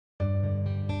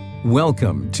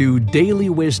Welcome to Daily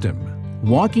Wisdom,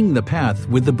 Walking the Path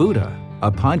with the Buddha,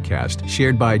 a podcast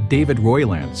shared by David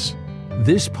Roylance.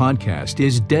 This podcast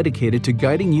is dedicated to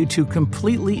guiding you to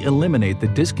completely eliminate the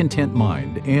discontent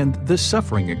mind and the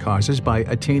suffering it causes by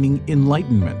attaining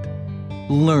enlightenment.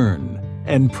 Learn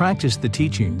and practice the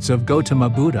teachings of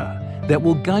Gautama Buddha that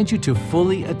will guide you to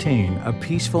fully attain a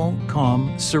peaceful,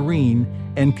 calm, serene,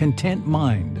 and content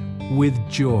mind with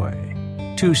joy.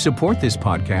 To support this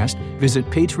podcast, visit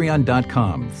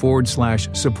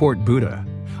patreon.com/support Buddha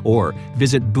or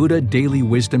visit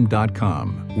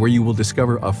buddhadailywisdom.com, where you will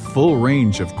discover a full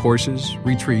range of courses,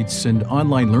 retreats, and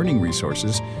online learning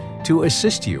resources to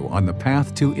assist you on the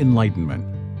path to enlightenment.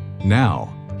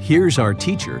 Now, here's our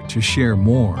teacher to share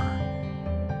more.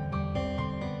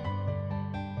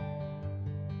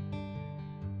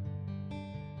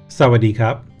 Sawadee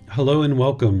Kap. Hello and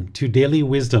welcome to Daily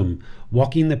Wisdom,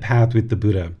 Walking the Path with the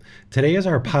Buddha. Today is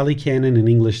our Pali Canon and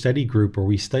English study group where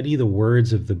we study the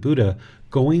words of the Buddha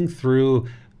going through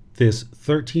this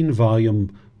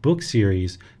 13-volume book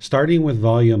series, starting with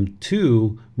volume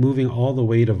 2, moving all the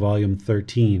way to volume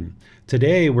 13.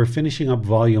 Today we're finishing up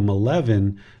volume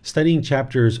 11, studying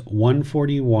chapters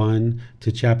 141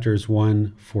 to chapters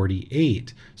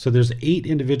 148. So there's 8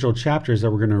 individual chapters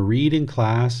that we're going to read in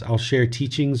class. I'll share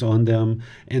teachings on them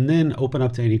and then open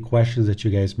up to any questions that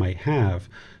you guys might have.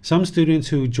 Some students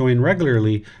who join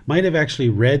regularly might have actually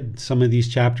read some of these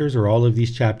chapters or all of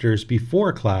these chapters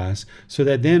before class, so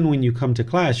that then when you come to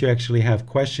class, you actually have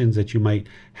questions that you might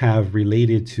have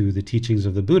related to the teachings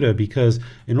of the Buddha, because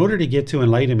in order to get to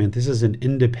enlightenment, this is an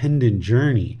independent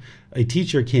journey. A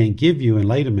teacher can't give you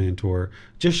enlightenment, or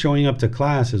just showing up to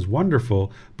class is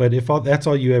wonderful, but if that's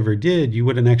all you ever did, you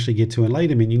wouldn't actually get to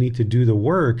enlightenment. You need to do the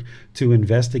work to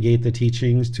investigate the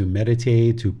teachings, to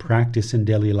meditate, to practice in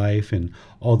daily life, and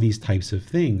all these types of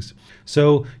things.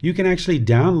 So you can actually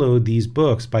download these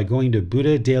books by going to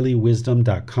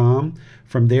buddhadailywisdom.com.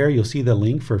 From there, you'll see the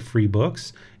link for free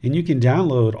books, and you can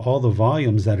download all the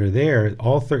volumes that are there.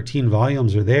 All 13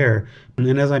 volumes are there.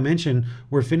 And as I mentioned,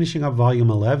 we're finishing up volume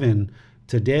 11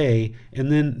 today,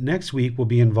 and then next week we'll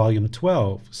be in volume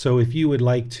 12. So if you would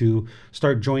like to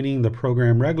start joining the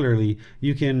program regularly,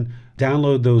 you can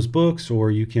download those books, or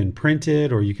you can print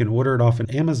it, or you can order it off of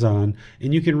Amazon,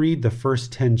 and you can read the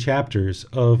first 10 chapters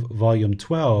of volume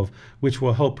 12, which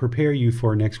will help prepare you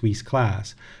for next week's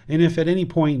class. And if at any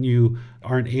point you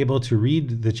aren't able to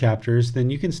read the chapters, then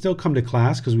you can still come to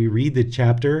class, because we read the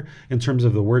chapter in terms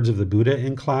of the words of the Buddha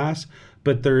in class,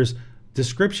 but there's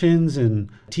descriptions and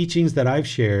teachings that I've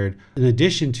shared in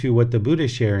addition to what the Buddha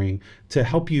is sharing to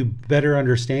help you better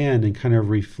understand and kind of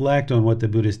reflect on what the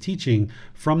Buddha is teaching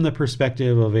from the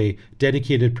perspective of a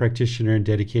dedicated practitioner and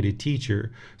dedicated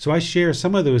teacher. So I share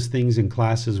some of those things in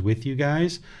classes with you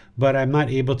guys, but I'm not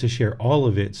able to share all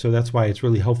of it. So that's why it's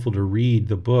really helpful to read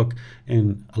the book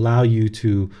and allow you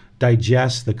to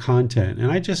digest the content. And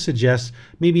I just suggest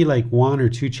maybe like 1 or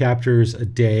 2 chapters a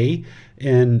day.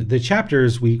 And the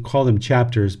chapters, we call them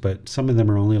chapters, but some of them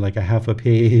are only like a half a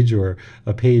page or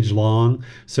a page long.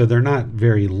 So they're not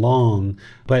very long,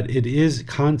 but it is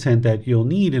content that you'll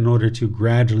need in order to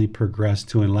gradually progress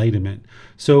to enlightenment.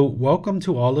 So welcome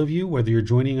to all of you, whether you're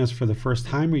joining us for the first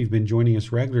time or you've been joining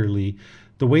us regularly.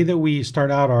 The way that we start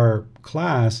out our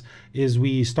class is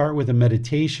we start with a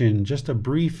meditation, just a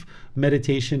brief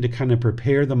meditation to kind of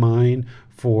prepare the mind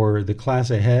for the class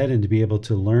ahead and to be able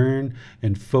to learn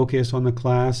and focus on the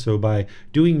class. So by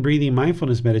doing breathing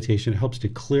mindfulness meditation, it helps to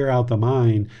clear out the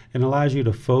mind and allows you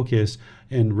to focus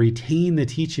and retain the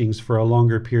teachings for a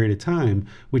longer period of time,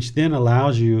 which then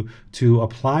allows you to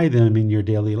apply them in your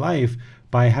daily life.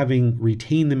 By having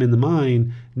retained them in the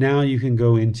mind, now you can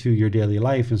go into your daily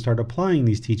life and start applying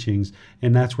these teachings,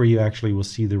 and that's where you actually will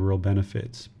see the real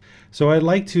benefits. So I'd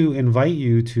like to invite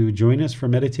you to join us for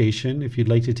meditation. If you'd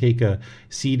like to take a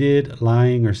seated,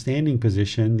 lying, or standing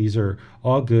position, these are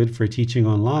all good for teaching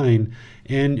online.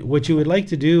 And what you would like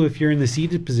to do if you're in the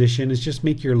seated position is just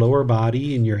make your lower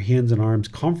body and your hands and arms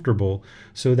comfortable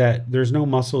so that there's no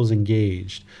muscles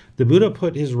engaged. The Buddha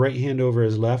put his right hand over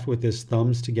his left with his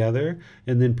thumbs together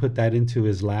and then put that into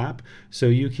his lap. So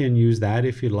you can use that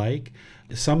if you like.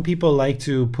 Some people like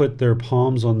to put their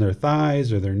palms on their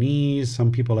thighs or their knees.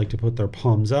 Some people like to put their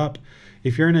palms up.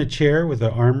 If you're in a chair with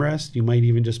an armrest, you might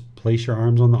even just place your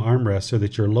arms on the armrest so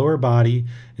that your lower body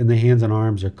and the hands and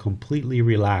arms are completely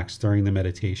relaxed during the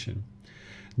meditation.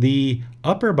 The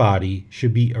upper body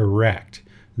should be erect.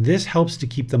 This helps to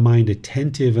keep the mind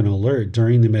attentive and alert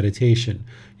during the meditation.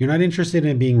 You're not interested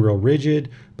in being real rigid,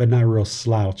 but not real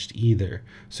slouched either.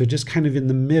 So just kind of in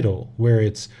the middle, where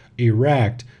it's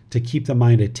erect to keep the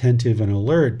mind attentive and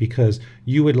alert because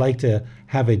you would like to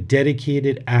have a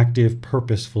dedicated, active,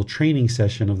 purposeful training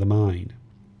session of the mind.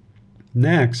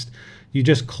 Next, you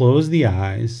just close the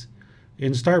eyes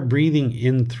and start breathing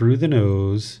in through the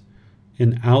nose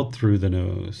and out through the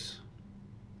nose.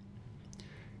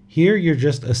 Here you're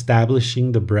just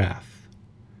establishing the breath.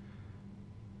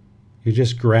 You're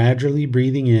just gradually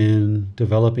breathing in,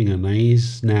 developing a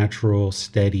nice, natural,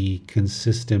 steady,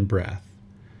 consistent breath.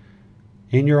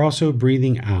 And you're also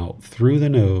breathing out through the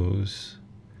nose.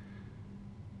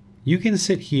 You can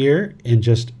sit here and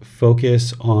just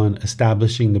focus on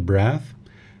establishing the breath.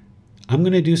 I'm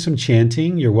going to do some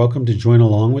chanting. You're welcome to join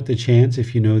along with the chants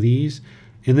if you know these.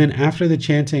 And then after the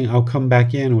chanting, I'll come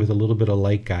back in with a little bit of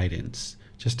light guidance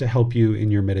just to help you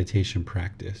in your meditation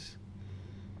practice.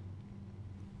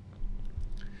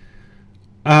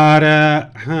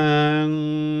 Arahang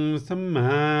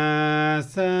Samma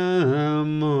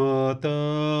Sambuddho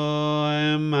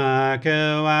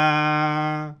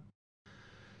Bhagava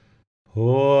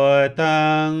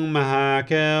Bhutang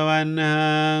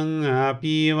Bhagavanang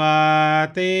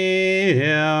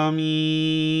Abhivateyami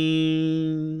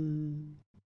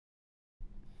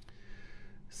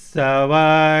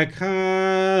Savakato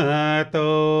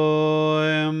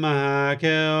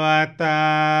Bhagavata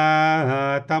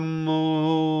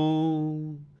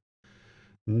Tammo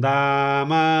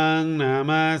Dhammang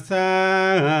Namasami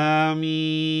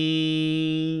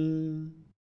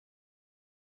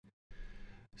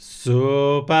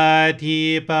Supatipano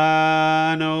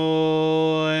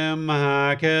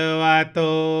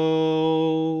Bhagavato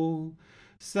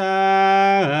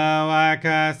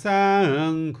Sāvaka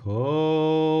Saṅkho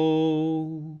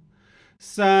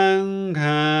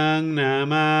Saṅghang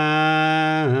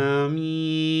Namami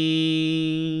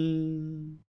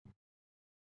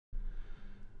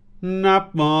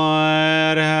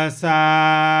Namo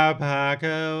Tassa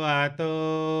Bhagavato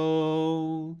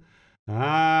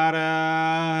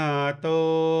Arahato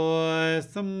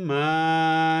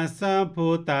Samma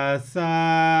Sambuddhassa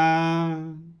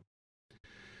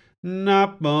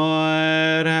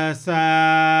Namo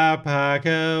Tassa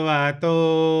Bhagavato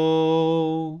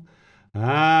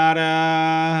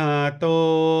Arahato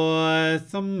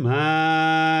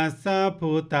Samma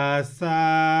Sambuddhassa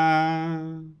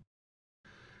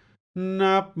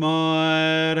Namo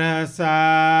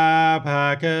Tassa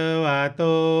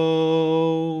Bhagavato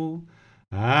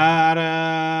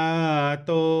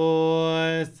Arahato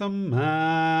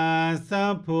Samma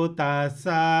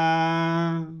Sambuddhassa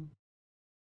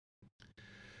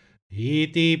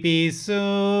Iti piso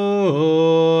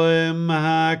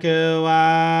Bhagava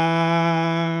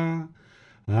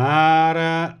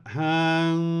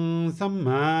Arahang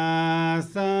Samma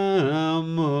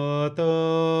Sambuddho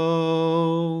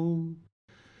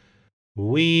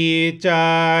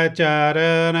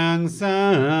Vicacaranang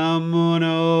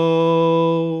Sammuno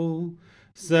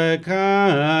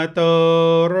Sakhato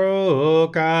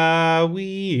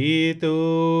Rokavitu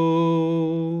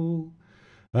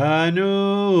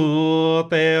Anutero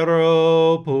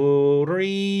Purisa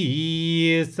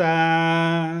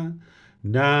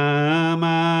Namasati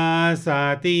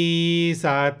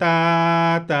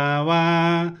Satatawa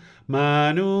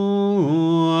Manusanang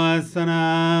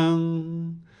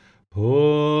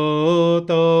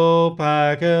Bhuto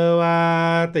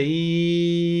Bhagavati.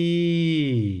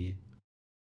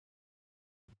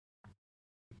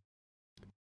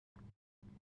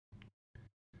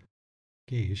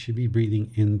 Okay, you should be breathing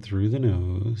in through the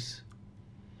nose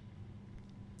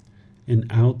and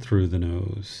out through the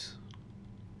nose.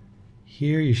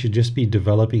 Here you should just be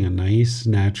developing a nice,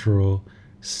 natural,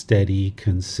 steady,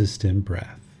 consistent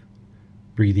breath.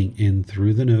 Breathing in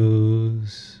through the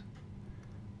nose,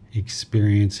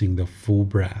 experiencing the full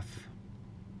breath.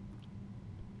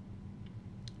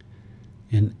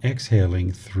 And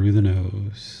exhaling through the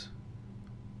nose.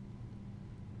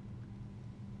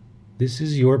 This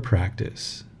is your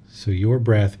practice, so your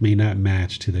breath may not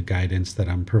match to the guidance that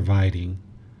I'm providing.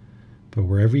 But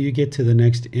wherever you get to the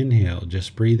next inhale,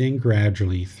 just breathe in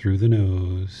gradually through the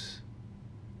nose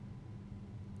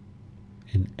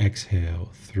and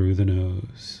exhale through the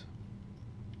nose.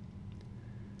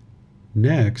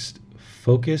 Next,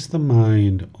 focus the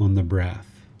mind on the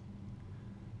breath,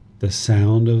 the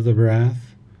sound of the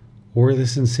breath, or the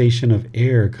sensation of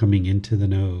air coming into the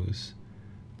nose.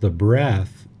 The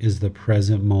breath is the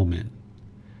present moment.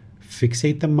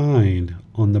 Fixate the mind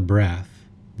on the breath,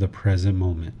 the present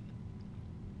moment.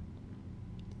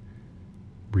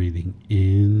 Breathing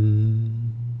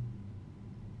in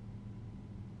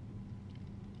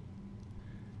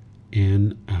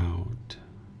and out.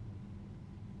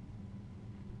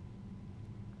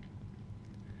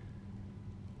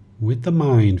 with the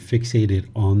mind fixated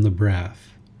on the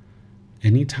breath.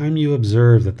 Anytime you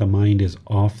observe that the mind is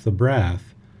off the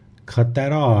breath, cut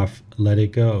that off, let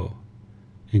it go,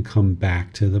 and come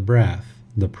back to the breath,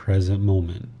 the present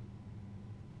moment.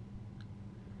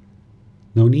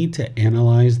 No need to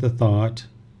analyze the thought,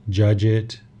 judge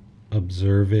it,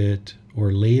 observe it,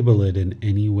 or label it in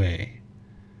any way.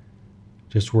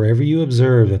 Just wherever you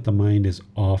observe that the mind is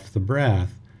off the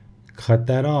breath, cut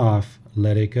that off,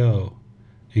 let it go,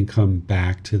 and come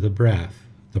back to the breath,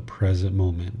 the present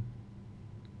moment.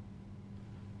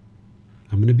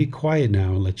 I'm going to be quiet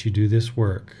now and let you do this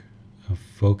work of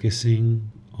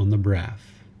focusing on the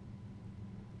breath.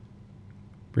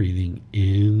 Breathing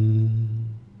in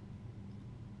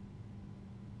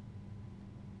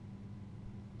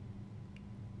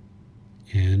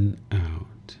and out.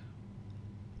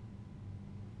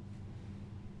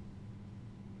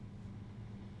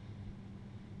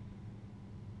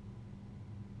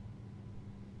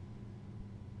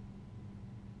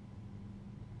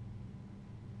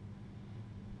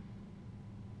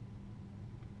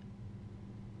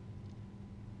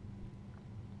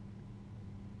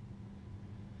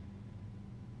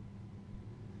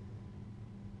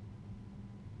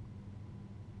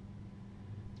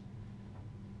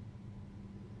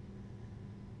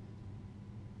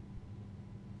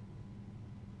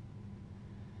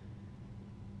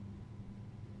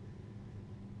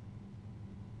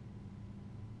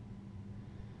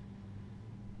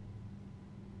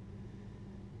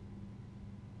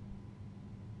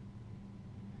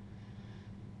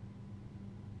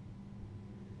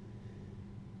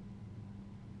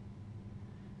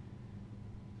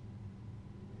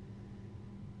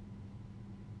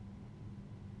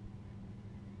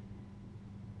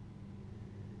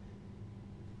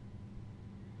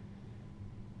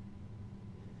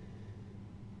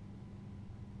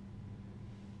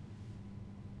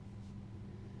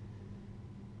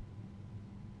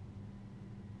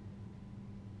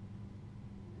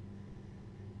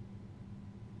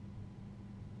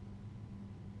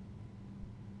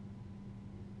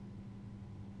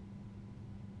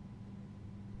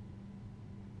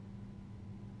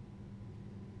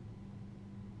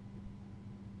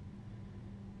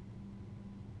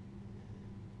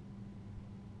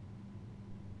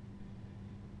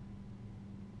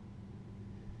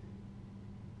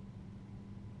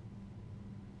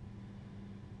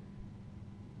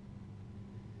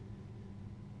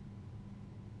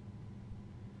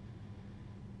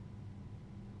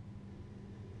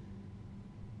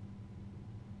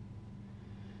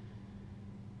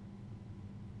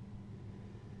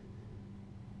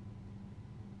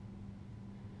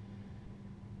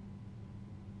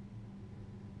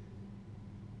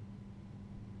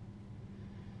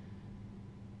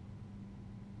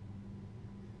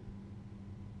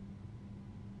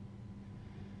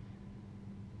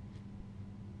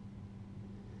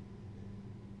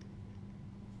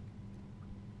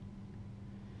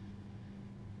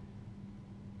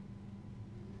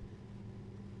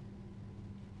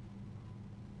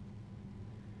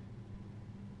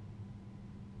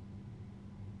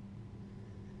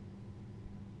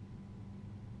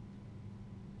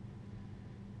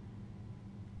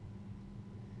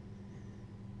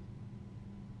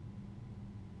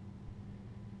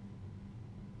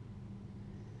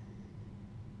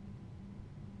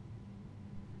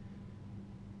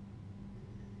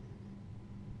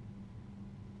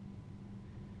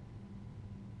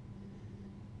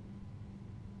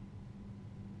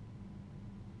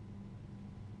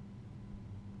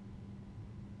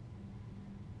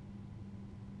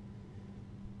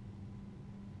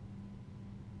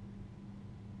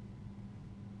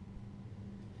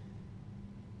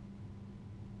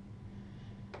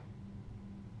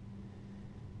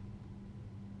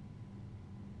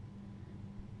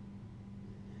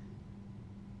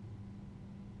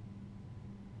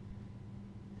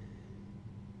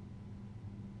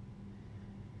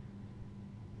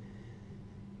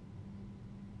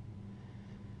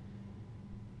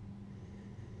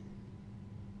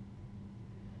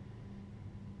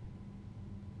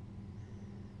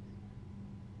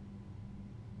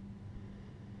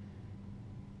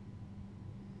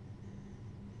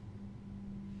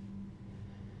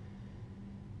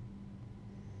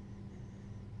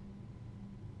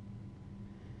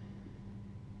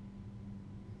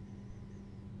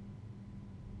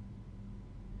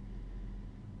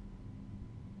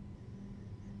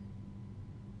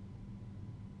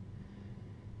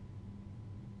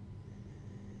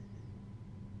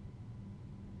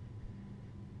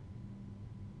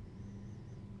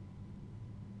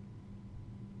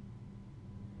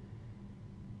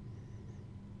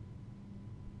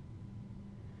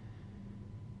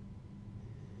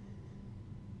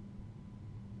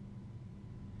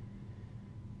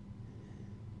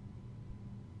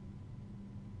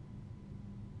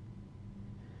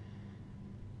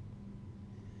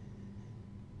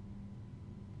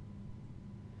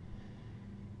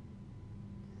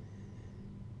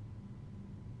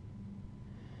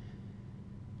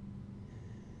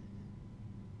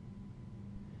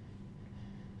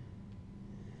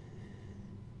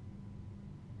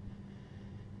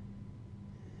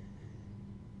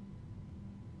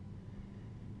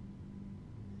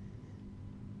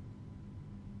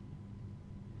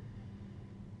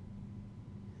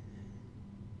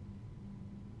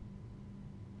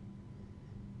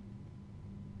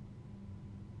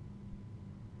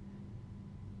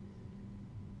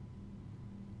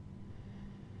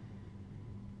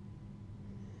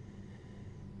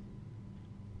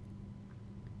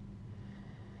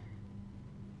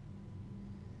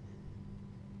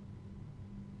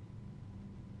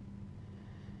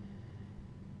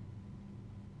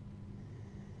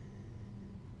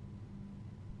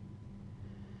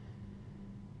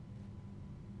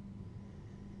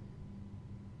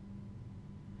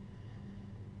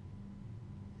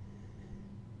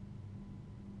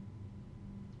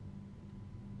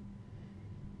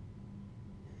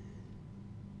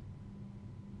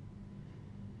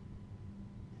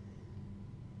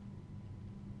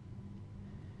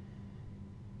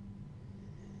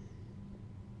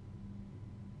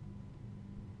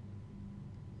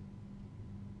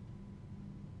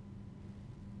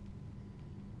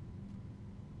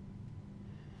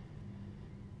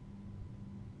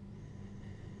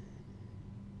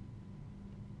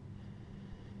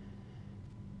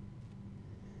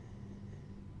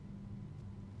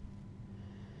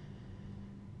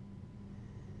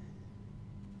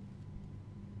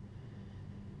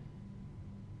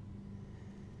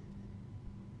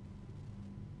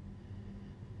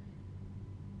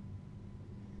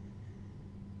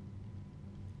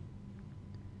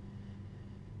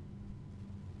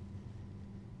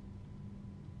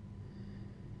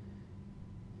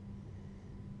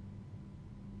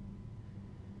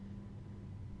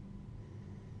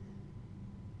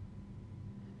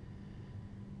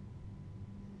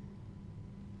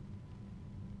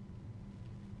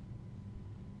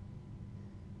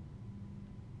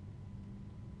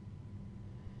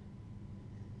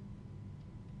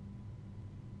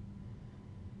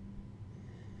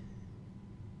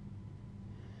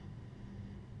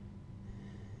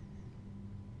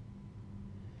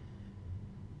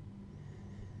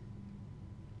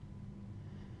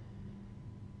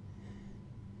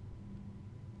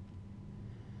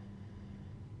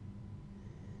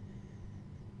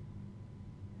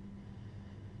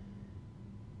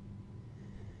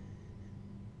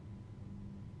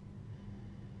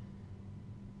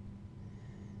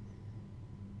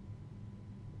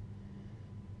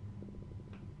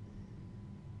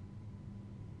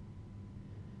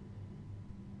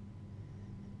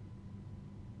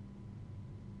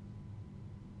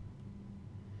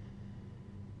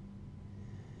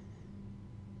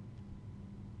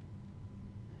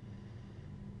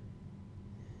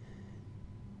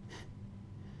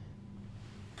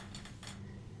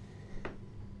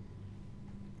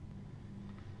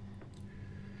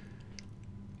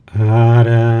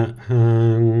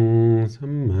 Arahang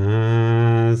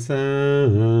Samma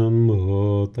Sambuddho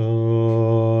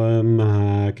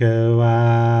Bhagava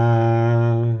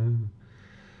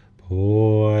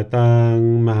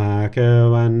Bhutang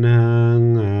Bhagavanang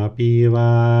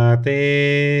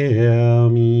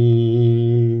Apivateyami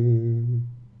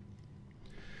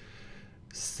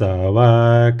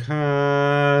Savakato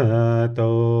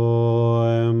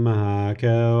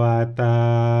Bhagavata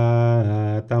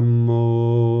Tammo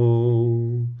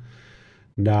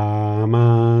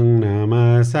Dhammang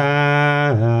Namasami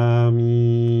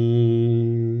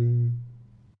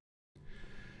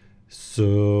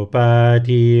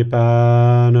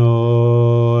Supatipano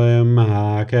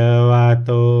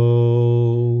Bhagavato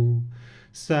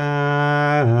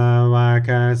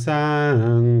Sāvaka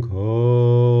Sangho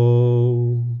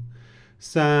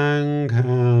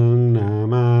Sanghang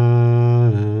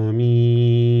Namami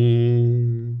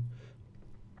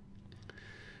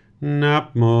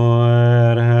Namo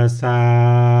Tassa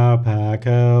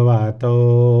Bhagavato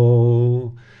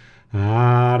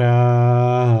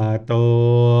Arahato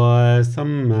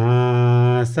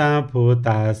Samma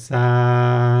Sambuddhassa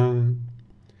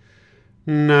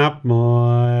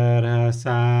Namo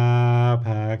Tassa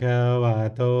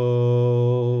Bhagavato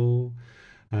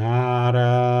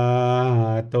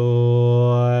Arahato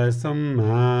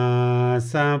Samma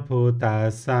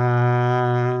Sambuddhassa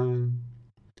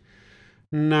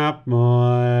Namo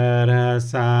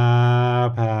Tassa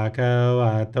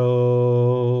Bhagavato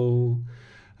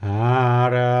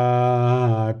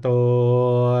Arahato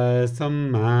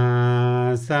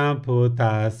Samma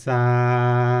Sambuddhassa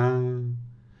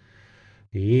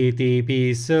Iti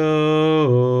piso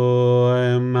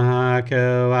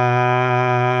Bhagava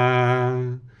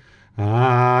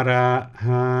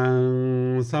Arahang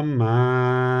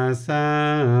Samma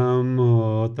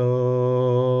Sambuddho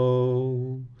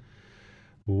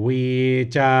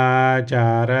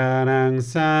Vicacaranang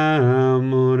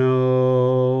Samuno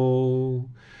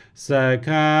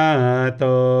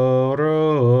Sakato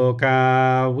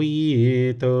Rokavito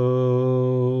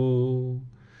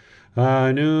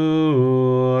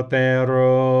Anutero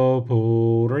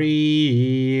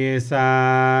Purisa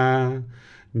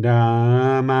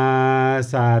Dhammasati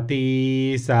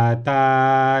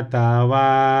Satatawa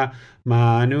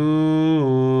Manusanang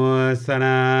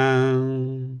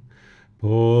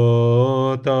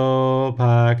Bhutto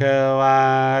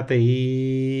Bhagavati.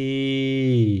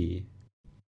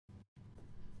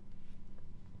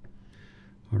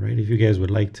 All right, if you guys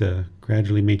would like to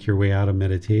gradually make your way out of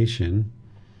meditation,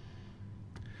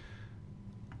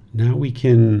 now we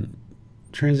can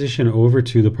transition over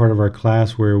to the part of our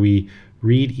class where we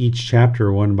read each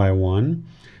chapter one by one,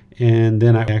 and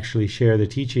then I actually share the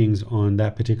teachings on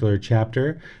that particular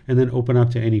chapter and then open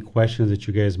up to any questions that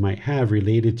you guys might have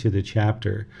related to the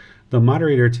chapter. The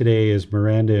moderator today is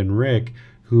Miranda and Rick,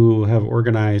 who have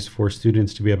organized for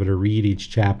students to be able to read each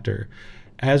chapter.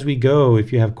 As we go,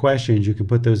 if you have questions, you can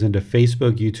put those into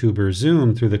Facebook, YouTube, or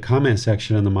Zoom through the comment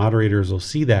section, and the moderators will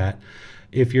see that.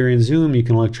 If you're in Zoom, you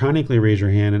can electronically raise your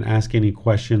hand and ask any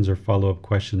questions or follow-up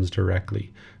questions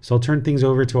directly. So I'll turn things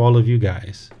over to all of you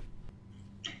guys.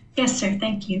 Yes, sir.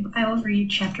 Thank you. I will read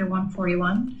chapter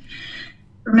 141.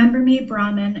 Remember me,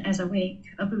 Brahman, as awake,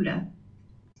 a Buddha.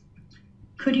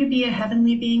 Could you be a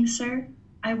heavenly being, sir?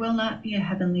 I will not be a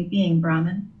heavenly being,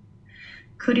 Brahman.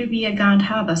 Could you be a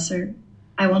Gandhava, sir?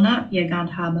 I will not be a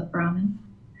Gandhava, Brahman.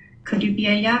 Could you be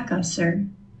a Yaka, sir?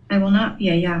 I will not be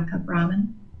a Yaka,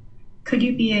 Brahman. Could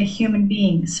you be a human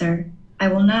being, sir? I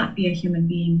will not be a human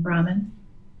being, Brahman.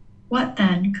 What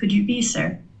then could you be,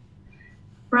 sir?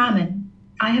 Brahman,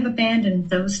 I have abandoned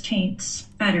those taints,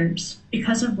 fetters,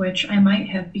 because of which I might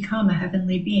have become a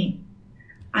heavenly being.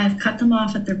 I have cut them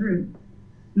off at the root,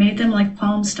 made them like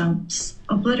palm stumps,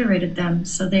 obliterated them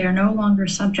so they are no longer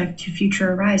subject to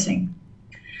future arising.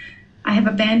 I have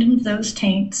abandoned those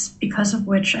taints, because of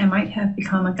which I might have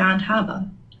become a Gandhava,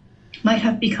 might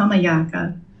have become a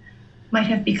Yaka, might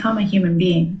have become a human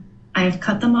being. I have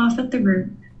cut them off at the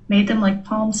root, made them like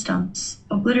palm stumps,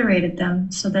 obliterated them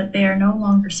so that they are no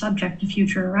longer subject to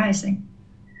future arising.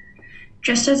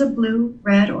 Just as a blue,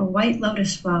 red, or white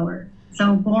lotus flower,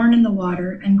 though born in the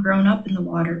water and grown up in the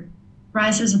water,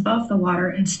 rises above the water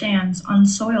and stands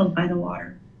unsoiled by the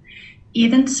water,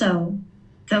 even so,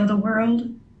 though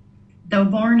born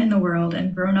in the world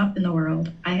and grown up in the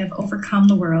world, I have overcome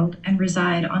the world and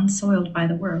reside unsoiled by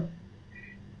the world.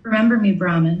 Remember me,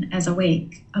 Brahman, as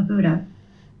awake, a Buddha.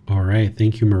 All right.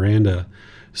 Thank you, Miranda.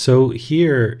 So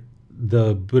here,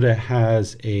 the Buddha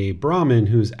has a Brahmin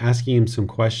who's asking him some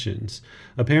questions.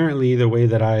 Apparently, the way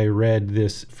that I read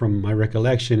this from my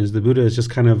recollection is the Buddha is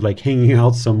just kind of like hanging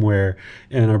out somewhere,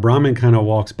 and a Brahmin kind of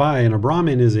walks by. And a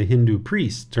Brahmin is a Hindu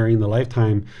priest. During the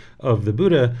lifetime of the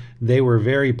Buddha, they were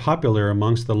very popular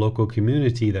amongst the local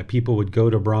community, that people would go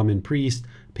to Brahmin priests,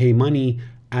 pay money,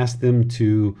 ask them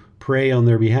to pray on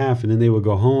their behalf, and then they would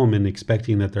go home and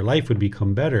expecting that their life would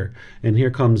become better. And here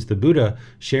comes the Buddha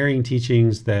sharing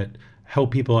teachings that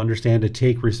help people understand to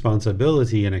take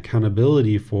responsibility and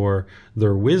accountability for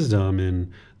their wisdom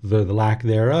and the lack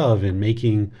thereof, and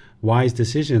making wise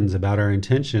decisions about our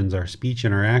intentions, our speech,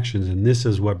 and our actions. And this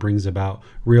is what brings about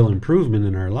real improvement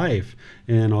in our life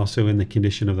and also in the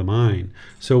condition of the mind.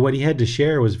 So what he had to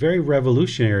share was very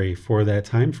revolutionary for that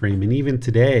time frame. And even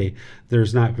today,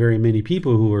 there's not very many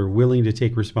people who are willing to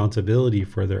take responsibility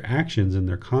for their actions and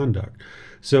their conduct.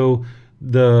 So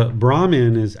the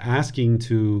Brahmin is asking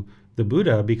to the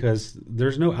Buddha, because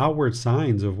there's no outward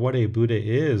signs of what a Buddha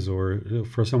is, or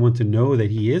for someone to know that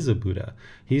he is a Buddha.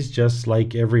 He's just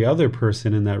like every other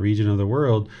person in that region of the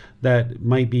world that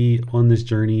might be on this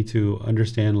journey to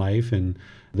understand life. And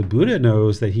the Buddha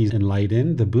knows that he's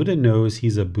enlightened. The Buddha knows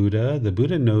he's a Buddha. The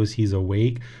Buddha knows he's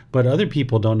awake, but other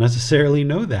people don't necessarily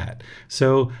know that.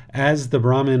 So as the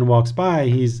Brahmin walks by,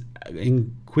 he's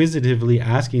inquisitively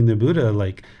asking the Buddha,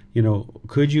 like,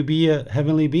 could you be a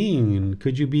heavenly being? And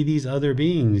could you be these other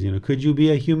beings? Could you be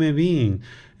a human being?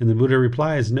 And the Buddha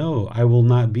replies, no, I will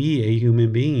not be a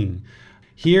human being.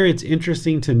 Here, it's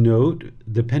interesting to note,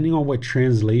 depending on what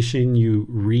translation you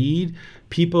read,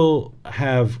 people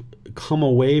have come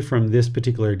away from this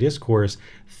particular discourse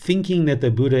thinking that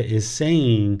the Buddha is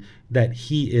saying that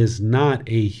he is not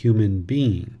a human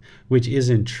being, which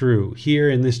isn't true. Here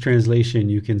in this translation,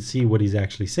 you can see what he's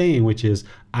actually saying, which is,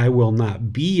 I will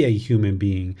not be a human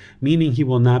being, meaning he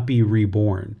will not be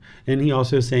reborn. And he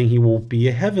also is saying he won't be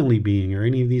a heavenly being or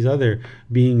any of these other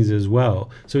beings as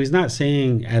well. So he's not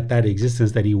saying at that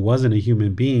existence that he wasn't a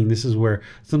human being. This is where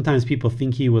sometimes people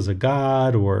think he was a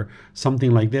god or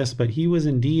something like this, but he was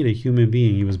indeed a human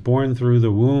being. He was born through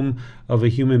the womb of a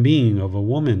human being, of a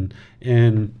woman,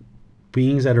 and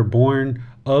beings that are born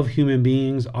of human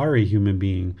beings are a human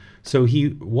being. So he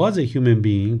was a human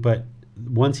being, but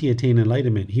once he attained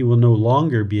enlightenment, he will no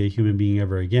longer be a human being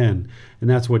ever again. And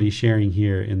that's what he's sharing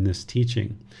here in this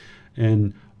teaching.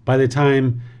 And by the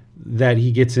time that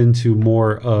he gets into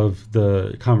more of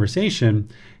the conversation,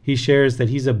 he shares that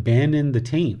he's abandoned the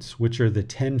taints, which are the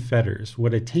 10 fetters.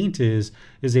 What a taint is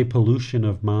a pollution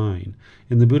of mind.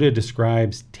 And the Buddha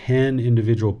describes 10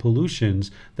 individual pollutions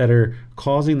that are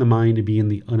causing the mind to be in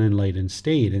the unenlightened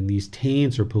state. And these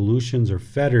taints or pollutions or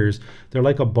fetters, they're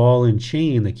like a ball and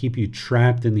chain that keep you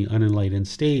trapped in the unenlightened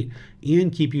state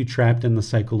and keep you trapped in the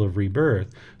cycle of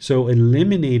rebirth. So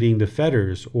eliminating the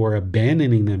fetters, or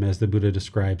abandoning them as the Buddha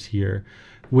describes here,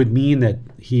 would mean that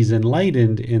he's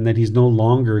enlightened and that he's no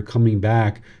longer coming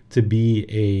back to be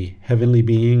a heavenly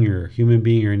being or human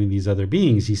being or any of these other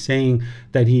beings. He's saying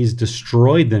that he's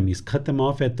destroyed them. He's cut them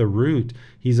off at the root.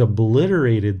 He's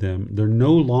obliterated them. They're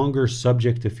no longer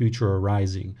subject to future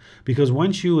arising. Because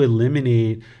once you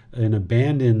eliminate and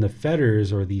abandon the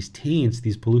fetters or these taints,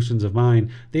 these pollutions of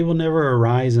mind, they will never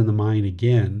arise in the mind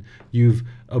again. You've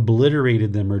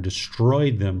obliterated them or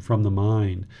destroyed them from the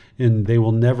mind, and they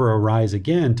will never arise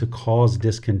again to cause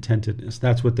discontentedness.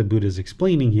 That's what the Buddha is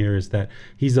explaining here, is that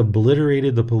he's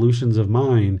obliterated the pollutions of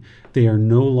mind. They are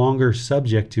no longer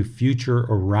subject to future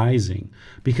arising,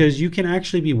 because you can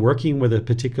actually be working with a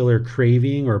particular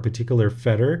craving or a particular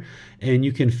fetter, and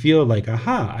you can feel like,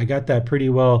 aha, I got that pretty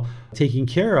well taken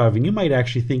care of, and you might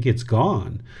actually think it's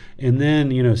gone. And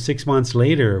then, 6 months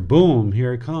later, boom,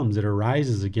 here it comes. It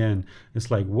arises again. It's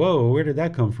like, whoa, where did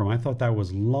that come from? I thought that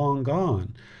was long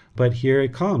gone. But here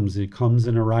it comes. It comes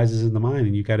and arises in the mind,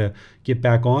 and you got to get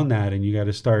back on that, and you got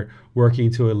to start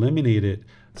working to eliminate it.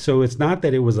 So it's not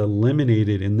that it was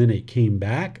eliminated and then it came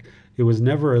back. It was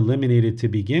never eliminated to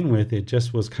begin with. It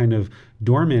just was kind of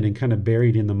dormant and kind of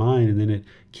buried in the mind, and then it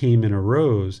came and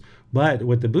arose. But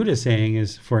what the Buddha is saying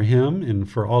is, for him and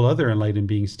for all other enlightened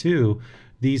beings too,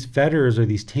 these fetters or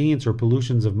these taints or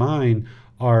pollutions of mind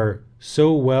are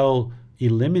so well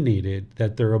eliminated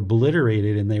that they're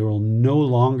obliterated and they will no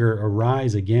longer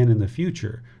arise again in the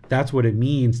future. That's what it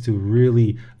means to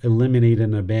really eliminate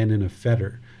and abandon a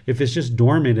fetter. If it's just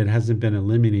dormant, it hasn't been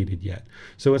eliminated yet.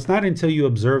 So it's not until you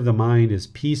observe the mind as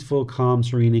peaceful, calm,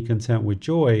 serene, and content with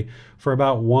joy for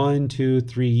about 1, 2,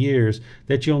 3 years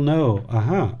that you'll know,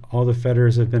 aha, all the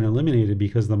fetters have been eliminated,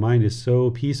 because the mind is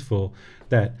so peaceful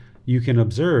that you can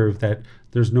observe that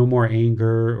there's no more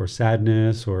anger or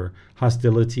sadness or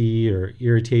hostility or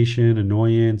irritation,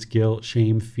 annoyance, guilt,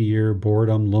 shame, fear,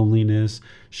 boredom, loneliness,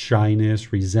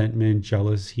 shyness, resentment,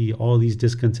 jealousy. All these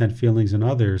discontent feelings in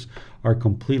others are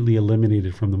completely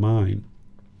eliminated from the mind.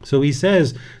 So he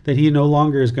says that he no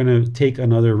longer is going to take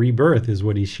another rebirth, is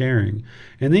what he's sharing.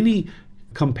 And then he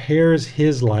compares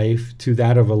his life to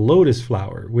that of a lotus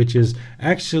flower, which is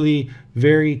actually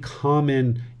very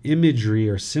common imagery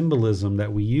or symbolism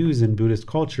that we use in Buddhist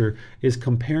culture, is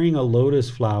comparing a lotus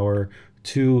flower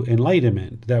to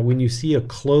enlightenment. That when you see a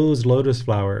closed lotus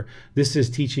flower, this is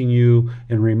teaching you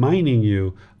and reminding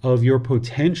you of your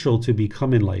potential to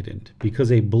become enlightened,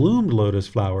 because a bloomed lotus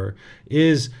flower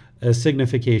is a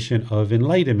signification of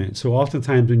enlightenment. So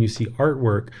oftentimes when you see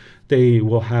artwork, they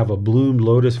will have a bloomed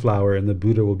lotus flower and the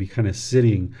Buddha will be kind of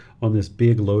sitting on this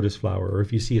big lotus flower. Or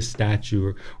if you see a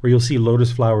statue, or you'll see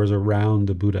lotus flowers around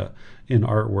the Buddha in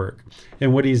artwork.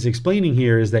 And what he's explaining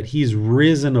here is that he's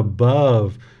risen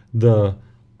above the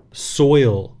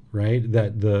soil, right?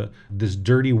 That this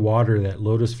dirty water that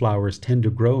lotus flowers tend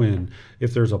to grow in.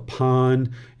 If there's a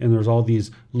pond and there's all these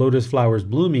lotus flowers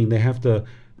blooming, they have to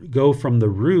go from the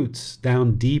roots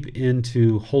down deep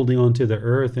into holding onto the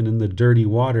earth and in the dirty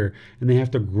water, and they have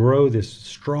to grow this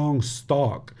strong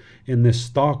stalk, and this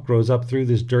stalk grows up through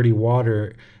this dirty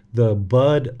water. The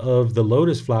bud of the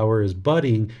lotus flower is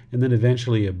budding, and then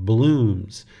eventually it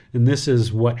blooms. And this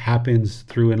is what happens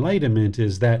through enlightenment,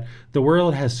 is that the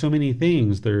world has so many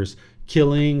things. There's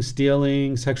killing,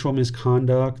 stealing, sexual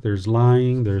misconduct, there's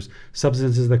lying, there's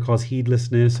substances that cause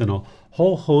heedlessness, and a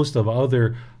whole host of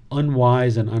other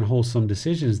unwise and unwholesome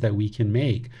decisions that we can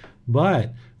make.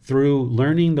 But through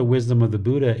learning the wisdom of the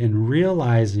Buddha and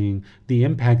realizing the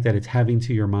impact that it's having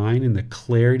to your mind, and the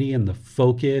clarity and the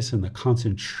focus and the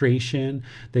concentration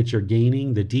that you're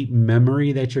gaining, the deep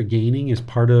memory that you're gaining is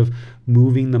part of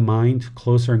moving the mind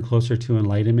closer and closer to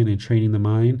enlightenment and training the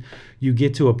mind, you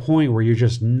get to a point where you're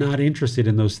just not interested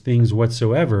in those things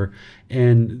whatsoever.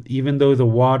 And even though the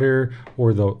water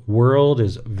or the world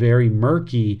is very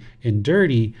murky and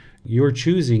dirty, you're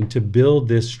choosing to build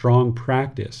this strong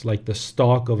practice, like the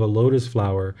stalk of a lotus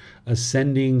flower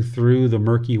ascending through the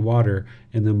murky water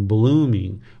and then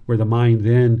blooming, where the mind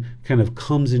then kind of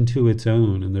comes into its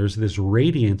own. And there's this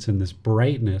radiance and this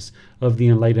brightness of the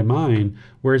enlightened mind,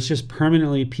 where it's just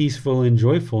permanently peaceful and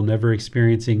joyful, never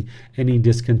experiencing any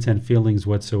discontent feelings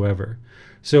whatsoever.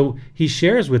 So he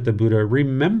shares with the Buddha,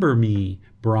 remember me,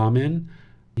 Brahmin.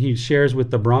 He shares with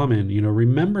the Brahmin,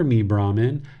 remember me,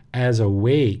 Brahmin, as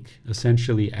awake,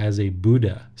 essentially as a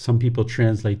Buddha. Some people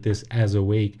translate this as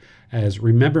awake as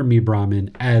remember me,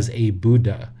 Brahmin, as a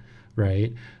Buddha,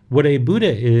 right? What a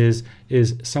Buddha is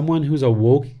someone who's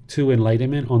awoke to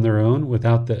enlightenment on their own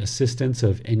without the assistance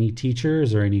of any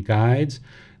teachers or any guides.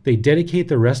 They dedicate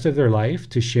the rest of their life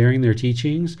to sharing their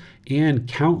teachings, and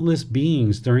countless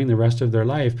beings during the rest of their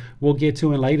life will get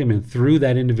to enlightenment through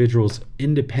that individual's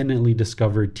independently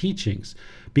discovered teachings.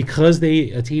 Because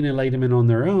they attain enlightenment on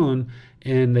their own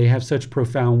and they have such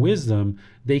profound wisdom,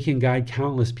 they can guide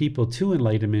countless people to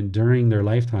enlightenment during their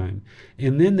lifetime.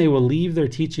 And then they will leave their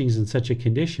teachings in such a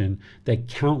condition that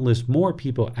countless more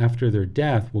people after their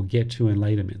death will get to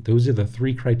enlightenment. Those are the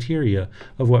three criteria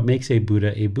of what makes a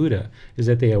Buddha, is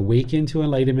that they awaken to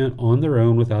enlightenment on their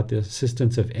own without the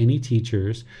assistance of any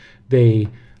teachers. They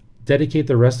dedicate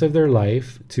the rest of their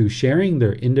life to sharing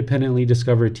their independently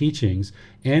discovered teachings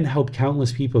and help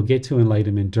countless people get to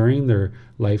enlightenment during their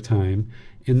lifetime.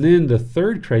 And then the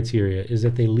third criteria is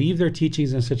that they leave their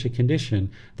teachings in such a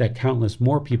condition that countless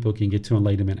more people can get to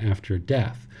enlightenment after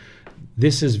death.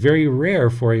 This is very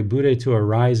rare for a Buddha to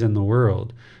arise in the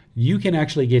world. You can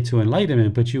actually get to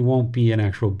enlightenment, but you won't be an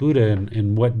actual Buddha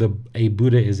and what a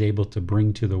Buddha is able to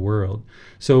bring to the world.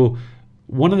 So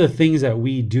one of the things that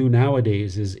we do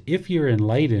nowadays is, if you're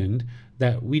enlightened,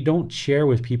 that we don't share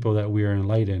with people that we are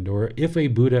enlightened. Or if a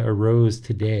Buddha arose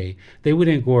today, they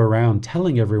wouldn't go around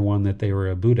telling everyone that they were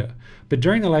a Buddha. But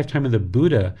during the lifetime of the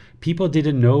Buddha, people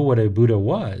didn't know what a Buddha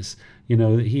was.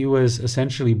 He was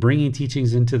essentially bringing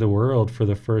teachings into the world for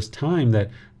the first time that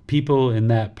people in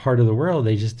that part of the world,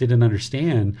 they just didn't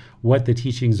understand what the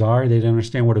teachings are. They didn't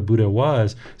understand what a Buddha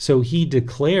was. So he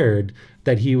declared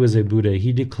that he was a Buddha.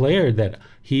 He declared that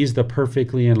he's the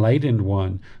perfectly enlightened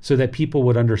one, so that people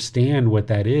would understand what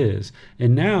that is.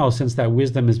 And now, since that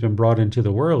wisdom has been brought into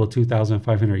the world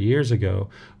 2,500 years ago,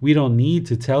 we don't need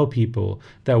to tell people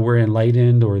that we're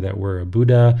enlightened or that we're a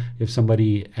Buddha. If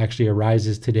somebody actually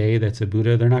arises today that's a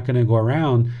Buddha, they're not going to go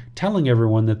around telling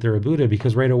everyone that they're a Buddha,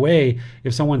 because right away,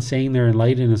 if someone's saying they're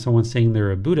enlightened and someone's saying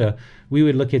they're a Buddha, we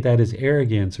would look at that as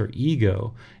arrogance or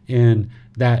ego. And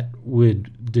that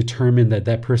would determine that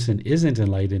that person isn't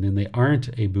enlightened and they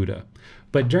aren't a Buddha.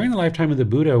 But during the lifetime of the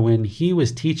Buddha, when he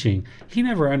was teaching, he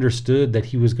never understood that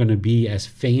he was going to be as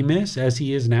famous as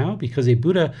he is now, because a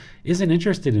Buddha isn't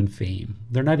interested in fame.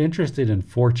 They're not interested in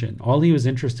fortune. All he was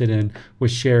interested in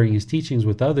was sharing his teachings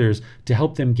with others to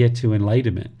help them get to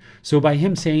enlightenment. So by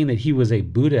him saying that he was a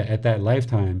Buddha at that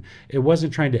lifetime, it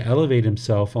wasn't trying to elevate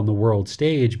himself on the world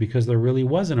stage, because there really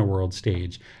wasn't a world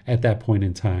stage at that point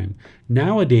in time.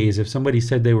 Nowadays, if somebody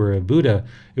said they were a Buddha,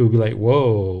 it would be like,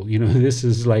 whoa, this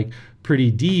is like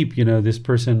pretty deep. This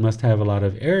person must have a lot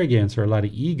of arrogance or a lot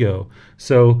of ego.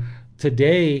 So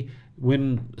today,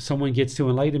 when someone gets to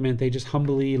enlightenment, they just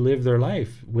humbly live their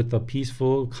life with a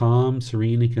peaceful, calm,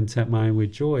 serene, and content mind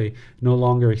with joy, no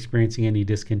longer experiencing any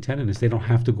discontentedness. They don't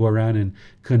have to go around and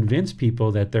convince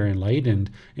people that they're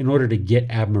enlightened in order to get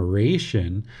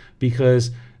admiration,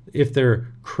 because if they're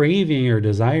craving or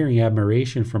desiring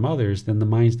admiration from others, then the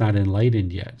mind's not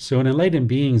enlightened yet. So an enlightened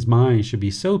being's mind should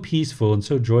be so peaceful and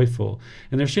so joyful,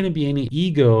 and there shouldn't be any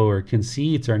ego or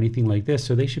conceits or anything like this.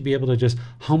 So they should be able to just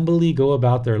humbly go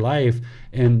about their life,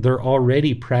 and they're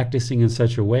already practicing in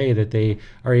such a way that they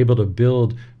are able to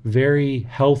build very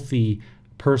healthy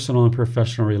personal and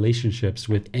professional relationships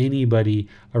with anybody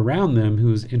around them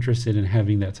who's interested in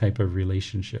having that type of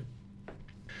relationship.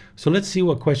 So let's see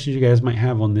what questions you guys might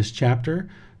have on this chapter.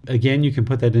 Again, you can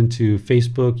put that into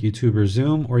Facebook, YouTube, or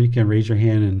Zoom, or you can raise your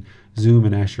hand in Zoom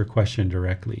and ask your question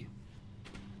directly.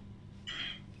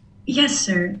 Yes,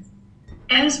 sir.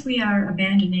 As we are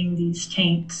abandoning these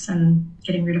taints and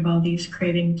getting rid of all these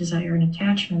craving, desire, and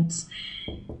attachments,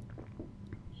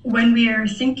 when we are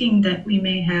thinking that we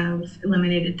may have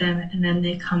eliminated them and then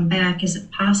they come back, is it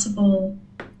possible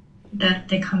that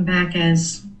they come back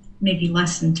as maybe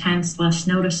less intense, less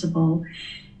noticeable?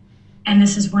 And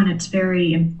this is when it's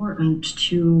very important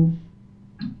to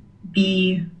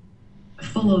be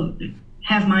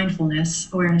have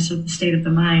mindfulness, awareness of the state of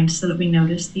the mind, so that we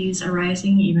notice these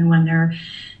arising even when they're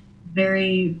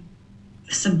very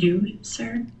subdued,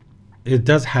 sir? It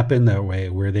does happen that way,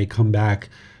 where they come back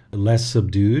less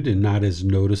subdued and not as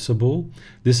noticeable.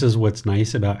 This is what's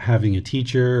nice about having a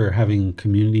teacher or having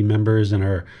community members and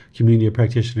our community of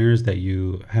practitioners that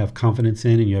you have confidence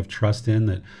in and you have trust in,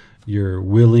 that you're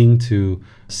willing to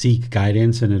seek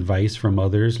guidance and advice from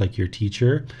others like your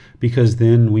teacher, because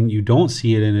then when you don't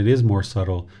see it and it is more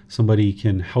subtle, somebody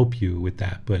can help you with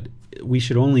that. But we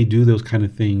should only do those kind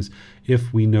of things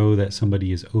if we know that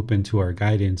somebody is open to our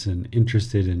guidance and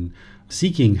interested in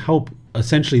seeking help.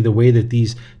 Essentially, the way that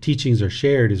these teachings are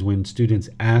shared is when students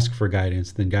ask for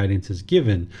guidance, then guidance is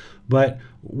given. But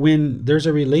when there's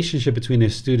a relationship between a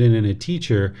student and a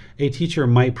teacher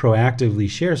might proactively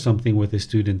share something with a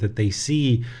student that they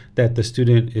see that the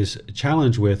student is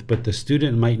challenged with, but the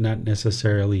student might not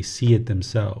necessarily see it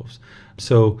themselves.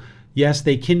 So yes,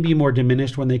 they can be more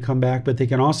diminished when they come back, but they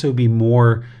can also be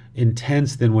more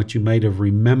intense than what you might have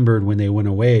remembered when they went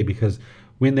away, because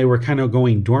when they were kind of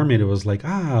going dormant, it was like,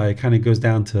 it kind of goes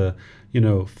down to,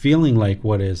 feeling like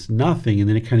what is nothing, and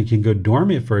then it kind of can go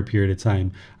dormant for a period of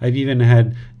time. I've even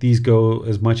had these go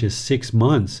as much as 6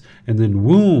 months, and then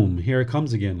boom, here it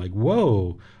comes again. Like,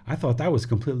 whoa, I thought that was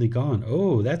completely gone.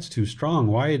 Oh, that's too strong.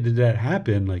 Why did that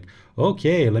happen? Like,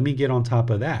 okay, let me get on top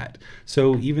of that.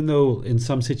 So even though in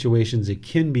some situations it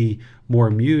can be more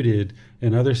muted,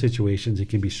 in other situations it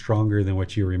can be stronger than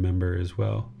what you remember as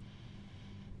well.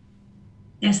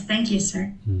 Yes, thank you,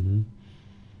 sir. Mm-hmm.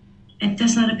 It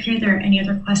does not appear there are any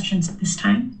other questions at this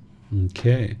time.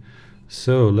 Okay,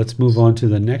 so let's move on to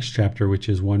the next chapter, which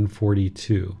is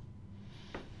 142.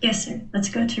 Yes, sir. Let's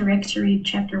go to Rick to read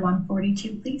chapter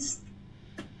 142, please.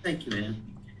 Thank you, ma'am.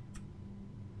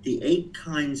 The 8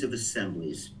 kinds of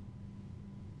assemblies.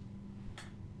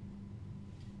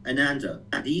 Ananda,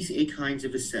 these 8 kinds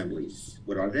of assemblies,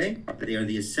 what are they? They are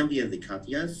the assembly of the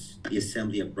Khatyas, the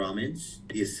assembly of Brahmins,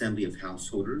 the assembly of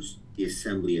householders, the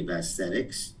assembly of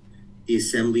ascetics, the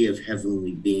assembly of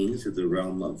heavenly beings of the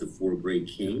realm of the 4 great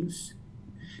kings,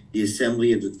 the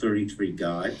assembly of the 33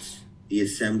 gods, the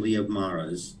assembly of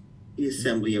Maras, the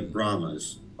assembly of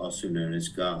Brahmas, also known as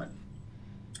God.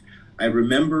 I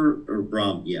remember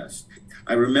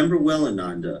well,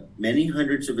 Ananda, many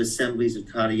hundreds of assemblies of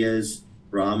Khatyas,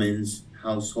 Brahmins,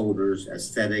 householders,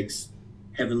 ascetics,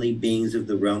 heavenly beings of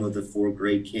the realm of the 4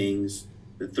 great kings,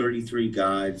 the 33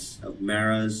 gods, of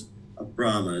Maras, of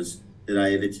Brahmas, that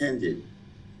I have attended.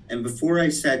 And before I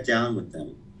sat down with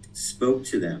them, spoke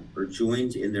to them, or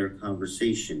joined in their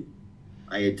conversation,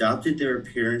 I adopted their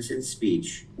appearance and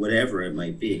speech, whatever it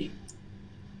might be.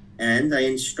 And I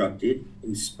instructed,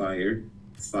 inspired,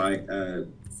 fired,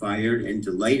 and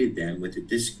delighted them with a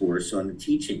discourse on the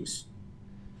teachings.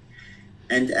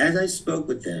 And as I spoke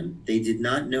with them, they did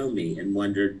not know me and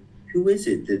wondered, who is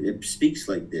it that speaks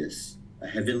like this, a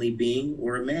heavenly being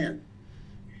or a man?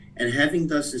 And having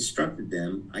thus instructed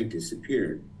them, I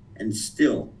disappeared. And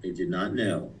still they did not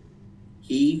know.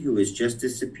 He who has just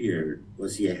disappeared,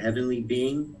 was he a heavenly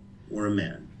being or a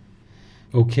man?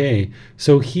 Okay,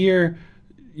 so here,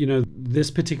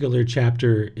 this particular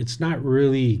chapter, it's not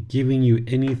really giving you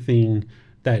anything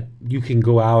that you can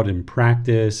go out and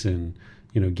practice and,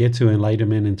 get to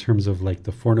enlightenment in terms of like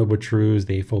the Four Noble Truths,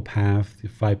 the Eightfold Path, the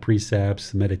Five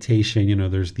Precepts,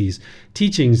 meditation. There's these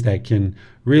teachings that can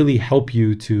really help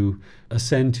you to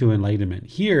ascend to enlightenment.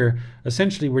 Here,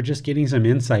 essentially, we're just getting some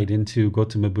insight into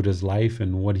Gautama Buddha's life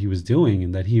and what he was doing,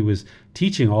 and that he was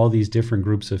teaching all these different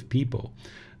groups of people.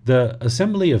 The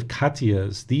assembly of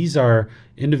Khattiyas, these are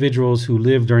individuals who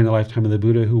lived during the lifetime of the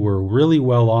Buddha who were really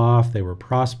well off, they were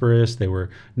prosperous, they were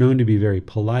known to be very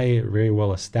polite, very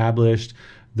well established.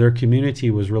 Their community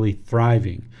was really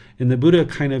thriving. And the Buddha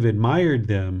kind of admired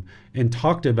them and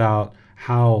talked about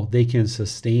how they can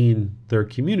sustain their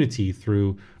community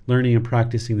through learning and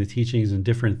practicing the teachings and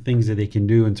different things that they can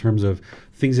do in terms of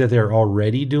things that they're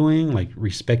already doing, like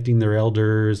respecting their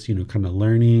elders, kind of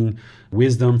learning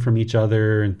wisdom from each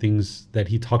other and things that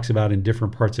he talks about in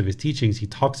different parts of his teachings. He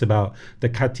talks about the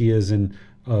Khattiyas in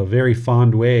a very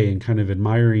fond way and kind of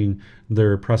admiring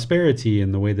their prosperity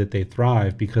and the way that they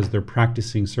thrive because they're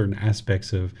practicing certain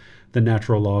aspects of the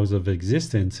natural laws of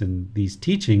existence and these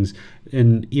teachings.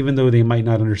 And even though they might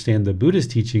not understand the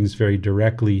Buddhist teachings very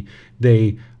directly,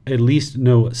 they at least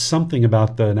know something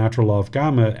about the natural law of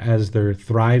karma as they're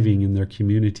thriving in their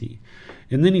community.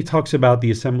 And then he talks about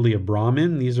the assembly of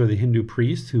Brahmin. These are the Hindu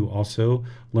priests who also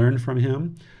learned from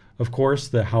him. Of course,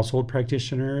 the household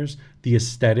practitioners, the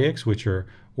ascetics, which are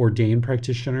ordained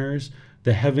practitioners,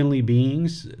 the heavenly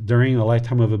beings. During the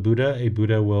lifetime of a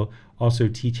Buddha will also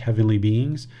teach heavenly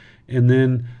beings. And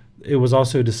then it was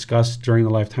also discussed during the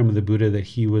lifetime of the Buddha that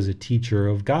he was a teacher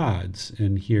of gods.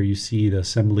 And here you see the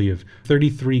assembly of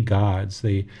 33 gods.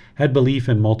 They had belief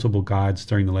in multiple gods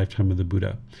during the lifetime of the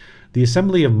Buddha. The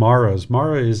assembly of Maras.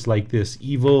 Mara is like this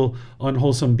evil,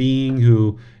 unwholesome being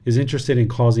who is interested in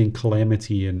causing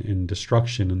calamity and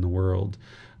destruction in the world.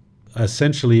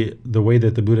 Essentially, the way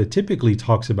that the Buddha typically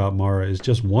talks about Mara is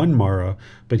just one Mara,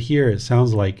 but here it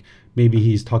sounds like maybe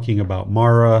he's talking about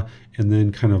Mara and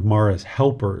then kind of Mara's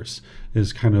helpers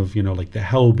is kind of, like the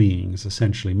hell beings,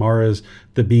 essentially. Mara is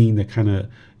the being that kind of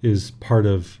is part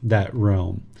of that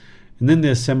realm. And then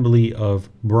the assembly of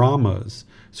Brahmas.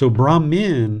 So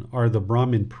Brahmin are the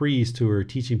Brahmin priests who are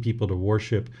teaching people to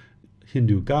worship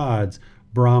Hindu gods.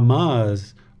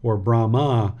 Brahmas or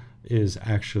Brahma is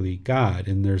actually God,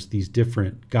 and there's these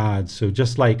different gods. So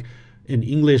just like in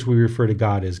English we refer to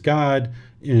God as God,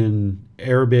 in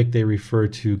Arabic they refer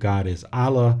to God as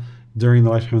Allah. During the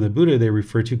lifetime of the Buddha they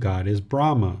refer to God as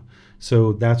Brahma.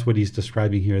 So that's what he's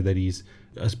describing here, that he's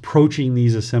approaching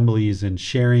these assemblies and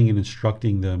sharing and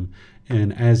instructing them.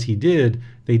 And as he did,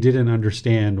 they didn't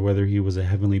understand whether he was a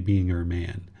heavenly being or a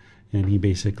man. And he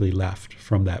basically left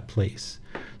from that place.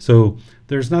 So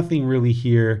there's nothing really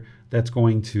here that's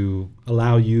going to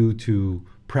allow you to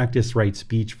practice right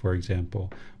speech, for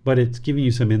example. But it's giving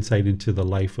you some insight into the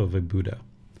life of a Buddha.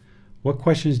 What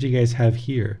questions do you guys have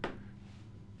here?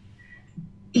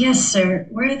 Yes, sir.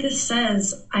 Where this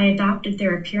says, I adopted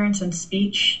their appearance and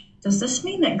speech, does this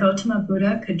mean that Gautama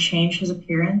Buddha could change his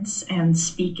appearance and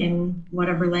speak in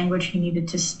whatever language he needed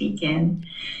to speak in?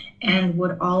 And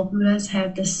would all Buddhas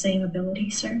have this same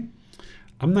ability, sir?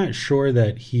 I'm not sure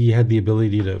that he had the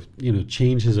ability to,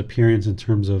 change his appearance in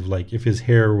terms of like if his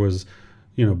hair was,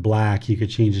 black, he could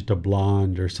change it to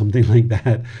blonde or something like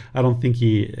that. I don't think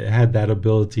he had that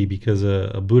ability because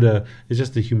a Buddha is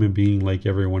just a human being like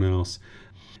everyone else.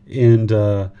 And,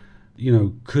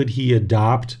 could he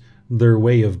adopt their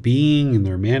way of being and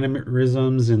their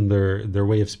mannerisms and their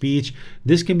way of speech?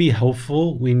 This can be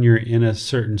helpful when you're in a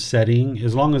certain setting,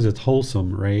 as long as it's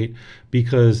wholesome, right?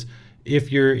 Because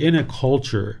if you're in a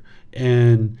culture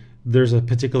and there's a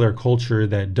particular culture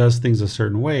that does things a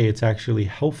certain way, it's actually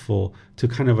helpful to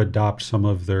kind of adopt some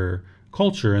of their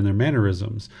culture and their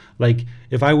mannerisms. Like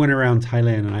if I went around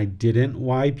Thailand and I didn't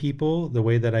Y people the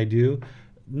way that I do,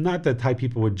 not that Thai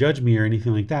people would judge me or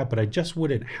anything like that, but I just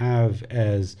wouldn't have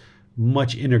as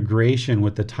much integration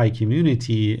with the Thai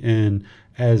community and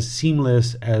as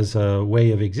seamless as a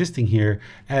way of existing here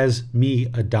as me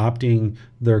adopting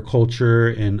their culture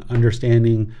and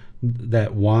understanding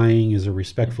that Ying is a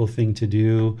respectful thing to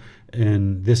do,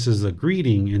 and this is a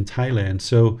greeting in Thailand.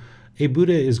 So a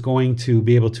Buddha is going to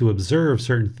be able to observe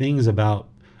certain things about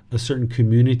a certain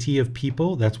community of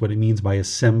people. That's what it means by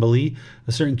assembly,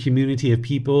 a certain community of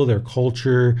people, their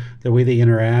culture, the way they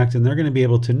interact, and they're going to be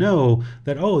able to know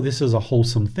that, oh, this is a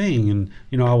wholesome thing, and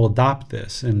I will adopt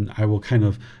this, and I will kind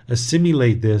of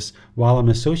assimilate this while I'm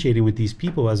associating with these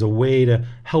people as a way to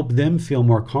help them feel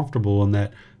more comfortable, and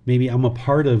that maybe I'm a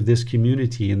part of this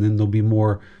community, and then they'll be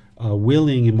more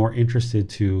willing and more interested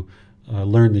to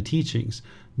learn the teachings.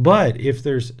 But if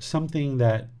there's something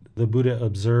that the Buddha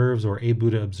observes or a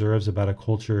Buddha observes about a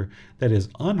culture that is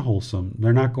unwholesome,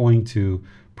 they're not going to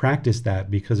practice that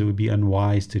because it would be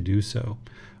unwise to do so.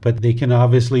 But they can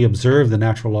obviously observe the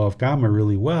natural law of karma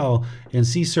really well and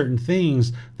see certain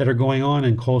things that are going on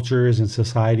in cultures and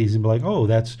societies and be like, oh,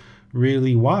 that's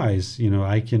really wise.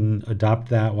 I can adopt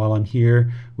that while I'm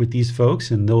here with these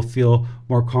folks, and they'll feel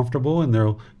more comfortable and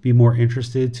they'll be more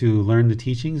interested to learn the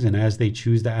teachings. And as they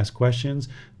choose to ask questions,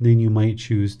 then you might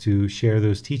choose to share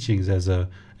those teachings as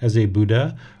a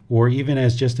Buddha, or even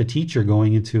as just a teacher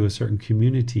going into a certain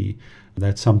community.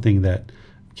 That's something that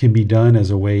can be done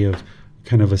as a way of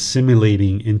kind of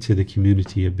assimilating into the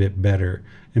community a bit better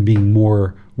and being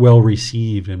more well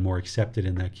received and more accepted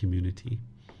in that community.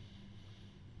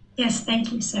 Yes,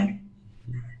 thank you, sir.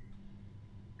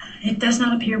 It does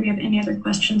not appear we have any other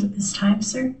questions at this time,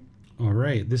 sir. All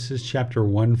right, this is chapter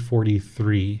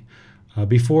 143.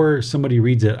 Before somebody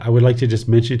reads it, I would like to just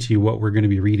mention to you what we're going to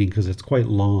be reading because it's quite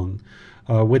long.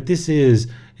 What this is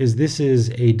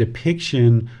a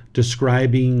depiction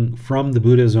describing from the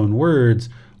Buddha's own words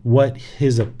what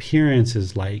his appearance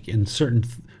is like and certain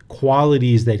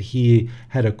qualities that he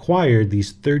had acquired,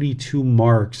 these 32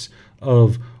 marks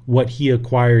of what he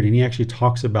acquired. And he actually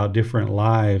talks about different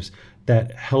lives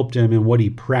that helped him and what he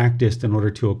practiced in order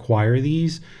to acquire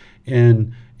these.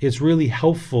 And it's really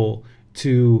helpful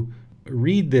to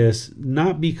read this,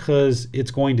 not because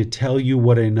it's going to tell you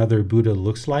what another Buddha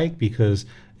looks like, because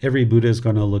every Buddha is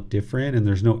going to look different and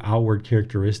there's no outward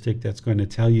characteristic that's going to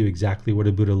tell you exactly what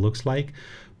a Buddha looks like.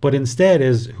 But instead,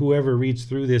 as whoever reads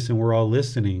through this and we're all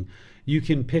listening, you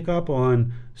can pick up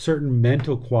on certain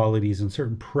mental qualities and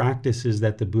certain practices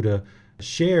that the Buddha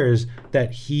shares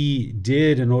that he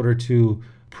did in order to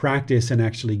practice and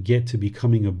actually get to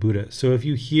becoming a Buddha. So if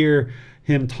you hear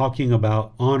him talking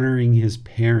about honoring his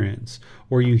parents,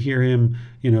 or you hear him,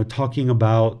 talking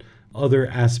about other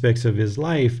aspects of his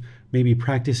life, maybe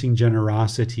practicing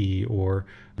generosity or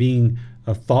being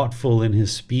thoughtful in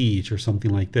his speech or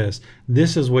something like this.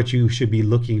 This is what you should be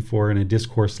looking for in a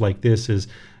discourse like this, is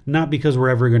not because we're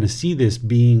ever going to see this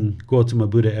being Gautama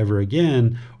Buddha ever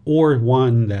again, or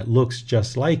one that looks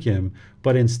just like him,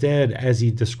 but instead, as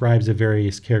he describes the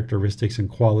various characteristics and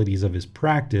qualities of his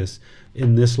practice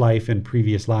in this life and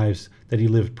previous lives that he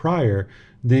lived prior,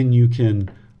 then you can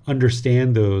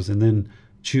understand those and then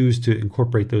choose to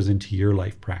incorporate those into your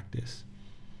life practice.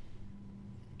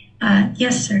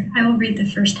 Yes, sir. I will read the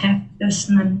first half of this,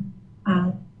 and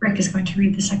then Rick is going to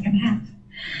read the second half.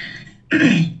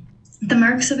 The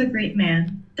marks of a great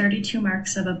man, 32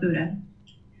 marks of a Buddha.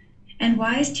 And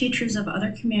wise teachers of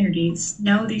other communities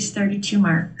know these 32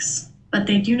 marks, but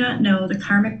they do not know the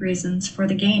karmic reasons for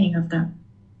the gaining of them.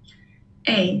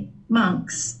 A.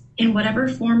 Monks, in whatever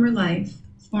former life,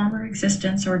 former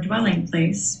existence, or dwelling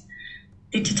place,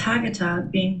 the Tathagata,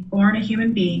 being born a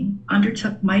human being,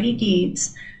 undertook mighty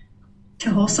deeds to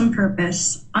wholesome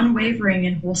purpose, unwavering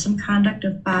in wholesome conduct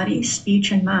of body,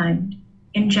 speech, and mind,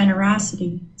 in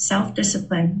generosity,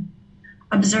 self-discipline,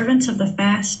 observance of the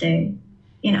fast day,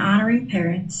 in honoring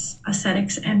parents,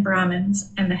 ascetics and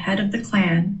Brahmins, and the head of the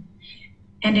clan,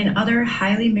 and in other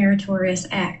highly meritorious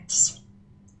acts.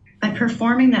 By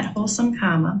performing that wholesome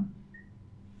karma,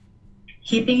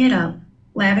 heaping it up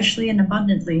lavishly and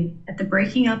abundantly at the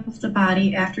breaking up of the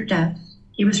body after death,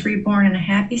 he was reborn in a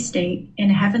happy state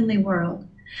in a heavenly world,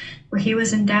 where he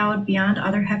was endowed beyond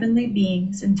other heavenly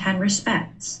beings in 10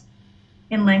 respects: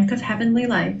 in length of heavenly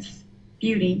life,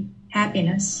 beauty,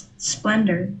 happiness,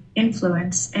 splendor,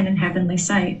 influence, and in heavenly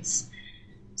sights,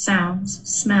 sounds,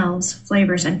 smells,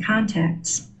 flavors, and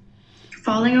contacts.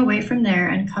 Falling away from there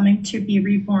and coming to be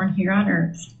reborn here on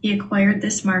earth, he acquired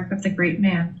this mark of the great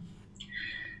man.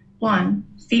 1.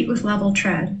 Feet with level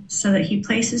tread, so that he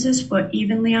places his foot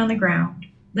evenly on the ground,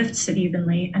 lifts it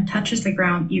evenly, and touches the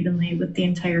ground evenly with the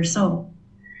entire soul.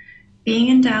 Being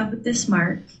endowed with this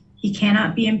mark, he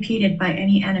cannot be impeded by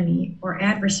any enemy or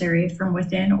adversary from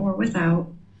within or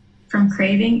without, from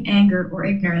craving, anger, or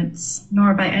ignorance,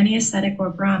 nor by any ascetic or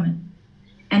Brahmin,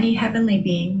 any heavenly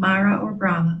being, Mara or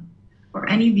Brahma, or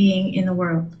any being in the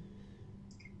world.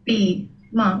 B.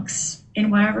 Monks, in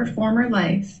whatever former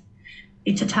life,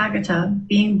 the Tathagata,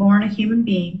 being born a human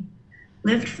being,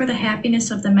 lived for the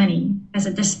happiness of the many as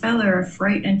a dispeller of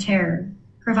fright and terror,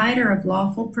 provider of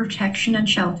lawful protection and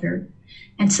shelter,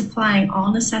 and supplying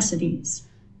all necessities.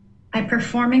 By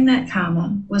performing that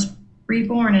karma, was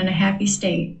reborn in a happy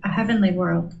state, a heavenly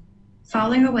world.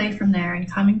 Falling away from there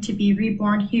and coming to be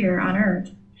reborn here on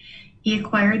earth, he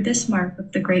acquired this mark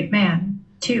of the great man.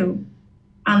 2.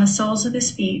 On the soles of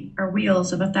his feet are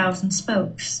wheels of 1,000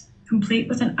 spokes, complete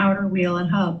with an outer wheel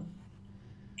and hub.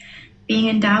 Being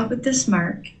endowed with this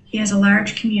mark, he has a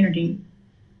large community.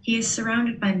 He is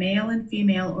surrounded by male and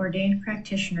female ordained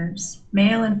practitioners,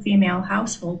 male and female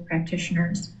household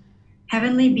practitioners,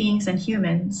 heavenly beings and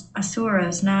humans,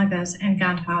 asuras, nagas, and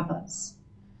gandharvas.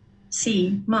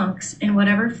 C. Monks, in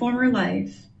whatever former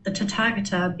life, the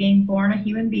Tathagata, being born a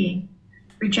human being,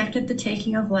 rejected the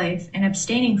taking of life and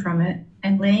abstaining from it,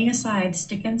 and laying aside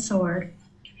stick and sword,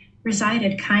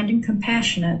 resided kind and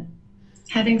compassionate,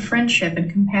 having friendship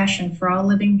and compassion for all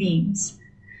living beings.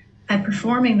 By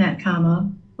performing that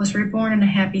karma, was reborn in a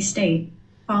happy state.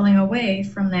 Falling away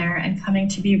from there and coming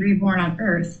to be reborn on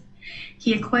earth,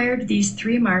 he acquired these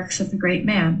 3 marks of the great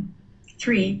man.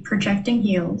 3. Projecting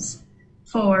heels.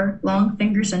 4. Long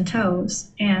fingers and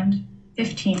toes. And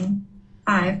 15.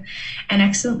 5. An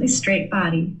excellently straight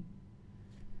body.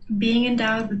 Being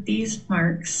endowed with these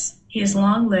marks, he is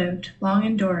long-lived,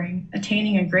 long-enduring,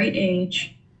 attaining a great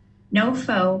age. No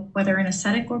foe, whether an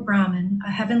ascetic or Brahmin,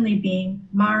 a heavenly being,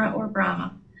 Mara or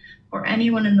Brahma, or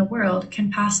anyone in the world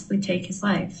can possibly take his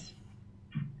life.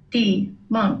 D.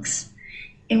 Monks.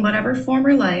 In whatever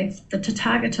former life, the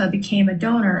Tathagata became a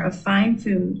donor of fine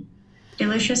food,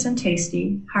 delicious and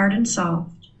tasty, hard and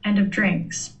soft, and of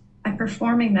drinks. By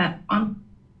performing that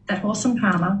wholesome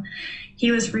karma,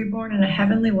 he was reborn in a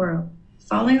heavenly world.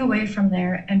 Falling away from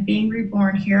there and being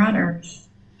reborn here on earth,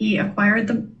 he acquired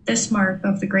this mark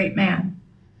of the great man.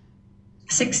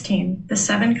 16. The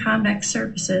 7 convex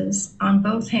surfaces on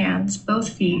both hands, both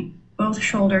feet, both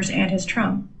shoulders, and his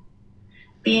trunk.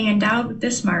 Being endowed with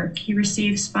this mark, he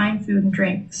receives fine food and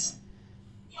drinks.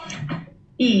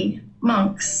 E.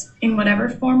 Monks. In whatever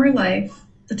former life,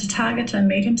 the Tathagata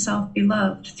made himself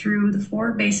beloved through the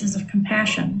 4 bases of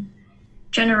compassion: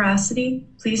 generosity,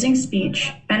 pleasing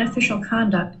speech, beneficial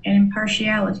conduct, and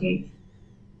impartiality.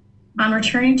 On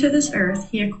returning to this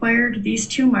earth, he acquired these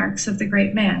 2 marks of the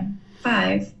great man: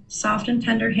 5. Soft and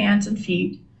tender hands and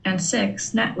feet, and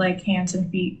 6. Net-like hands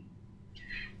and feet.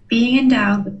 Being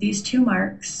endowed with these 2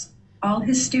 marks, all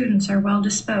his students are well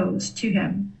disposed to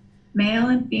him, male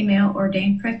and female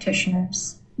ordained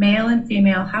practitioners, male and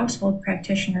female household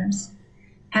practitioners,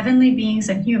 heavenly beings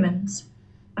and humans,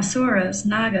 asuras,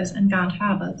 nagas, and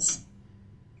gandharvas.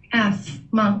 F.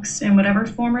 Monks. In whatever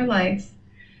former life,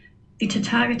 the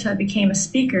Tathagata became a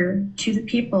speaker to the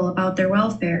people about their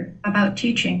welfare, about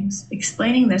teachings,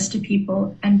 explaining this to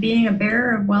people, and being a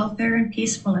bearer of welfare and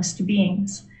peacefulness to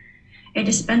beings, a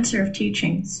dispenser of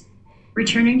teachings.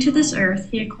 Returning to this earth,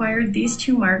 he acquired these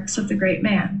 2 marks of the great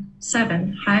man: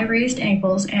 7. High raised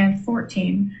ankles, and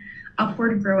 14.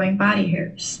 Upward growing body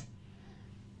hairs.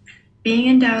 Being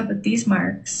endowed with these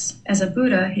marks, as a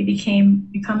Buddha, he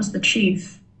becomes the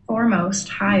chief, foremost,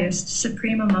 highest,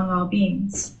 supreme among all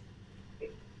beings.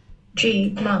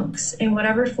 G. Monks. In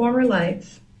whatever former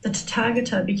life, the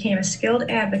Tathagata became a skilled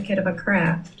advocate of a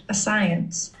craft, a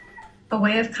science, a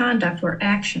way of conduct or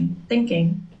action,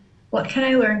 thinking, what can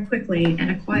I learn quickly and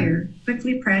acquire,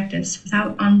 quickly practice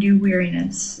without undue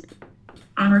weariness?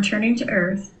 On returning to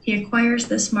earth, he acquires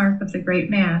this mark of the great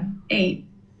man: 8.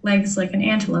 Legs like an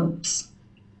antelope's.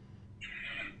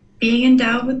 Being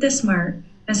endowed with this mark,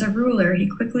 as a ruler, he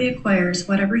quickly acquires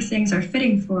whatever things are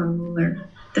fitting for a ruler.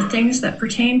 The things that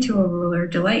pertain to a ruler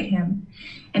delight him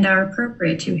and are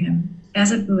appropriate to him,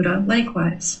 as a Buddha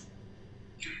likewise.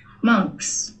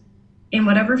 Monks. In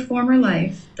whatever former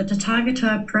life, the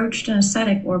Tathagata approached an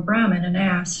ascetic or Brahmin and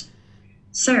asked,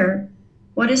 Sir,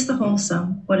 what is the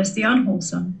wholesome? What is the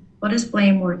unwholesome? What is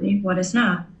blameworthy? What is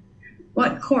not?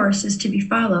 What course is to be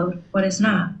followed? What is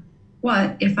not?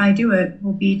 What, if I do it,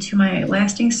 will be to my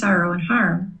lasting sorrow and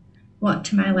harm? What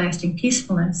to my lasting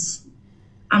peacefulness?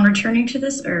 On returning to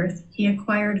this earth, he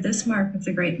acquired this mark of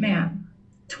the great man.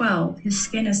 12. His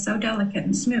skin is so delicate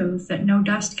and smooth that no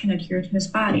dust can adhere to his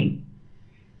body.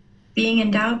 Being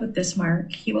endowed with this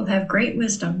mark, he will have great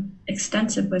wisdom,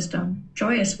 extensive wisdom,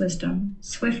 joyous wisdom,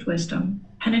 swift wisdom,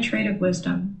 penetrative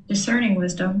wisdom, discerning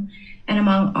wisdom, and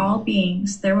among all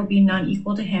beings there will be none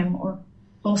equal to him or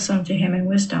wholesome to him in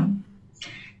wisdom.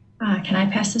 Can I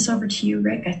pass this over to you,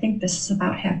 Rick? I think this is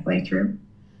about halfway through.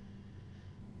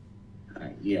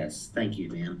 Yes, thank you,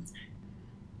 ma'am.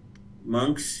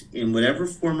 Monks, in whatever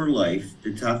former life,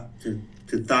 the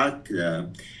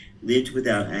Tathagata lived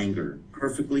without anger,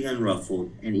 perfectly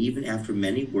unruffled, and even after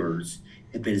many words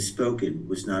had been spoken,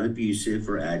 was not abusive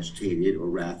or agitated or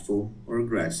wrathful or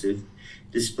aggressive,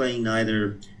 displaying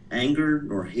neither anger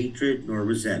nor hatred nor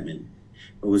resentment,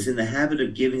 but was in the habit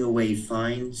of giving away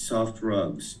fine, soft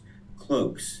rugs,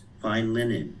 cloaks, fine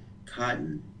linen,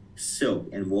 cotton, silk,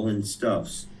 and woolen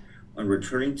stuffs. On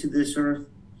returning to this earth,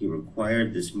 he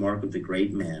required this mark of the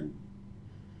great man.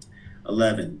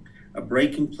 11. A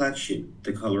bright complexion,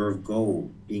 the color of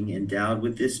gold, being endowed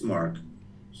with this mark,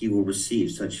 he will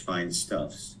receive such fine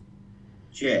stuffs.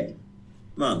 J.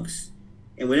 Monks,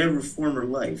 in whatever former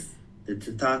life, the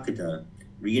Tathagata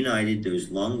reunited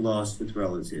those long lost with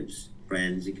relatives,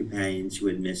 friends, and companions who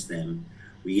had missed them,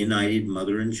 reunited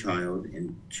mother and child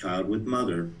with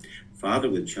mother, father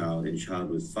with child, and child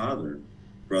with father,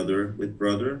 brother with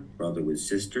brother, brother with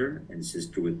sister, and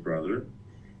sister with brother,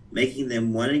 making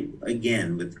them one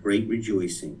again with great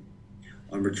rejoicing.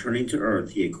 On returning to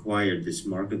earth, he acquired this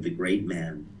mark of the great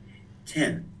man.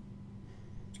 10.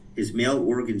 His male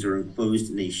organs are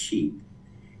enclosed in a sheath.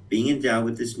 Being endowed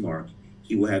with this mark,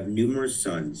 he will have numerous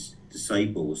sons,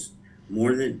 disciples,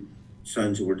 more than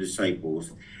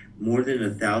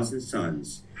 1,000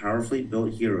 sons, powerfully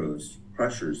built heroes,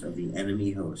 crushers of the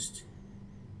enemy host.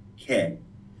 K.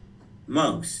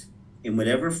 Monks, in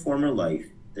whatever former life,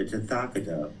 the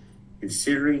Tathagata,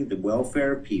 considering the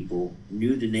welfare of people,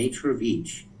 knew the nature of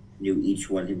each, knew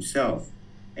each one himself,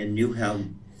 and knew how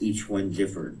each one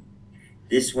differed.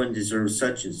 This one deserves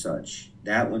such and such,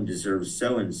 that one deserves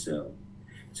so and so.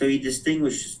 So he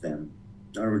distinguishes them.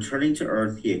 On returning to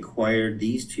earth, he acquired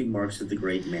these two marks of the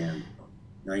great man.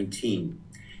 19.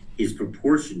 His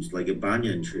proportions like a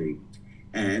banyan tree.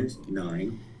 And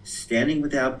 9. Standing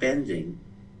without bending,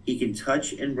 he can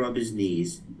touch and rub his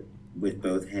knees with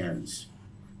both hands.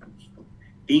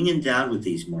 Being endowed with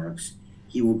these marks,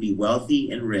 he will be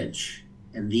wealthy and rich,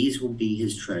 and these will be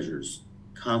his treasures: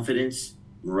 confidence,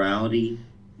 morality,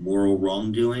 moral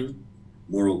wrongdoing,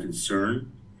 moral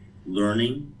concern,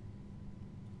 learning,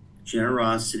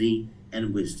 generosity,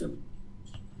 and wisdom.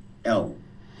 L.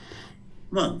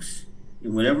 Monks,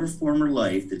 in whatever former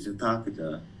life the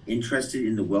Tathagata, interested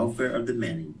in the welfare of the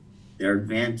many, their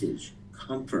advantage,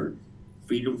 comfort,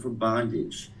 freedom from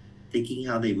bondage, thinking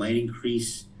how they might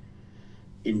increase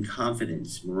in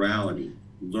confidence, morality,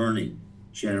 learning,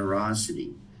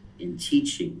 generosity, in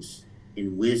teachings,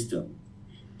 in wisdom,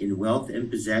 in wealth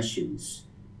and possessions,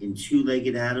 in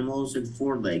two-legged animals and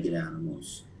four-legged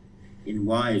animals, in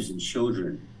wives and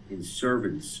children, in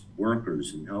servants,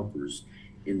 workers, and helpers,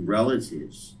 in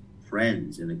relatives,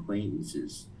 friends, and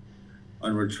acquaintances.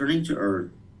 On returning to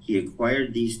earth, he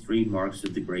acquired these three marks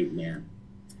of the great man.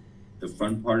 The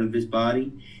front part of his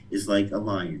body is like a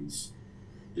lion's.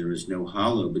 There is no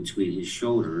hollow between his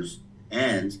shoulders,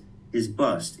 and his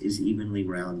bust is evenly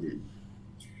rounded.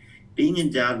 Being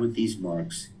endowed with these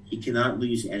marks, he cannot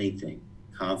lose anything: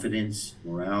 confidence,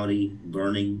 morality,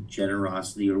 learning,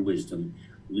 generosity, or wisdom.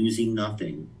 Losing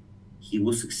nothing, he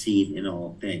will succeed in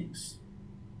all things.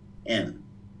 M.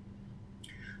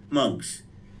 Monks,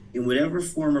 in whatever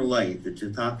former life the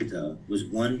Tathagata was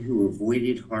one who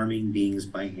avoided harming beings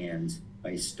by hands,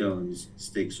 by stones,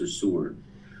 sticks, or sword.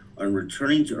 On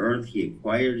returning to earth, he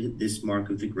acquired this mark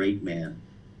of the great man.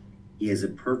 He has a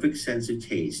perfect sense of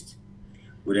taste.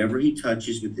 Whatever he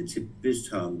touches with the tip of his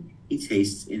tongue, he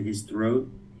tastes in his throat,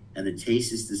 and the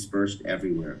taste is dispersed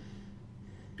everywhere.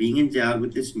 Being endowed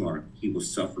with this mark, he will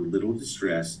suffer little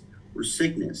distress or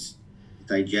sickness. His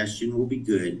digestion will be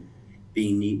good,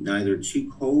 being neither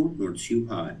too cold nor too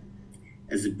hot.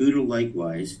 As the Buddha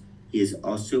likewise, he is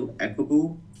also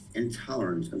equable and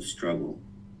tolerant of struggle.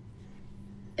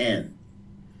 N.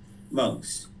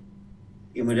 Monks,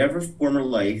 in whatever former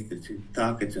life the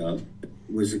Tathagata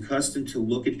was accustomed to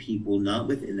look at people not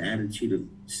with an attitude of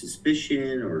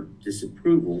suspicion or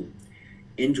disapproval,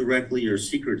 indirectly or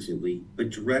secretively, but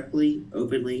directly,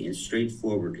 openly, and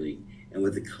straightforwardly, and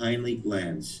with a kindly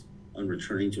glance. On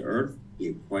returning to earth, he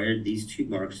acquired these two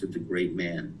marks of the great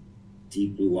man: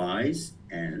 deep blue eyes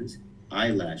and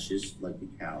eyelashes like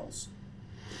a cow's.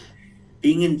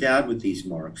 Being endowed with these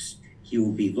marks, he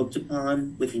will be looked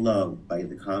upon with love by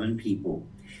the common people.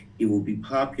 He will be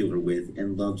popular with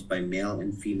and loved by male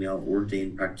and female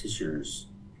ordained practitioners,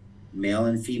 male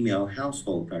and female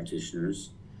household practitioners,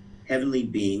 heavenly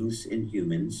beings and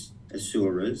humans,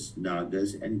 asuras,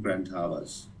 nagas, and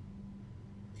granthalas.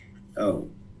 O.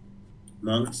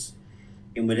 Monks,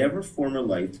 in whatever former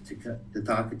life the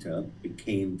Tathagata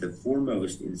became the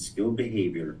foremost in skilled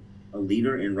behavior, a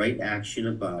leader in right action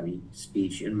of body,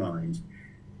 speech, and mind,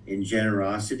 in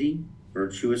generosity,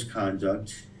 virtuous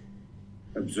conduct,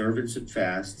 observance of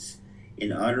fasts,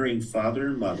 in honoring father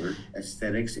and mother,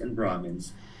 ascetics and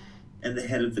Brahmins, and the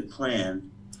head of the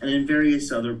clan, and in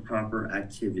various other proper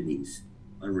activities.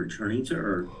 On returning to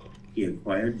earth, he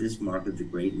acquired this mark of the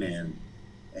great man,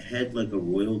 a head like a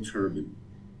royal turban.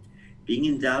 Being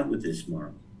endowed with this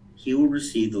mark, he will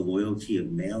receive the loyalty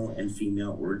of male and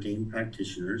female ordained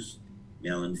practitioners,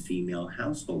 male and female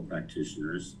household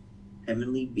practitioners,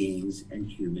 heavenly beings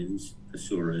and humans,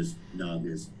 asuras,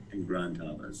 nagas, and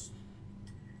grandhavas.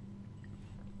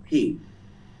 P.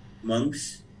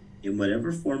 Monks, in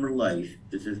whatever former life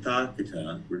the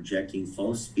Tathagata, rejecting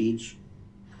false speech,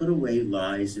 put away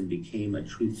lies and became a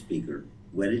truth speaker,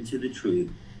 wedded to the truth,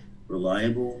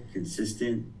 reliable,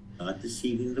 consistent, not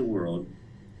deceiving the world.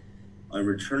 On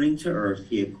returning to earth,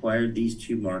 he acquired these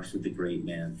two marks of the great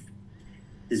man: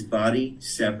 his body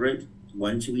separate,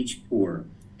 one to each pore,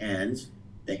 and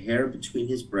the hair between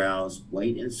his brows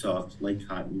white and soft like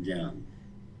cotton down.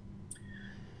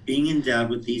 Being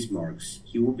endowed with these marks,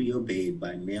 he will be obeyed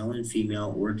by male and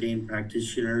female ordained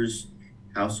practitioners,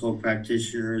 household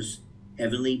practitioners,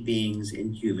 heavenly beings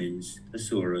and humans,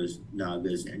 asuras,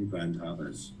 nagas, and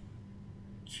grandhavas.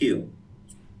 Q.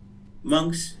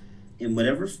 Monks, in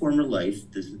whatever former life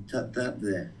the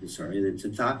Tathagata,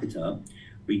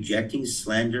 rejecting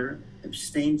slander,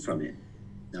 abstained from it,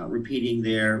 not repeating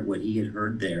what he had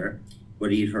heard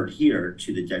here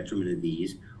to the detriment of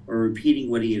these, or repeating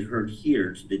what he had heard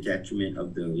here to the detriment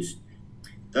of those.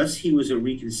 Thus he was a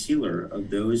reconciler of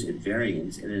those at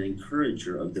variance and an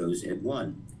encourager of those at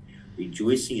one,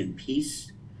 rejoicing in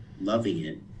peace, loving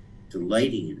it,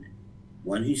 delighting in it,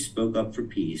 one who spoke up for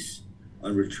peace.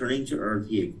 On returning to earth,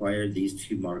 he acquired these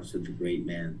two marks of the great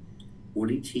man: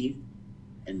 40 teeth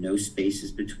and no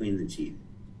spaces between the teeth.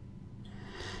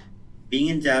 Being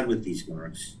endowed with these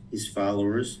marks, his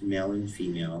followers, male and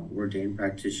female, ordained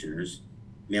practitioners,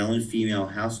 male and female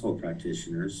household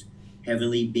practitioners,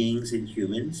 heavenly beings and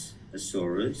humans,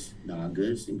 asuras,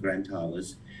 nagas, and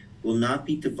grandhavas, will not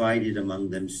be divided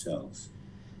among themselves.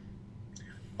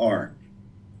 R.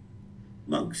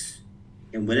 Monks,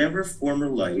 in whatever former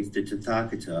life the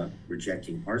Tathagata,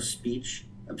 rejecting harsh speech,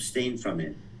 abstained from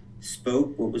it,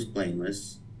 spoke what was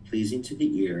blameless, pleasing to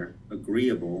the ear,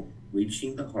 agreeable,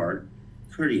 reaching the heart,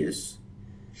 courteous,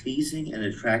 pleasing and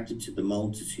attractive to the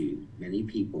multitude, many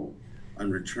people. On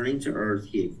returning to earth,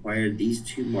 he acquired these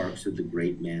two marks of the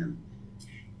great man.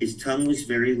 His tongue was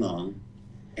very long,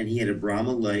 and he had a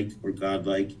Brahma-like or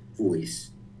godlike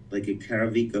voice, like a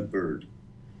Karavika bird.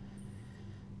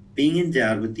 Being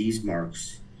endowed with these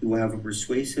marks, he will have a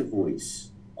persuasive voice.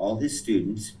 All his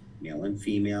students, male and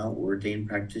female, ordained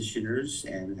practitioners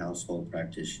and household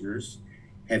practitioners,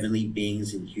 heavenly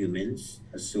beings and humans,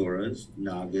 asuras,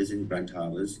 nagas, and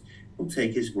grandhavas, will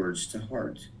take his words to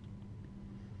heart.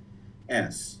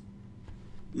 S.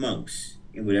 Monks,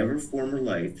 in whatever former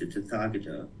life the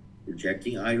Tathagata,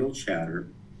 rejecting idle chatter,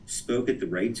 spoke at the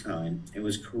right time and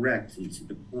was correct and to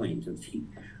the point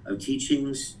of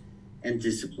teachings and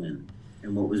discipline,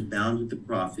 and what was bound with the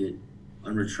prophet.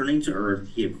 On returning to earth,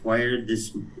 he acquired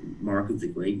this mark of the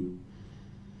great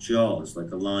jaws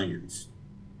like a lion's.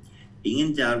 Being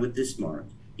endowed with this mark,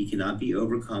 he cannot be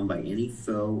overcome by any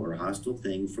foe or hostile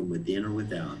thing from within or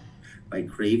without, by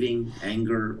craving,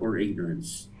 anger, or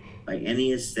ignorance, by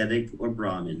any ascetic or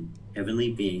Brahmin,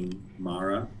 heavenly being,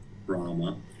 Mara,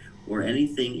 Brahma, or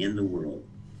anything in the world.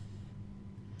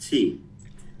 T.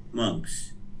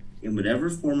 Monks, in whatever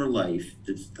former life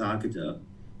the Tathagata,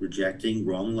 rejecting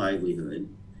wrong livelihood,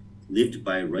 lived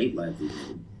by right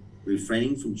livelihood,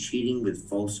 refraining from cheating with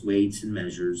false weights and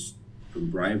measures, from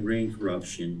bribery and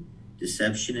corruption,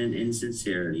 deception and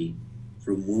insincerity,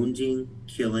 from wounding,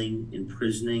 killing,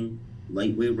 imprisoning,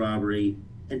 lightweight robbery,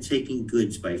 and taking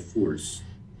goods by force.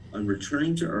 On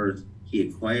returning to earth, he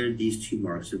acquired these two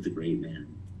marks of the great man: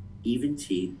 even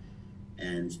teeth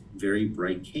and very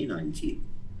bright canine teeth.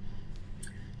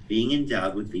 Being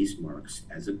endowed with these marks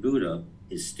as a Buddha,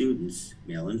 his students,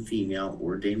 male and female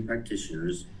ordained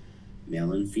practitioners,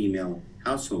 male and female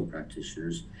household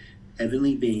practitioners,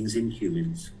 heavenly beings and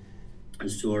humans,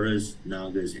 asuras,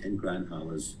 nagas, and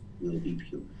grandhavas will be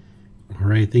pure. All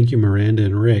right. Thank you, Miranda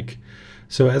and Rick.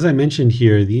 So as I mentioned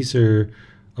here, these are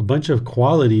a bunch of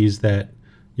qualities that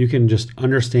you can just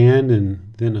understand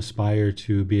and then aspire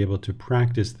to be able to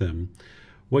practice them.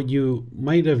 What you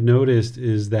might have noticed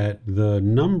is that the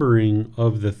numbering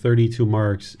of the 32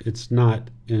 marks, it's not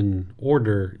in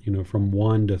order, from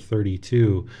 1 to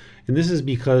 32. And this is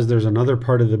because there's another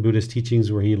part of the Buddhist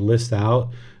teachings where he lists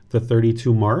out the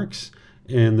 32 marks,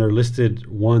 and they're listed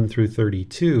 1 through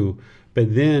 32.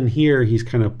 But then here he's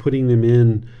kind of putting them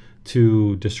in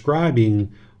to describing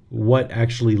what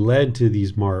actually led to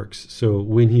these marks. So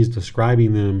when he's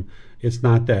describing them, it's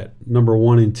not that number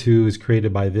 1 and 2 is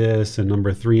created by this and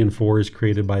number 3 and 4 is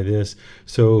created by this.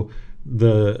 So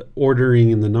the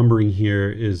ordering and the numbering here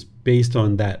is based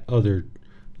on that other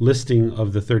listing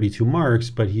of the 32 marks,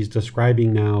 but he's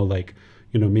describing now, like,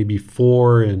 maybe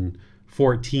 4 and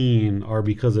 14 are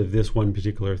because of this one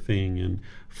particular thing, and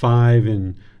 5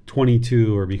 and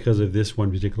 22 are because of this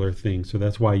one particular thing. So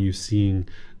that's why you're seeing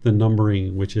the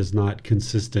numbering, which is not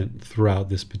consistent throughout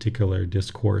this particular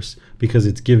discourse, because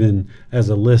it's given as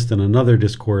a list in another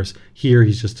discourse. Here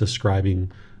he's just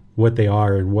describing what they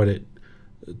are and what it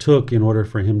took in order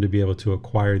for him to be able to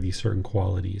acquire these certain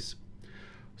qualities.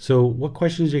 So what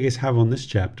questions do you guys have on this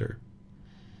chapter?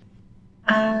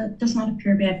 Does not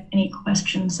appear we have any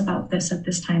questions about this at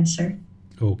this time, sir.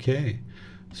 Okay.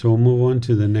 So we'll move on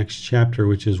to the next chapter,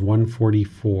 which is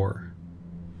 144.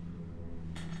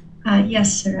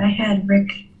 Yes, sir. I had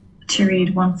Rick to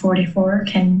read 144.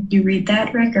 Can you read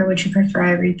that, Rick, or would you prefer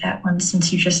I read that one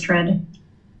since you just read?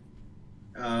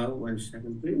 1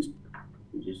 second, please.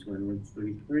 We just went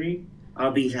 143.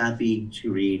 I'll be happy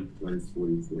to read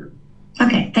 144.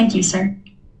 Okay, thank you, sir.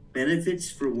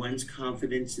 Benefits for one's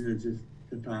confidence in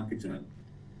the Tathagata.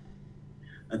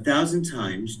 1,000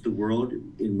 times the world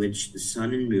in which the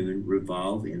sun and moon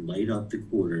revolve and light up the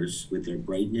quarters with their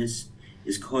brightness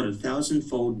is called a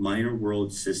 1,000-fold minor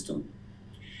world system.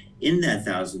 In that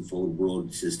 1,000-fold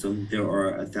world system, there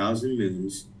are 1,000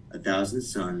 moons, 1,000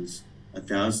 suns,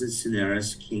 1,000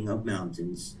 Cineras, king of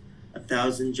mountains,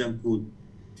 1,000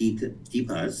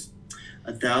 Jambudipas,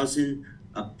 1,000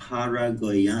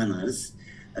 Aparagoyanas,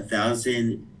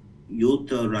 1,000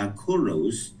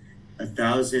 Yotarakuros,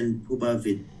 1,000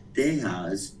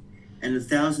 Pubavidehas, and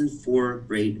 1,000 four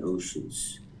great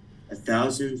oceans,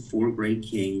 1,000 four great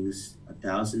kings,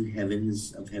 1,000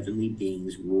 heavens of heavenly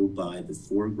beings ruled by the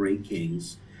four great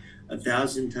kings,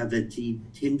 1,000 Tavati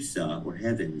Timsa, or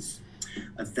heavens,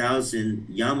 1,000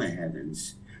 Yama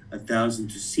heavens, 1,000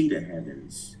 Tusita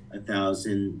heavens,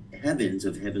 1,000 heavens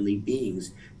of heavenly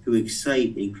beings who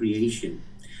excite in creation,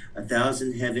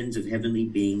 1,000 heavens of heavenly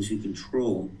beings who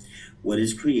control what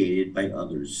is created by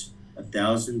others,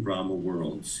 1,000 Brahma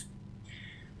worlds.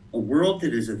 A world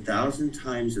that is 1,000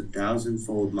 times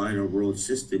 1,000-fold minor world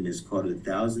system is called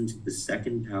 1,000 to the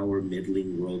second power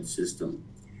middling world system.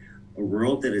 A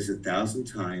world that is 1,000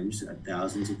 times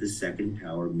 1,000 to the second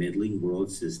power middling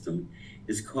world system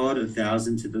is called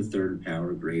 1,000 to the third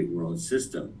power great world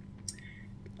system.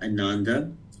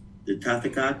 Ananda, the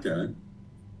Tathagata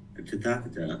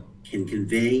can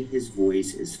convey his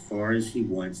voice as far as he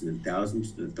wants in 1,000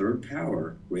 to the third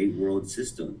power great world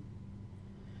system.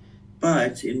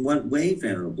 But in what way,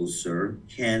 Venerable Sir,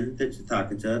 can the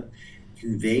Tathagata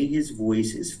convey his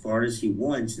voice as far as he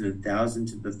wants in 1,000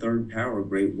 to the third power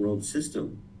great world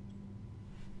system?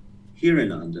 Here,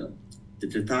 Ananda, the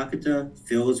Tathagata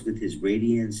fills with his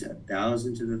radiance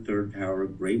 1,000 to the third power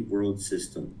great world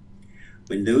system.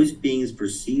 When those beings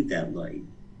perceive that light,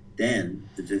 then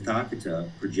the Tathagata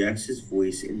projects his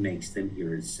voice and makes them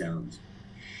hear its sound.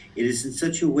 It is in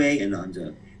such a way,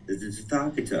 Ananda, that the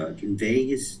Tathagata convey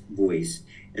his voice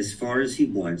as far as he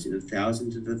wants in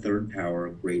 1,000 to the third power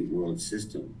great world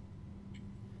system.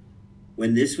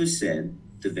 When this was said,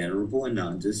 the Venerable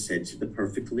Ananda said to the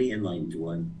perfectly enlightened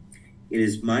one, "It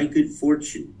is my good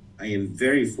fortune, I am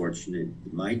very fortunate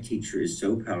that my teacher is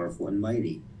so powerful and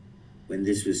mighty." When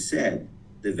this was said,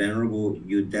 the Venerable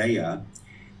Udaya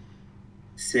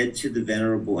said to the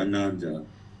Venerable Ananda,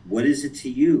 "What is it to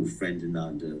you, friend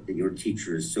Ananda, that your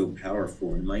teacher is so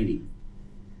powerful and mighty?"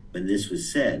 When this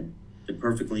was said, the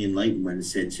perfectly enlightened one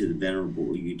said to the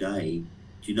Venerable Udai,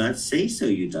 "Do not say so,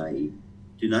 Udai.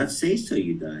 Do not say so,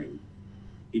 Udai.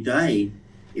 Udai,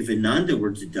 if Ananda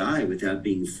were to die without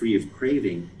being free of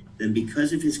craving, then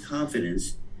because of his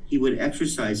confidence, he would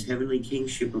exercise heavenly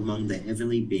kingship among the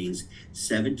heavenly beings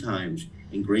 7 times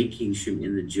and great kingship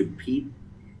in the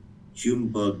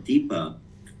Jambudipa,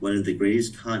 one of the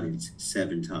greatest continents,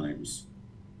 7 times.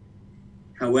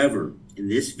 However, in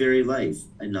this very life,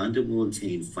 Ananda will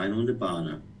attain final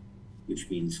nibbana, which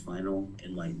means final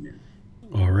enlightenment.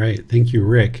 All right. Thank you,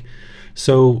 Rick.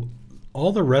 So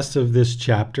all the rest of this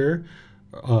chapter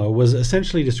was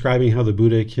essentially describing how the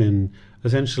Buddha can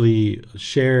essentially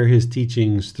share his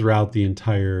teachings throughout the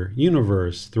entire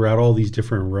universe, throughout all these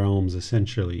different realms,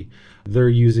 essentially. They're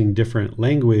using different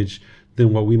language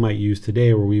than what we might use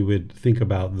today, where we would think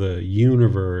about the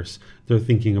universe. They're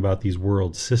thinking about these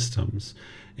world systems.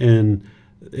 And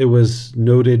it was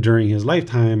noted during his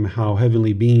lifetime how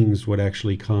heavenly beings would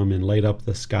actually come and light up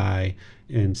the sky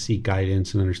and seek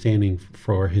guidance and understanding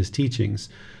for his teachings.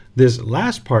 This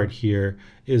last part here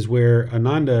is where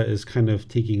Ananda is kind of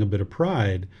taking a bit of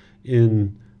pride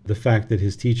in the fact that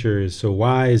his teacher is so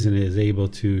wise and is able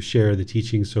to share the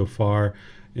teaching so far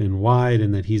and wide,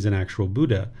 and that he's an actual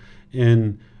Buddha.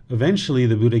 And eventually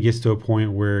the Buddha gets to a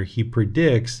point where he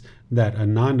predicts that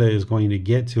Ananda is going to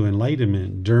get to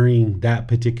enlightenment during that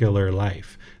particular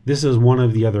life. This is one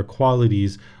of the other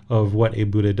qualities of what a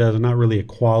Buddha does. Not really a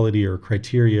quality or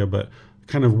criteria, but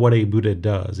kind of what a Buddha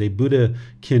does. A Buddha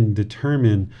can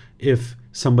determine if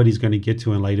somebody's going to get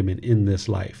to enlightenment in this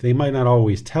life. They might not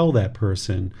always tell that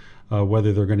person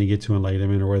whether they're going to get to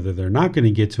enlightenment or whether they're not going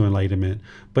to get to enlightenment,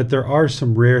 but there are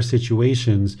some rare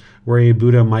situations where a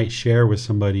Buddha might share with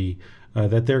somebody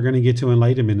that they're going to get to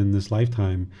enlightenment in this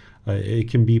lifetime. It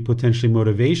can be potentially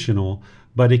motivational,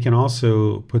 but it can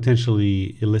also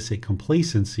potentially elicit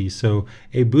complacency. So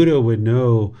a Buddha would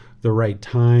know the right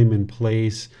time and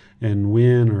place and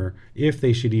when or if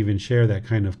they should even share that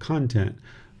kind of content.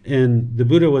 And the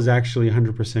Buddha was actually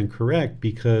 100% correct,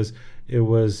 because it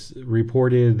was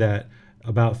reported that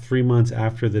about 3 months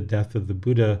after the death of the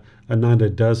Buddha, Ananda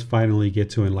does finally get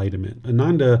to enlightenment.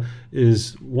 Ananda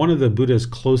is one of the Buddha's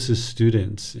closest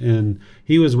students, and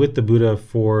he was with the Buddha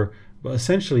for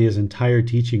essentially his entire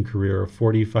teaching career of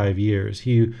 45 years.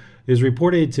 He is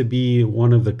reported to be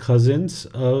one of the cousins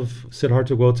of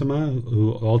Siddhartha Gautama,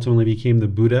 who ultimately became the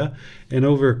Buddha. And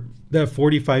over that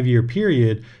 45-year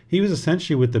period, he was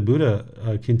essentially with the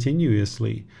Buddha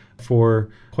continuously for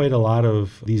quite a lot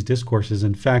of these discourses.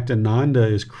 In fact, Ananda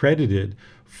is credited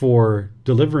for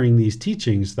delivering these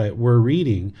teachings that we're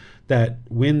reading, that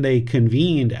when they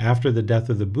convened after the death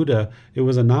of the Buddha, it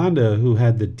was Ananda who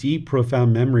had the deep,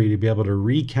 profound memory to be able to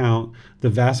recount the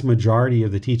vast majority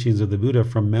of the teachings of the Buddha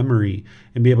from memory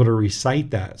and be able to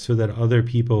recite that so that other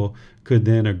people could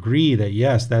then agree that,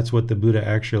 yes, that's what the Buddha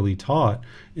actually taught.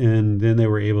 And then they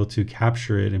were able to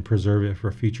capture it and preserve it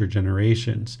for future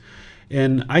generations.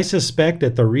 And I suspect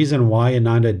that the reason why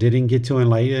Ananda didn't get to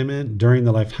enlightenment during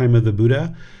the lifetime of the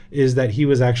Buddha is that he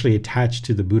was actually attached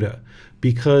to the Buddha,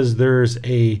 because there's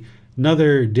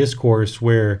another discourse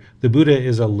where the Buddha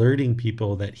is alerting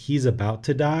people that he's about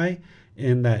to die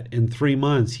and that in 3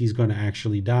 months he's going to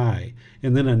actually die.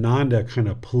 And then Ananda kind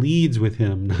of pleads with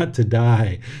him not to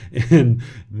die. And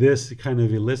this kind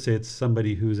of elicits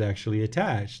somebody who's actually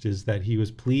attached, is that he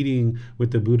was pleading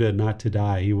with the Buddha not to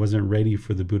die. He wasn't ready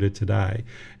for the Buddha to die.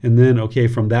 And then, okay,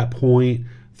 from that point,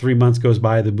 3 months goes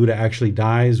by, the Buddha actually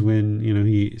dies when,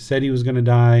 he said he was going to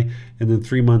die. And then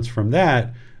 3 months from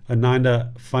that,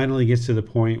 Ananda finally gets to the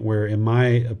point where, in my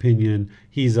opinion,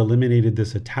 he's eliminated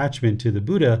this attachment to the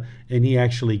Buddha and he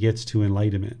actually gets to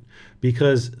enlightenment.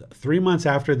 Because 3 months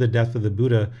after the death of the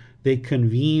Buddha, they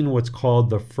convene what's called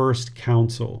the First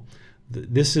Council.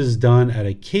 This is done at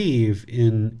a cave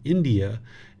in India.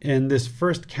 And this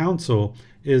First Council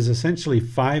is essentially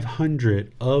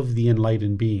 500 of the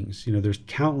enlightened beings. There's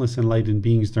countless enlightened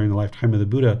beings during the lifetime of the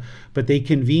Buddha, but they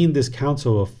convened this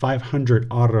council of 500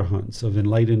 arahants, of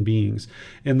enlightened beings.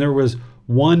 And there was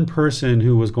one person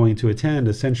who was going to attend.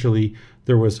 Essentially,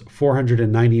 there was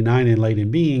 499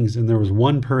 enlightened beings, and there was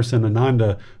one person,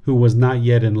 Ananda, who was not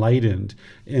yet enlightened.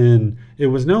 And it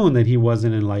was known that he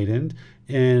wasn't enlightened,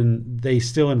 and they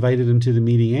still invited him to the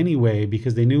meeting anyway,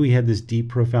 because they knew he had this deep,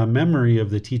 profound memory of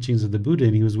the teachings of the Buddha,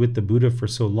 and he was with the Buddha for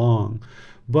so long.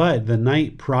 But the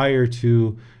night prior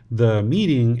to the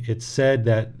meeting, it's said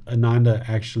that Ananda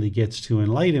actually gets to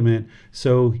enlightenment,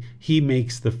 so he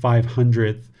makes the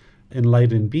 500th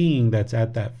enlightened being that's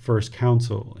at that first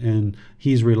council, and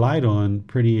he's relied on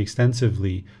pretty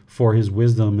extensively for his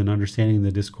wisdom and understanding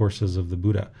the discourses of the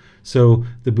Buddha. So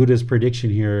the Buddha's prediction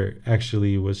here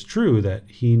actually was true, that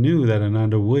he knew that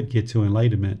Ananda would get to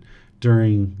enlightenment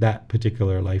during that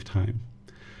particular lifetime.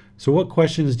 So what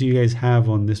questions do you guys have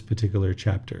on this particular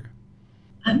chapter?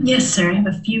 Yes, sir. I have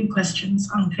a few questions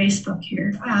on Facebook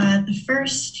here. The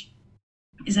first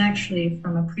is actually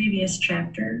from a previous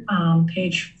chapter,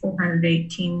 page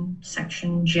 418,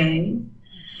 section J.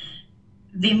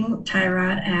 Vimut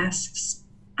Tairad asks,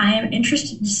 I am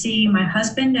interested to see my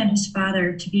husband and his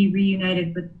father to be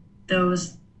reunited with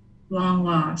those long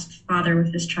lost, father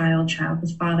with his child, child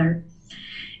with father.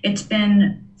 It's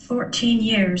been 14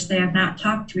 years they have not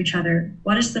talked to each other.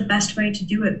 What is the best way to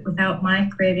do it without my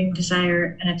craving,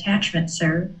 desire, and attachment,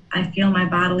 sir? I feel my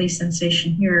bodily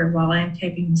sensation here while I am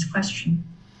typing this question.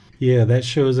 Yeah, that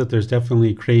shows that there's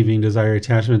definitely craving, desire,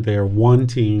 attachment there,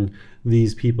 wanting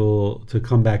these people to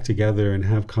come back together and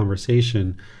have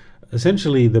conversation.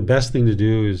 Essentially, the best thing to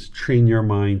do is train your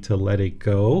mind to let it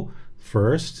go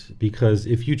first, because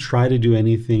if you try to do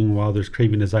anything while there's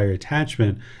craving, desire,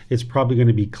 attachment, it's probably going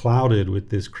to be clouded with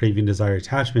this craving, desire,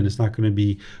 attachment. It's not going to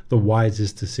be the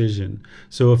wisest decision.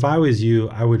 So if I was you,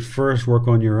 I would first work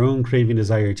on your own craving,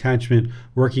 desire, attachment,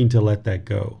 working to let that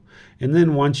go. And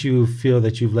then once you feel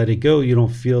that you've let it go, you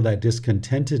don't feel that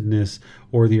discontentedness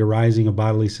or the arising of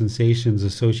bodily sensations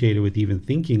associated with even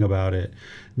thinking about it.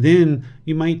 Then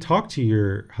you might talk to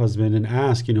your husband and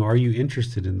ask, are you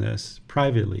interested in this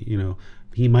privately?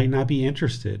 He might not be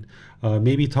interested.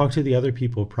 Maybe talk to the other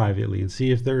people privately and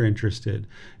see if they're interested.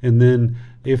 And then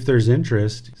if there's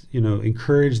interest,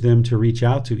 encourage them to reach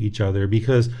out to each other,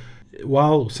 because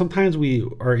while sometimes we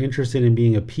are interested in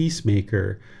being a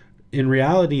peacemaker, in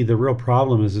reality, the real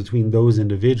problem is between those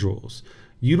individuals.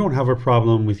 You don't have a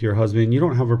problem with your husband. You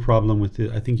don't have a problem with,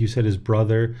 I think you said his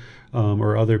brother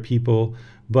or other people,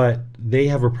 but they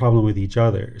have a problem with each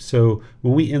other. So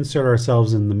when we insert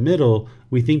ourselves in the middle,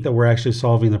 we think that we're actually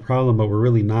solving the problem, but we're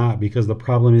really not, because the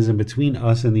problem isn't between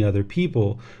us and the other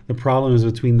people. The problem is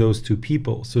between those two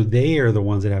people. So they are the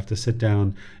ones that have to sit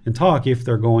down and talk if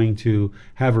they're going to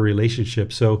have a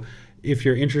relationship. So if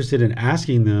you're interested in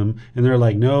asking them and they're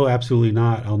like, no, absolutely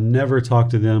not, I'll never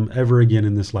talk to them ever again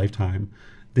in this lifetime,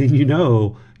 then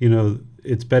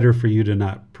it's better for you to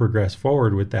not progress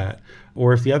forward with that.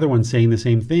 Or if the other one's saying the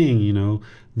same thing,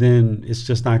 then it's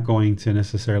just not going to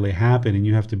necessarily happen, and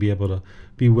you have to be able to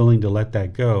be willing to let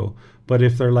that go. But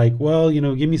if they're like, well,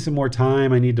 give me some more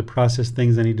time, I need to process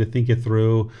things, I need to think it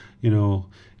through,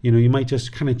 you might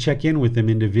just kind of check in with them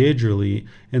individually.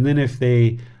 And then if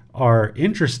they are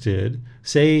interested,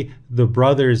 say the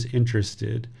brother's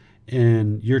interested,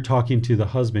 and you're talking to the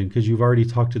husband because you've already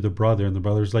talked to the brother, and the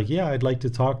brother's like, yeah, I'd like to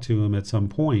talk to him at some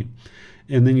point.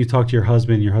 And then you talk to your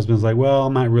husband's like, well,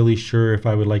 I'm not really sure if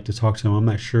I would like to talk to him. I'm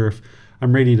not sure if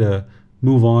I'm ready to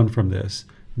move on from this.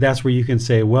 That's where you can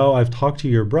say, well, I've talked to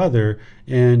your brother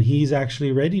and he's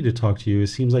actually ready to talk to you. It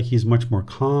seems like he's much more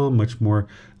calm, much more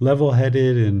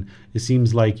level-headed, and it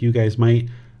seems like you guys might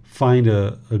find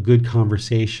a good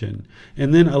conversation,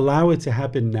 and then allow it to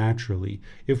happen naturally.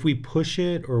 If we push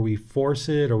it or we force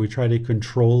it or we try to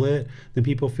control it, then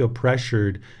people feel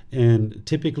pressured, and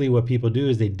typically what people do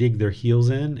is they dig their heels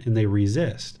in and they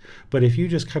resist. But if you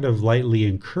just kind of lightly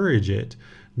encourage it,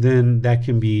 then that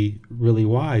can be really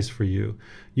wise for you.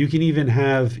 You can even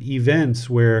have events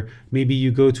where maybe you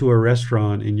go to a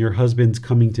restaurant and your husband's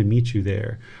coming to meet you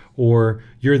there, or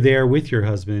you're there with your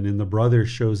husband and the brother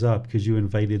shows up because you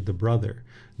invited the brother.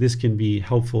 This can be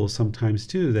helpful sometimes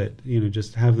too, that,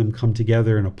 just have them come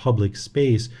together in a public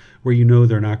space where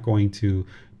they're not going to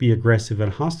be aggressive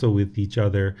and hostile with each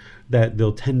other, that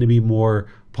they'll tend to be more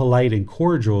polite and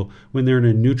cordial when they're in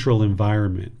a neutral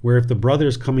environment. Where if the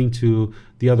brother's coming to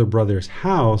the other brother's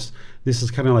house, this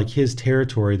is kind of like his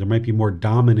territory. There might be more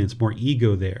dominance, more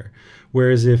ego there.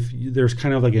 Whereas if there's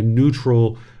kind of like a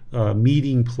neutral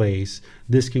meeting place,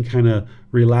 this can kind of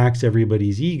relax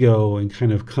everybody's ego and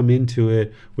kind of come into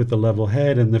it with a level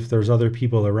head. And if there's other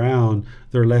people around,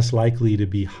 they're less likely to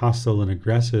be hostile and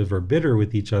aggressive or bitter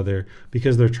with each other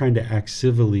because they're trying to act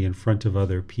civilly in front of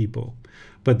other people.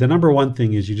 But the number one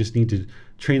thing is you just need to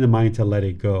train the mind to let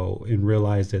it go and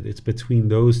realize that it's between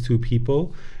those two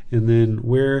people. And then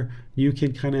where you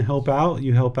can kind of help out,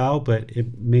 you help out, but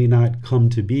it may not come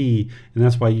to be. And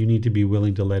that's why you need to be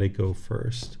willing to let it go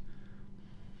first.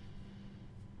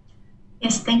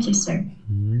 Yes, thank you, sir.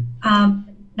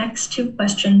 Next two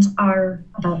questions are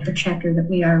about the chapter that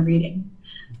we are reading.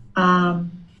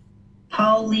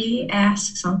 Paul Lee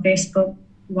asks on Facebook,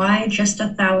 why just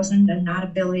 1,000 and not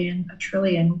 1 billion, 1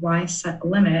 trillion? Why set a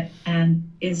limit,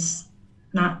 and is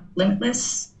not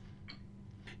limitless?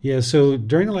 Yeah, so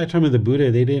during the lifetime of the Buddha,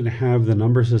 they didn't have the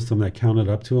number system that counted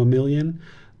up to 1 million.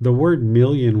 The word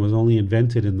million was only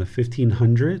invented in the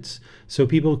 1500s, so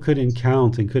people couldn't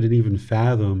count and couldn't even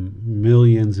fathom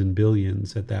millions and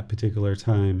billions at that particular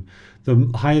time.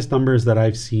 The highest numbers that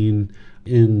I've seen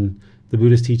in the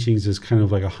Buddhist teachings is kind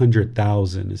of like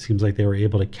 100,000. It seems like they were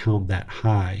able to count that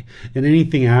high. And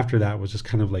anything after that was just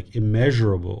kind of like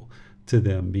immeasurable to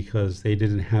them because they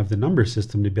didn't have the number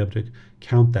system to be able to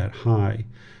count that high.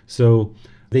 So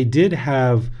they did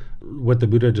have what the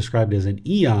Buddha described as an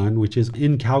eon, which is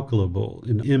incalculable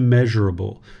and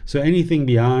immeasurable. So anything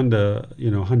beyond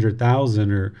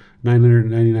 100,000 or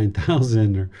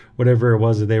 999,000 or whatever it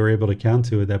was that they were able to count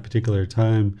to at that particular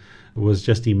time was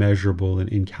just immeasurable and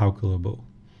incalculable.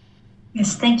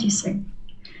 Yes, thank you, sir.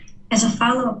 As a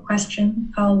follow-up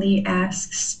question, Paul Lee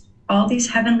asks, all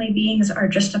these heavenly beings are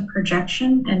just a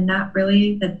projection and not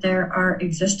really that there are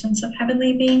existence of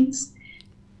heavenly beings?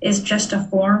 Is just a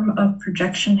form of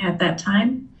projection at that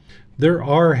time? There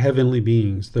are heavenly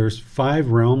beings. There's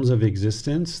 5 realms of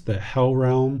existence: the hell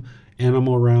realm,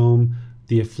 animal realm,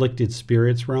 the afflicted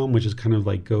spirits realm, which is kind of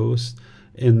like ghosts,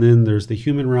 and then there's the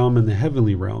human realm and the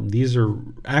heavenly realm. These are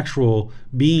actual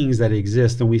beings that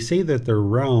exist, and we say that they're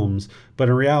realms, but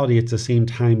in reality it's the same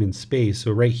time and space.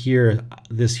 So right here,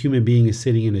 this human being is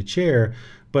sitting in a chair,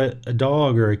 but a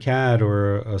dog or a cat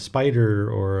or a spider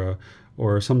or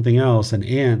something else, an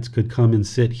ant, could come and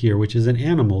sit here, which is an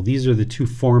animal. These are the 2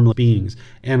 formless beings,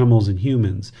 animals and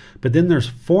humans. But then there's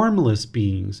formless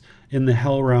beings in the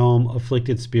hell realm,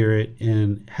 afflicted spirit,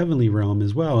 and heavenly realm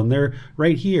as well. And they're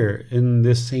right here in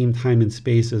this same time and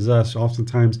space as us.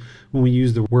 Oftentimes when we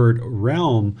use the word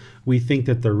realm, we think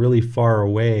that they're really far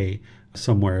away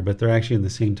somewhere, but they're actually in the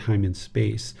same time and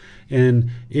space. And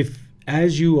if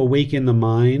as you awaken the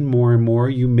mind more and more,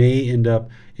 you may end up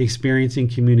experiencing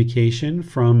communication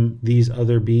from these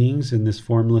other beings in this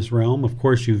formless realm. Of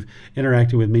course, you've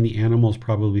interacted with many animals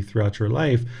probably throughout your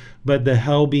life, but the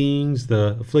hell beings,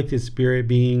 the afflicted spirit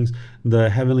beings, the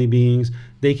heavenly beings,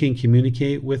 they can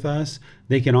communicate with us.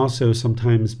 They can also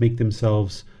sometimes make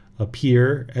themselves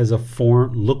appear as a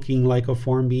form, looking like a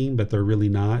form being, but they're really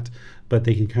not. But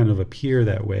they can kind of appear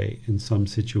that way in some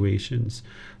situations.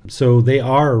 So they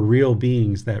are real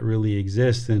beings that really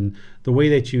exist. And the way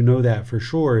that you know that for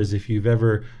sure is if you've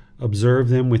ever observed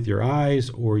them with your eyes,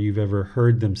 or you've ever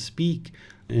heard them speak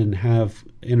and have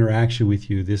interaction with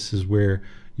you. This is where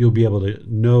you'll be able to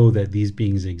know that these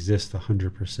beings exist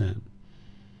 100%.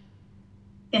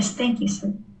 Yes, thank you,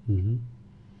 sir. Mm-hmm.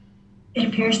 It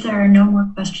appears there are no more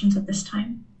questions at this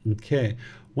time. Okay.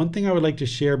 One thing I would like to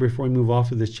share before we move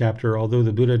off of this chapter, although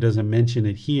the Buddha doesn't mention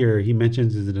it here, he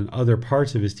mentions it in other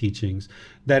parts of his teachings,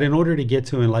 that in order to get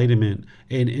to enlightenment,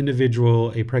 an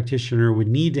individual, a practitioner, would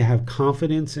need to have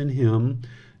confidence in him,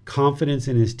 confidence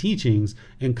in his teachings,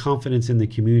 and confidence in the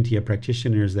community of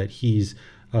practitioners that he's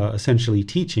essentially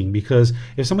teaching. Because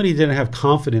if somebody didn't have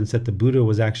confidence that the Buddha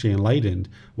was actually enlightened,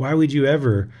 why would you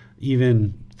ever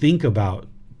even think about,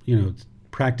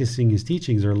 practicing his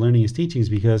teachings or learning his teachings?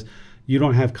 Because you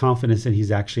don't have confidence that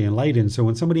he's actually enlightened. So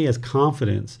when somebody has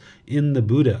confidence in the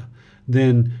Buddha,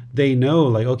 then they know,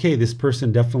 like, okay, this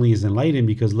person definitely is enlightened,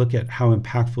 because look at how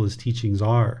impactful his teachings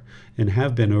are and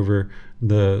have been over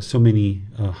the so many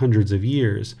hundreds of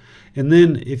years. And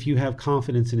then if you have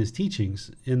confidence in his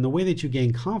teachings, and the way that you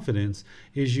gain confidence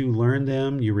is you learn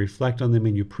them, you reflect on them,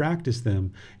 and you practice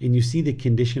them, and you see the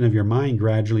condition of your mind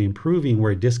gradually improving,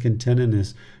 where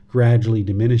discontentedness gradually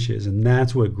diminishes. And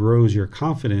that's what grows your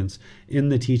confidence in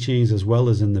the teachings as well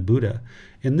as in the Buddha.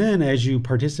 And then as you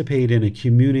participate in a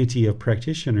community of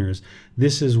practitioners,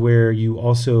 this is where you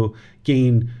also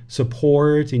gain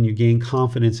support and you gain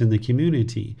confidence in the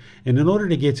community. And in order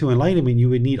to get to enlightenment, you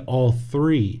would need all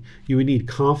 3. You would need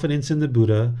confidence in the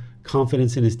Buddha,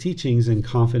 confidence in his teachings, and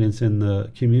confidence in the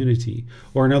community.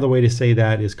 Or another way to say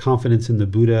that is confidence in the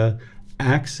Buddha,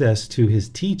 access to his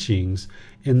teachings,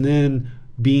 and then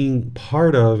being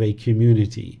part of a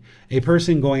community. A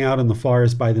person going out in the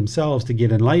forest by themselves to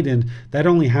get enlightened, that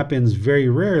only happens very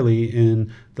rarely,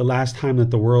 and the last time that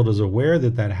the world is aware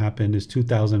that that happened is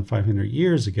 2,500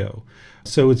 years ago.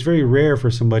 So it's very rare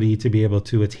for somebody to be able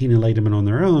to attain enlightenment on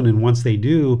their own, and once they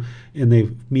do, and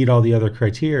they meet all the other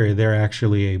criteria, they're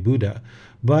actually a Buddha.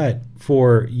 But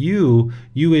for you,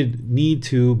 you would need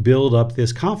to build up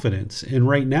this confidence. And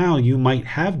right now, you might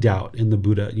have doubt in the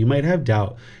Buddha. You might have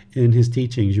doubt in his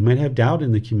teachings. You might have doubt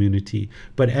in the community.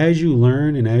 But as you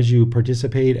learn and as you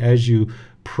participate, as you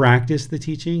practice the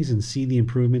teachings and see the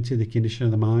improvement to the condition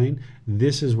of the mind,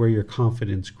 this is where your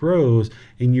confidence grows,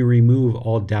 and you remove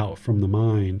all doubt from the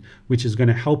mind, which is going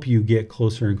to help you get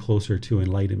closer and closer to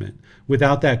enlightenment.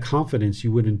 Without that confidence,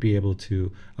 you wouldn't be able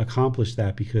to accomplish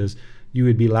that, because you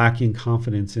would be lacking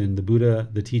confidence in the Buddha,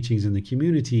 the teachings, and the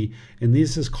community. And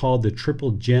this is called the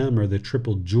triple gem, or the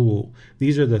triple jewel.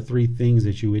 These are the 3 things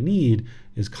that you would need: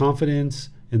 is confidence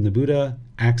in the Buddha,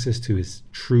 access to his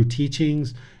true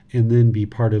teachings, and then be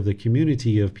part of the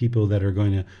community of people that are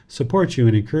going to support you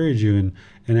and encourage you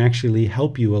and actually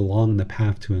help you along the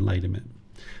path to enlightenment.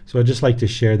 So I'd just like to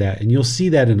share that. And you'll see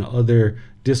that in other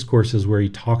discourses where he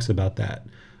talks about that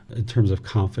in terms of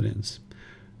confidence.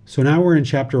 So now we're in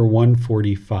chapter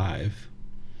 145.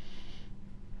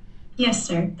 Yes,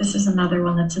 sir. This is another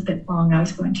one that's a bit long. I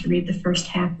was going to read the first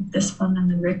half of this one,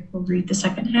 and then Rick will read the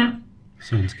second half.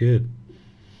 Sounds good.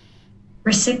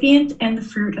 Recipient and the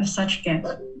fruit of such gift.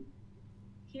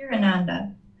 Here,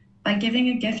 Ananda, by giving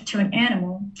a gift to an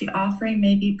animal, the offering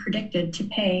may be predicted to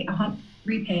repay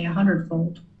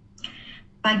 100-fold.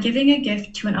 By giving a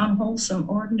gift to an unwholesome,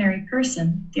 ordinary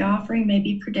person, the offering may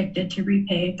be predicted to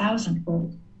repay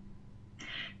 1,000-fold.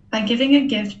 By giving a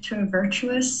gift to a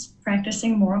virtuous,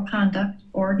 practicing moral conduct,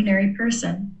 ordinary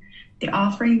person, the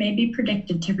offering may be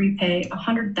predicted to repay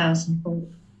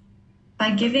 100,000-fold.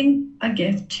 By giving a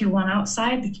gift to one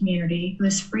outside the community who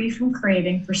is free from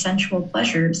craving for sensual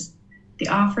pleasures, the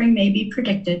offering may be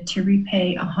predicted to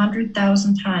repay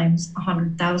 100,000 times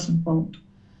 100,000-fold.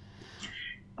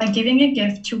 By giving a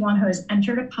gift to one who has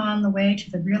entered upon the way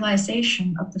to the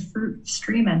realization of the fruit of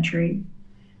stream entry,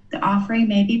 the offering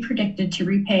may be predicted to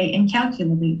repay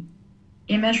incalculably,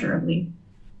 immeasurably.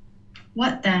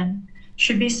 What, then,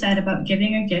 should be said about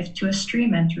giving a gift to a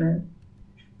stream enterer?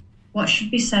 What should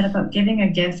be said about giving a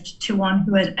gift to one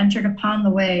who has entered upon the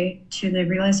way to the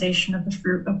realization of the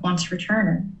fruit of once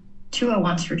returner, to a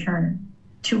once returner,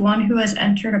 to one who has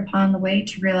entered upon the way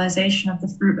to realization of the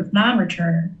fruit of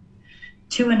non-returner,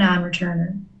 to a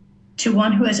non-returner, to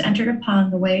one who has entered upon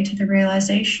the way to the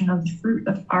realization of the fruit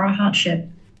of arahantship,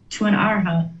 to an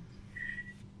arahant,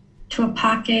 to a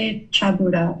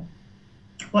Pacceccabuddha?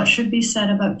 What should be said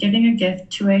about giving a gift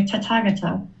to a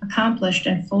Tathagata, accomplished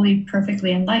and fully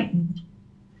perfectly enlightened?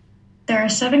 There are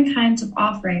 7 kinds of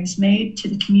offerings made to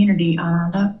the community,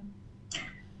 Ananda.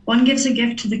 One gives a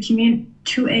gift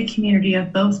to a community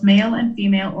of both male and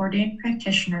female ordained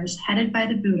practitioners headed by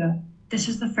the Buddha. This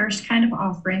is the first kind of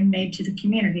offering made to the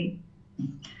community.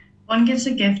 One gives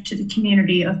a gift to the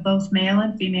community of both male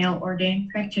and female ordained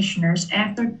practitioners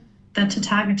after the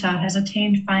Tathagata has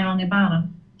attained final Nibbana.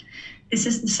 This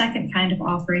is the second kind of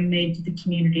offering made to the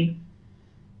community.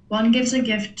 One gives a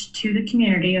gift to the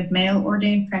community of male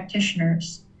ordained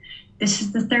practitioners. This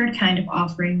is the third kind of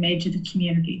offering made to the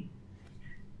community.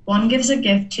 One gives a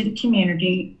gift to the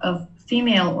community of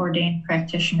female ordained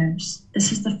practitioners.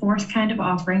 This is the fourth kind of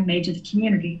offering made to the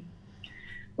community.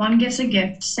 One gives a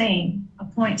gift saying,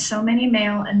 appoint so many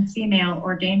male and female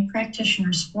ordained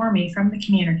practitioners for me from the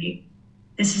community.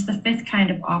 This is the fifth kind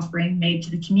of offering made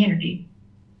to the community.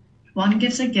 One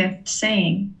gives a gift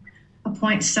saying,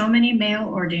 appoint so many male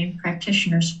ordained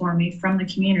practitioners for me from the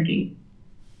community.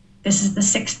 This is the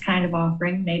sixth kind of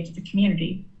offering made to the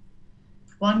community.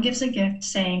 One gives a gift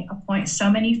saying, appoint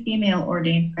so many female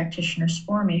ordained practitioners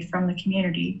for me from the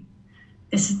community.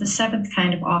 This is the seventh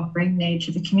kind of offering made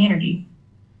to the community.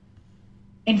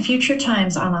 In future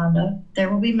times, Ananda,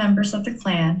 there will be members of the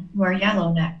clan who are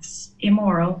yellownecks,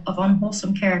 immoral, of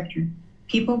unwholesome character.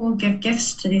 People will give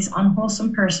gifts to these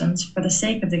unwholesome persons for the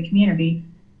sake of the community.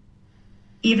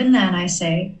 Even then, I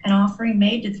say, an offering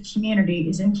made to the community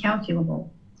is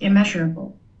incalculable,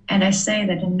 immeasurable. And I say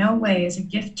that in no way is a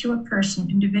gift to a person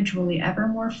individually ever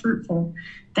more fruitful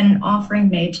than an offering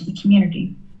made to the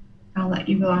community. I'll let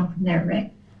you go on from there,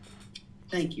 Rick.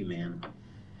 Thank you, ma'am.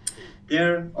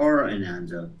 There are,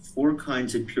 Ananda, 4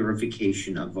 kinds of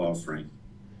purification of offering.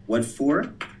 What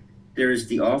for? There is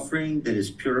the offering that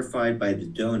is purified by the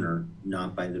donor,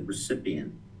 not by the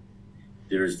recipient.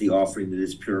 There is the offering that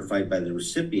is purified by the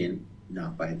recipient,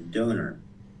 not by the donor.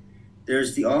 There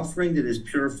is the offering that is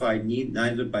purified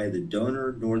neither by the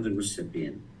donor nor the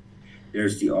recipient. There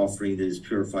is the offering that is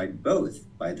purified both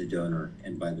by the donor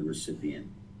and by the recipient.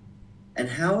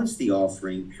 And how is the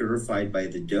offering purified by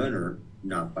the donor,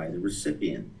 not by the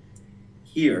recipient?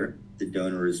 Here, the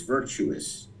donor is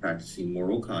virtuous, practicing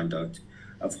moral conduct,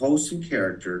 of wholesome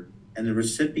character, and the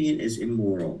recipient is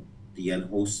immoral, the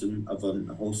unwholesome of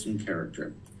unwholesome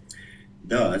character.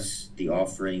 Thus, the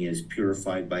offering is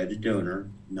purified by the donor,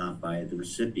 not by the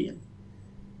recipient.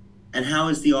 And how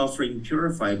is the offering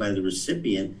purified by the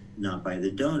recipient, not by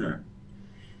the donor?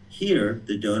 Here,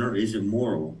 the donor is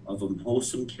immoral, of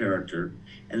unwholesome character,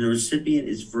 and the recipient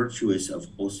is virtuous, of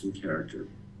wholesome character.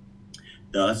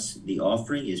 Thus, the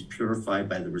offering is purified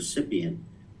by the recipient,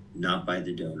 not by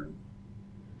the donor.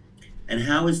 And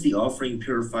how is the offering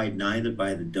purified neither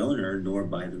by the donor nor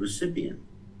by the recipient?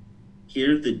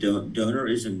 Here, the donor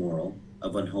is immoral,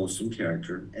 of unwholesome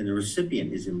character, and the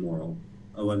recipient is immoral,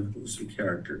 of unwholesome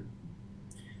character.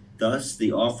 Thus,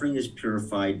 the offering is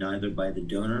purified neither by the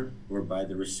donor nor by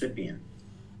the recipient.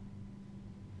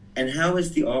 And how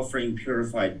is the offering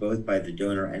purified both by the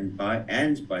donor and by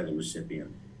the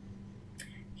recipient?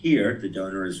 Here, the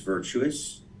donor is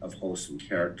virtuous, of wholesome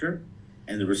character,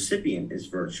 and the recipient is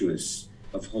virtuous,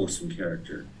 of wholesome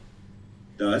character.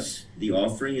 Thus, the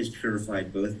offering is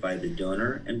purified both by the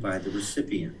donor and by the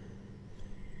recipient.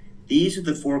 These are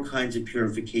the 4 kinds of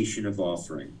purification of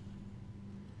offering.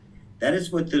 That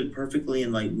is what the perfectly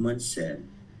enlightened one said.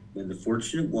 When the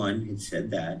fortunate one had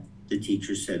said that, the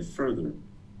teacher said further,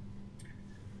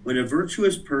 when a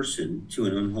virtuous person to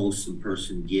an unwholesome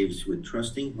person gives with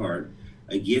trusting heart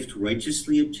a gift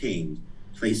righteously obtained,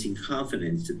 placing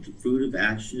confidence that the fruit of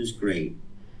action is great,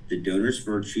 the donor's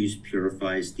virtues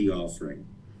purifies the offering.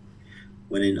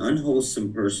 When an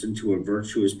unwholesome person to a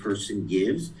virtuous person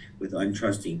gives with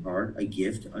untrusting heart a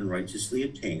gift unrighteously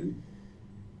obtained,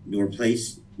 nor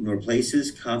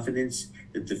places confidence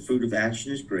that the fruit of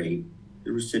action is great,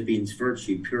 the recipient's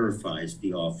virtue purifies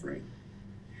the offering.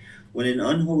 When an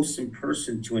unwholesome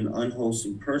person to an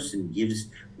unwholesome person gives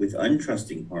with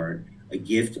untrusting heart a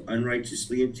gift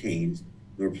unrighteously obtained,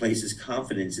 nor places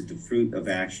confidence that the fruit of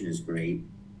action is great,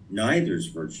 neither's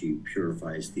virtue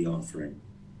purifies the offering.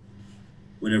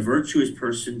 When a virtuous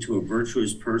person to a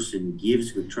virtuous person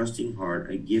gives with trusting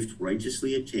heart a gift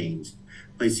righteously obtained,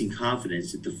 placing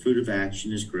confidence that the fruit of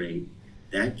action is great,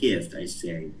 that gift, I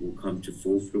say, will come to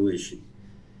full fruition.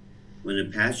 When a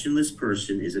passionless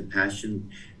person to a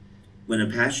passionless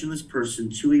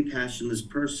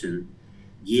person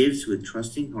gives with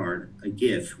trusting heart a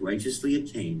gift righteously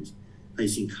obtained,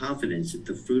 placing confidence that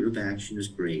the fruit of action is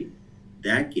great,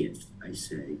 that gift, I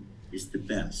say, is the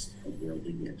best of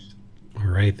worldly gifts. All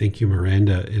right. Thank you,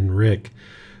 Miranda and Rick.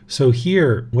 So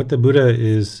here, what the Buddha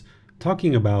is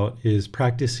talking about is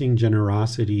practicing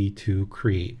generosity to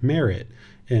create merit.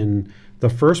 And the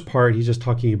first part, he's just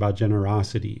talking about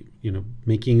generosity,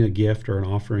 making a gift or an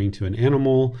offering to an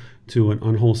animal, to an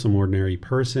unwholesome ordinary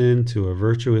person, to a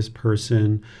virtuous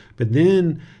person. But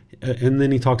then, and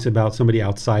then he talks about somebody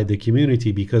outside the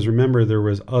community, because remember, there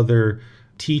was other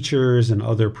teachers and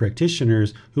other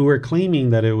practitioners who were claiming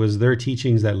that it was their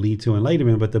teachings that lead to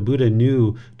enlightenment, but the Buddha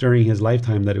knew during his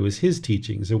lifetime that it was his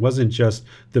teachings. It wasn't just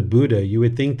the Buddha. You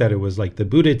would think that it was like the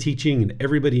Buddha teaching and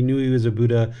everybody knew he was a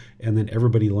Buddha and then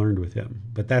everybody learned with him.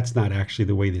 But that's not actually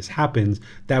the way this happens.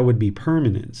 That would be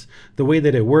permanence. The way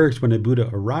that it works when a Buddha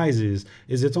arises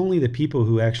is it's only the people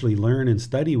who actually learn and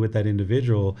study with that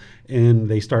individual and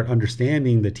they start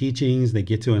understanding the teachings, they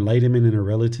get to enlightenment in a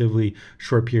relatively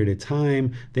short period of time.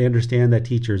 They understand that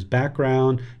teacher's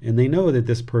background and they know that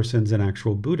this person's an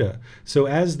actual Buddha. So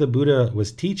as the Buddha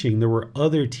was teaching, there were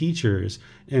other teachers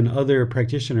and other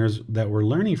practitioners that were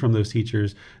learning from those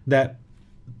teachers that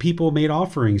people made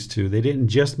offerings to. They didn't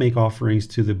just make offerings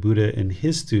to the Buddha and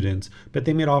his students, but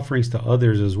they made offerings to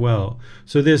others as well.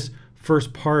 So this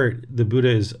first part, the Buddha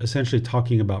is essentially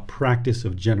talking about practice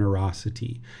of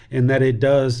generosity and that it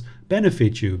does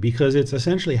benefit you because it's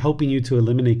essentially helping you to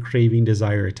eliminate craving,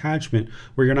 desire, attachment,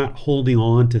 where you're not holding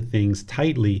on to things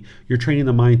tightly. You're training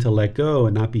the mind to let go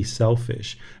and not be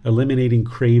selfish, eliminating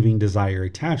craving, desire,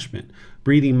 attachment.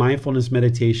 Breathing, mindfulness,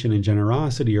 meditation, and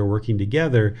generosity are working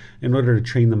together in order to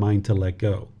train the mind to let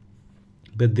go.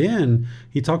 But then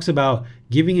he talks about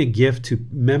giving a gift to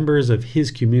members of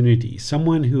his community,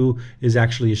 someone who is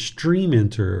actually a stream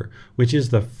enterer, which is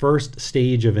the first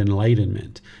stage of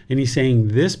enlightenment. And he's saying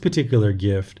this particular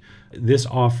gift, this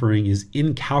offering is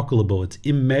incalculable, it's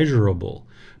immeasurable,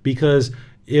 because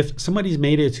if somebody's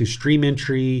made it to stream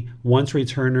entry, once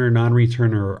returner,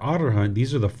 non-returner, or arahant,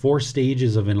 these are the 4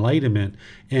 stages of enlightenment.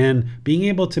 And being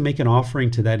able to make an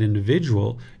offering to that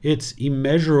individual, it's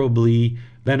immeasurably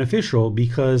beneficial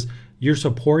because you're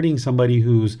supporting somebody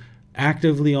who's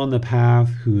actively on the path,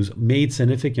 who's made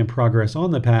significant progress on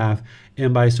the path.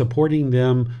 And by supporting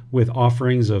them with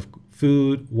offerings of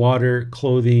food, water,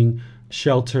 clothing,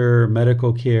 shelter,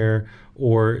 medical care,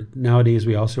 or nowadays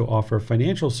we also offer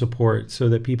financial support so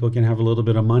that people can have a little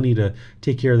bit of money to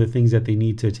take care of the things that they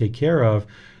need to take care of.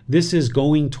 This is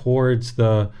going towards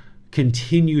the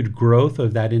continued growth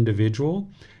of that individual.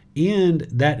 And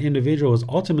that individual is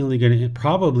ultimately going to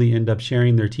probably end up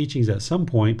sharing their teachings at some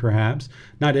point, perhaps.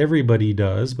 Not everybody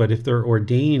does, but if they're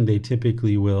ordained, they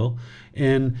typically will.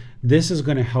 And this is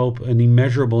going to help an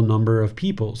immeasurable number of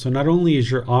people. So not only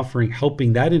is your offering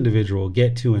helping that individual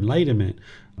get to enlightenment,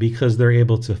 because they're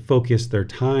able to focus their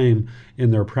time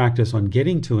and their practice on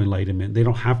getting to enlightenment. They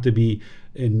don't have to be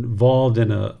involved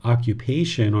in an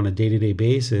occupation on a day-to-day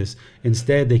basis.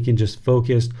 Instead, they can just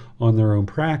focus on their own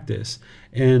practice.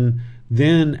 And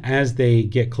then as they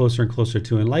get closer and closer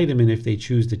to enlightenment, if they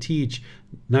choose to teach,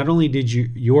 not only did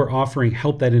your offering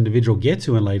help that individual get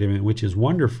to enlightenment, which is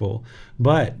wonderful,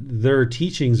 but their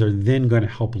teachings are then going to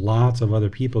help lots of other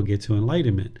people get to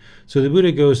enlightenment. So the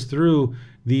Buddha goes through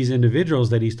these individuals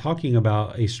that he's talking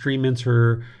about, a stream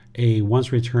enterer, a once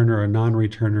returner, a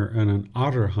non-returner, and an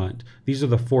arahant. These are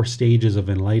the 4 stages of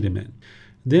enlightenment.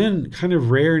 Then, kind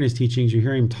of rare in his teachings, you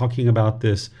hear him talking about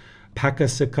this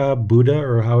Pakasika Buddha,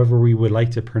 or however we would like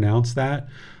to pronounce that.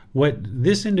 What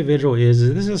this individual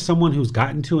is this is someone who's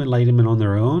gotten to enlightenment on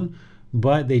their own,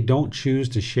 but they don't choose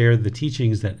to share the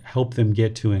teachings that help them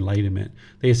get to enlightenment.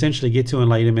 They essentially get to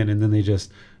enlightenment and then they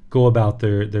just go about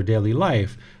their daily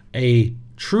life. A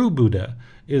true Buddha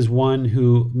is one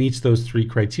who meets those 3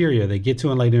 criteria. They get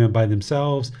to enlightenment by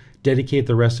themselves, dedicate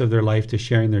the rest of their life to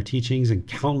sharing their teachings, and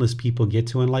countless people get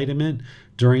to enlightenment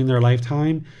during their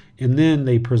lifetime. And then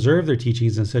they preserve their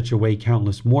teachings in such a way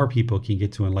countless more people can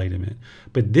get to enlightenment.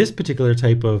 But this particular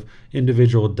type of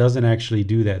individual doesn't actually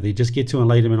do that. They just get to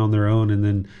enlightenment on their own, and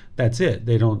then that's it.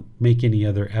 They don't make any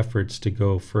other efforts to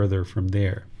go further from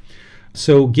there.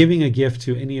 So giving a gift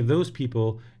to any of those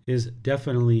people is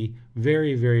definitely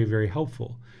very, very, very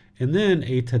helpful. And then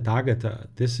a Tathagata.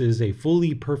 This is a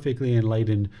fully, perfectly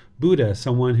enlightened Buddha,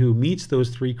 someone who meets those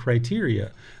three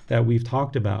criteria that we've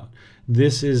talked about.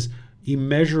 This is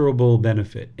immeasurable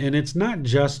benefit. And it's not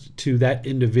just to that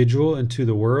individual and to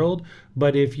the world,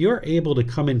 but if you're able to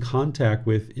come in contact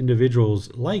with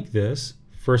individuals like this,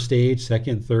 first stage,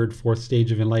 second, third, fourth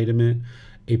stage of enlightenment,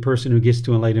 a person who gets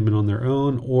to enlightenment on their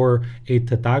own, or a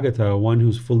Tathagata, one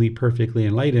who's fully perfectly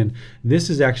enlightened,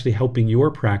 this is actually helping your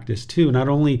practice too, not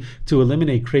only to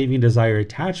eliminate craving, desire,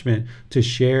 attachment, to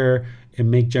share and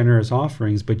make generous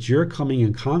offerings, but you're coming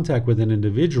in contact with an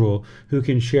individual who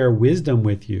can share wisdom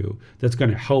with you that's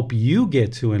going to help you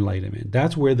get to enlightenment.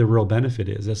 That's where the real benefit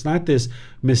is. It's not this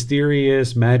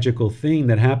mysterious, magical thing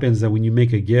that happens that when you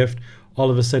make a gift, all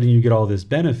of a sudden you get all this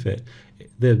benefit.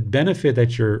 The benefit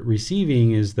that you're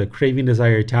receiving is the craving,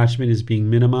 desire, attachment is being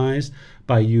minimized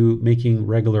by you making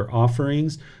regular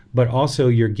offerings, but also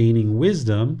you're gaining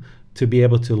wisdom to be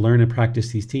able to learn and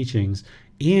practice these teachings,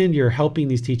 and you're helping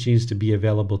these teachings to be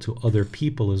available to other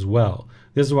people as well.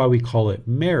 This is why we call it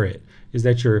merit, is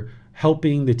that you're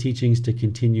helping the teachings to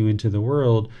continue into the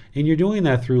world. And you're doing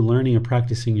that through learning and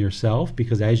practicing yourself,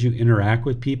 because as you interact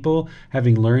with people,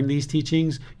 having learned these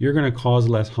teachings, you're going to cause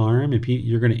less harm, and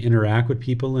you're going to interact with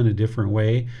people in a different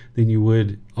way than you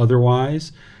would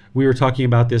otherwise. We were talking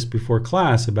about this before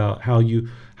class, about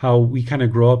how we kind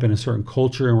of grow up in a certain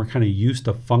culture and we're kind of used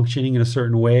to functioning in a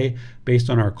certain way based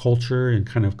on our culture and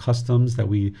kind of customs that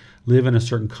we live in a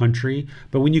certain country.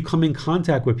 But when you come in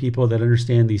contact with people that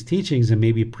understand these teachings and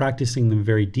maybe practicing them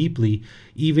very deeply,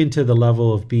 even to the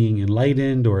level of being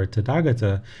enlightened or a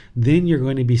Tathagata, then you're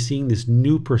going to be seeing this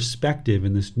new perspective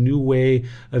and this new way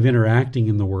of interacting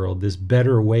in the world, this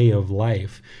better way of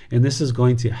life. And this is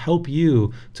going to help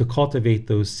you to cultivate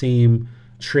those same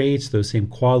traits, those same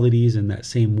qualities, and that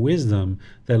same wisdom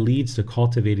that leads to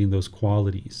cultivating those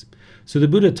qualities. So the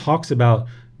Buddha talks about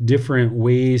different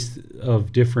ways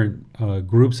of different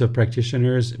groups of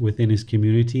practitioners within his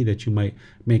community that you might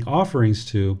make offerings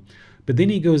to. But then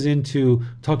he goes into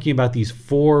talking about these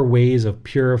 4 ways of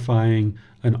purifying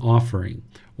an offering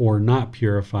or not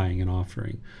purifying an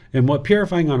offering. And what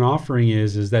purifying an offering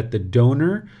is that the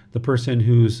donor, the person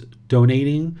who's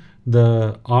donating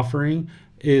the offering,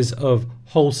 is of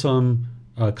wholesome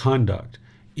conduct.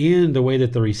 And the way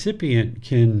that the recipient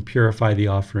can purify the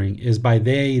offering is by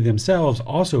they themselves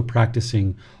also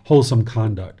practicing wholesome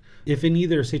conduct. If in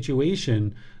either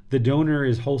situation the donor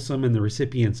is wholesome and the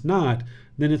recipient's not,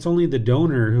 then it's only the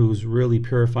donor who's really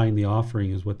purifying the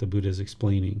offering, is what the Buddha is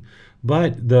explaining.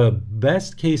 But the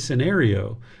best case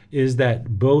scenario is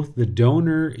that both the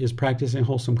donor is practicing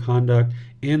wholesome conduct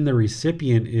and the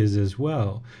recipient is as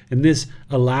well. And this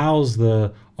allows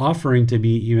the offering to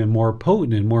be even more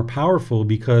potent and more powerful,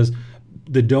 because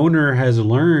the donor has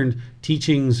learned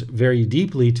teachings very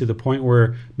deeply to the point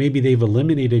where maybe they've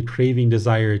eliminated craving,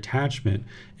 desire, attachment.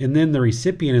 And then the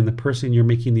recipient and the person you're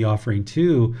making the offering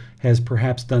to has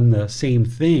perhaps done the same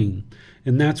thing.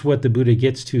 And that's what the Buddha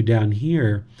gets to down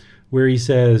here, where he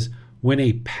says, when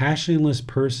a passionless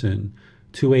person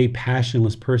to a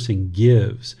passionless person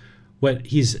gives, what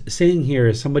he's saying here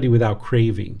is somebody without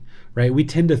craving, right? We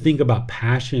tend to think about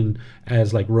passion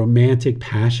as like romantic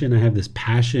passion. I have this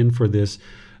passion for this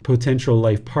potential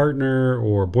life partner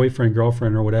or boyfriend,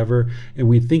 girlfriend, or whatever, and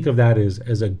we think of that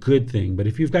as a good thing. But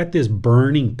if you've got this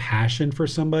burning passion for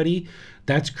somebody,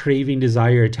 that's craving,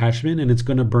 desire, attachment, and it's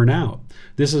going to burn out.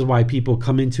 This is why people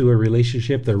come into a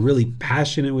relationship, they're really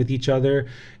passionate with each other,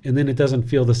 and then it doesn't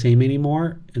feel the same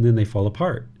anymore, and then they fall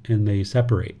apart and they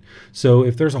separate. So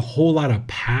if there's a whole lot of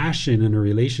passion in a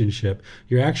relationship,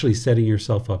 you're actually setting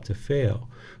yourself up to fail.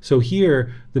 So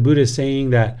here, the Buddha is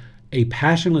saying that a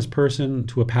passionless person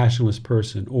to a passionless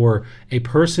person, or a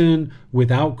person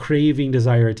without craving,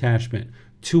 desire, attachment,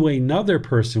 to another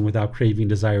person without craving,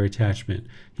 desire, attachment.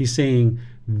 He's saying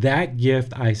that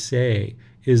gift, I say,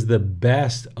 is the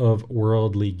best of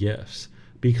worldly gifts,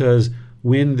 because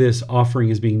when this offering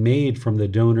is being made from the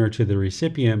donor to the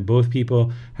recipient, both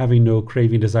people having no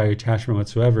craving, desire, attachment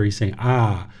whatsoever, he's saying,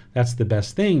 that's the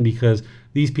best thing, because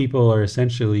these people are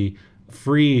essentially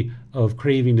free of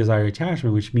craving, desire,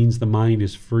 attachment, which means the mind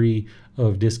is free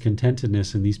of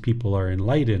discontentedness, and these people are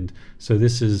enlightened. So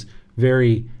this is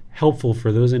very helpful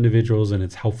for those individuals and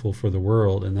it's helpful for the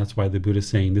world. And that's why the Buddha is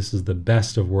saying this is the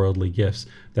best of worldly gifts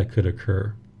that could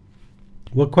occur.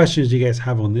 What questions do you guys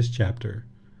have on this chapter?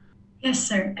 Yes,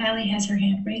 sir. Allie has her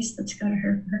hand raised. Let's go to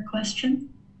her question.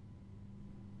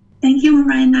 Thank you,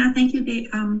 Miranda. Thank you,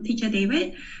 Teacher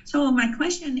David. So my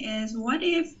question is, what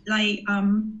if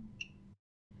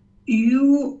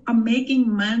you are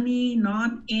making money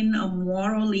not in a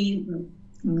morally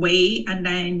way, and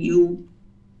then you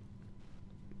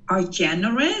are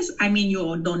generous? I mean,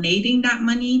 you're donating that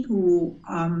money to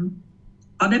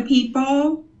other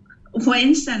people. For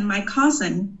instance, my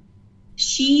cousin,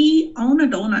 she owns a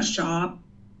donut shop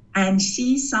and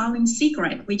she's selling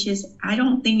cigarette, which is, I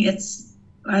don't think it's,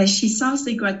 she sells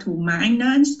cigarette to minor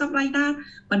and stuff like that.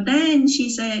 But then she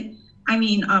said,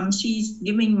 she's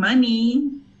giving money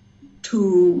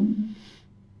to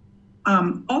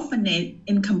orphanage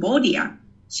in Cambodia.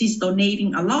 She's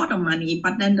donating a lot of money,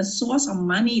 but then the source of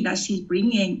money that she's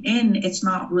bringing in, it's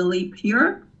not really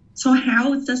pure. So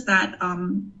how does that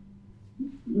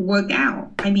work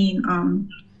out?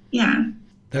 Yeah.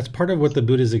 That's part of what the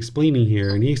Buddha is explaining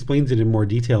here, and he explains it in more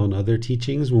detail in other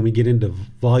teachings. When we get into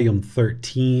volume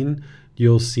 13,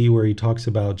 you'll see where he talks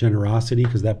about generosity,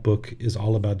 because that book is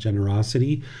all about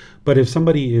generosity. But if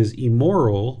somebody is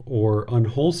immoral or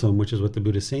unwholesome, which is what the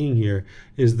Buddha is saying here,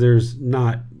 is there's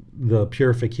not the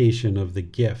purification of the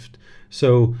gift.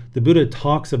 So the Buddha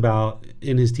talks about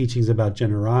in his teachings about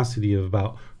generosity,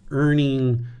 about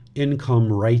earning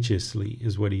income righteously,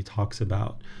 is what he talks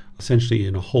about, essentially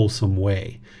in a wholesome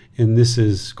way. And this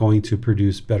is going to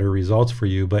produce better results for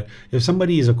you. But if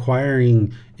somebody is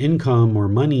acquiring income or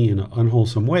money in an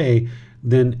unwholesome way,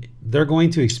 then they're going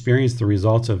to experience the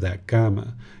results of that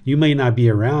karma. You may not be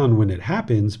around when it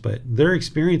happens, but they're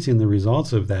experiencing the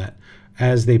results of that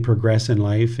as they progress in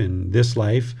life, in this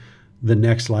life, the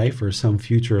next life, or some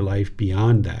future life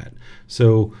beyond that.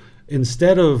 So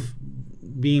instead of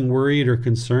being worried or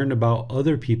concerned about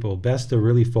other people, best to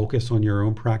really focus on your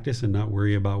own practice and not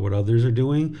worry about what others are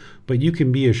doing. But you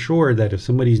can be assured that if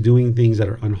somebody's doing things that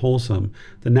are unwholesome,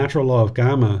 the natural law of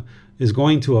karma is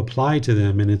going to apply to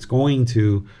them and it's going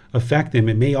to affect them.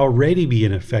 It may already be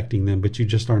affecting them, but you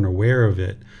just aren't aware of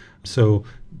it. So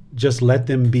just let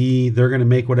them be. They're going to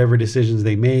make whatever decisions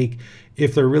they make.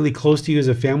 If they're really close to you as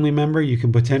a family member, you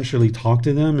can potentially talk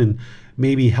to them and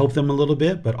maybe help them a little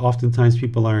bit, but oftentimes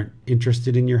people aren't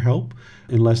interested in your help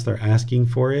unless they're asking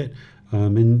for it.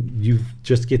 And you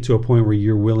just get to a point where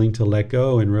you're willing to let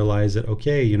go and realize that,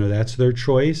 okay, that's their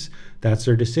choice, that's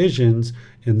their decisions,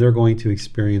 and they're going to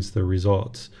experience the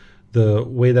results. The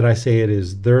way that I say it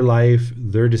is their life,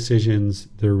 their decisions,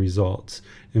 their results.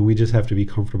 And we just have to be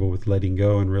comfortable with letting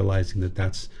go and realizing that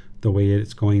that's the way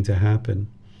it's going to happen.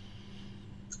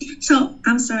 So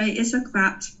I'm sorry, it's a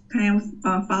kind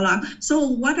of follow-up. So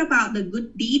what about the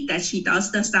good deed that she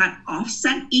does? Does that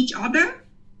offset each other?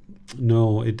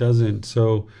 No, it doesn't.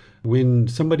 So when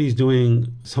somebody's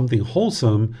doing something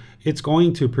wholesome, it's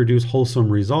going to produce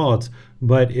wholesome results.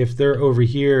 But if they're over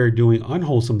here doing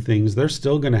unwholesome things, they're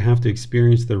still going to have to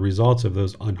experience the results of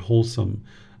those unwholesome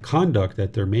conduct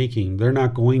that they're making. They're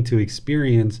not going to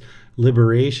experience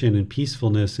liberation and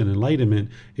peacefulness and enlightenment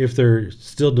if they're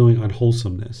still doing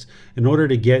unwholesomeness. In order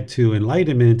to get to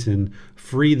enlightenment and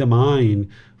free the mind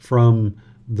from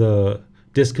the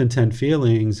discontent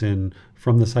feelings and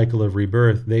from the cycle of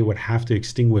rebirth, they would have to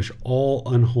extinguish all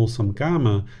unwholesome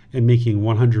karma and making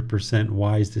 100%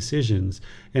 wise decisions.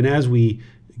 And as we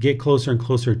get closer and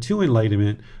closer to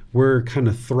enlightenment, we're kind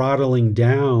of throttling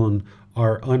down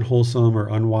our unwholesome or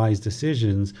unwise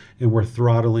decisions, and we're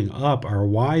throttling up our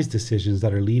wise decisions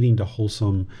that are leading to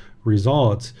wholesome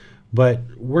results. But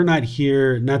we're not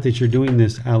here, not that you're doing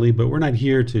this, Ali, but we're not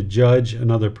here to judge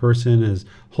another person as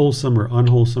wholesome or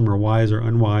unwholesome or wise or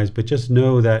unwise, but just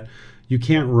know that you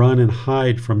can't run and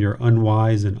hide from your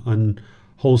unwise and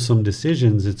unwholesome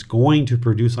decisions. It's going to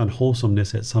produce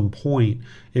unwholesomeness at some point.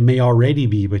 It may already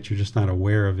be, but you're just not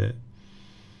aware of it.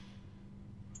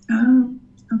 Oh,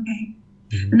 okay.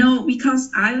 Mm-hmm. No, because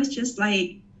I was just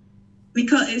like,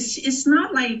 because it's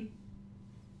not like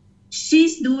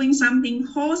she's doing something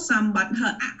wholesome, but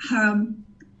her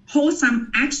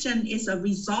wholesome action is a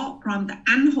result from the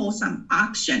unwholesome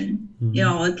action.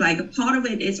 Mm-hmm. It's like a part of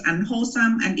it is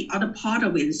unwholesome and the other part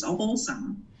of it is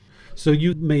wholesome. So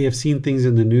you may have seen things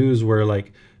in the news where,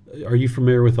 like, are you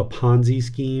familiar with a Ponzi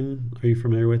scheme? Are you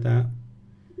familiar with that?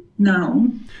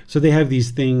 No. So they have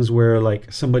these things where,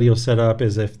 like, somebody will set up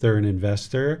as if they're an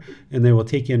investor and they will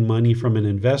take in money from an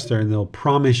investor and they'll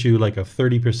promise you like a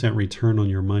 30% return on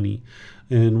your money.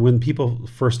 And when people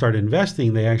first start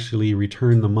investing, they actually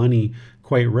return the money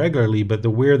quite regularly, but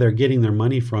where they're getting their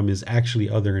money from is actually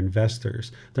other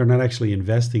investors. They're not actually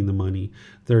investing the money.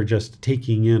 They're just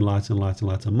taking in lots and lots and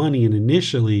lots of money. And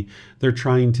initially, they're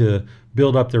trying to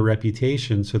build up their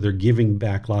reputation, so they're giving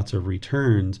back lots of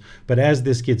returns. But as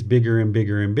this gets bigger and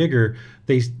bigger and bigger,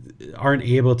 they aren't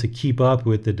able to keep up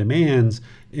with the demands,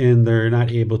 and they're not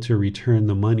able to return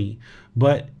the money.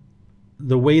 But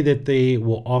the way that they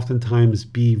will oftentimes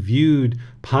be viewed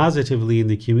positively in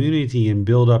the community and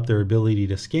build up their ability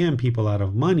to scam people out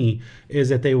of money is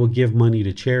that they will give money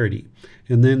to charity.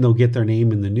 And then they'll get their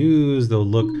name in the news. They'll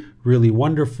look really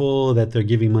wonderful that they're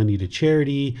giving money to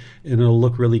charity, and it'll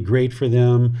look really great for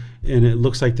them. And it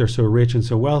looks like they're so rich and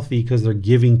so wealthy because they're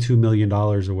giving $2 million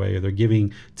away, or they're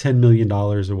giving $10 million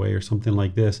away, or something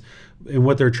like this. And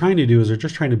what they're trying to do is they're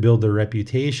just trying to build their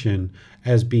reputation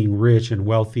as being rich and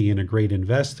wealthy and a great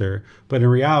investor. But in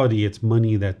reality, it's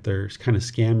money that they're kind of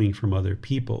scamming from other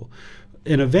people.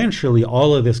 And eventually,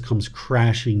 all of this comes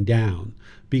crashing down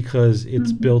because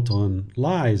it's built on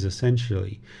lies,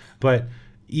 essentially. But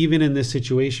even in this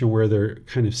situation where they're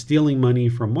kind of stealing money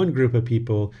from one group of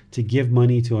people to give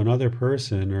money to another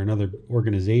person or another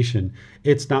organization,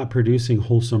 it's not producing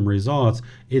wholesome results.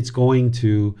 It's going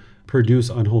to produce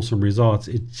unwholesome results.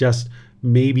 It just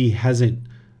maybe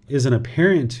isn't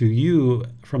apparent to you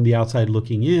from the outside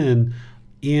looking in.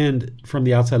 And from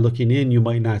the outside looking in, you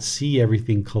might not see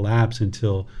everything collapse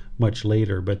until much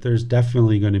later, but there's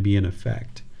definitely going to be an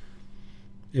effect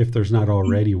if there's not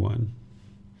already one.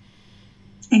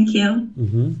 Thank you.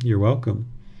 You're welcome.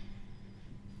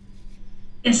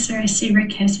 Yes, sir. I see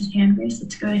Rick has his hand raised.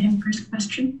 Let's go to him for his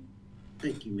question.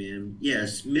 Thank you, ma'am.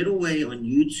 Yes, Middleway on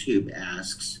YouTube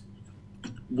asks,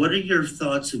 what are your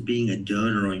thoughts of being a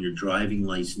donor on your driving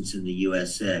license in the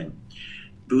USA?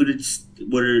 Buddhist,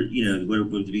 what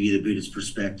would be the Buddhist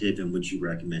perspective, and would you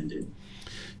recommend it?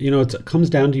 It comes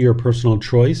down to your personal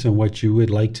choice and what you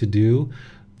would like to do.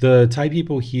 The Thai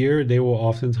people here, they will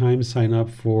oftentimes sign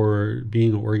up for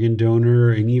being an organ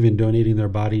donor and even donating their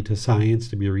body to science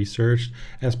to be researched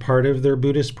as part of their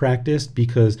Buddhist practice,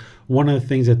 because one of the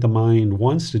things that the mind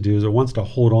wants to do is it wants to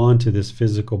hold on to this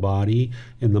physical body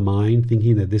in the mind,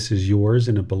 thinking that this is yours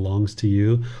and it belongs to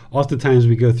you. Oftentimes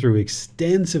we go through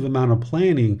extensive amount of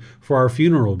planning for our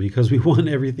funeral because we want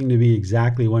everything to be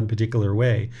exactly one particular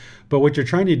way. But what you're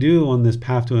trying to do on this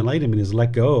path to enlightenment is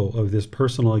let go of this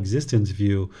personal existence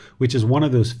view, which is one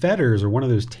of those fetters or one of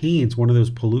those taints, one of those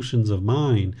pollutions of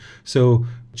mind. So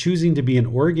choosing to be an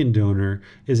organ donor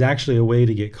is actually a way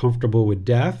to get comfortable with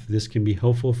death. This can be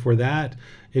helpful for that.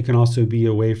 It can also be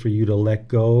a way for you to let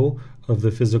go of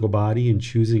the physical body and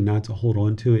choosing not to hold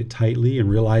on to it tightly and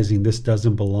realizing this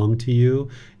doesn't belong to you,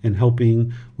 and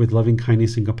helping with loving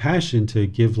kindness and compassion to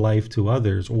give life to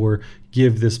others, or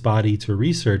give this body to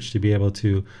research to be able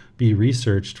to be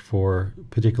researched for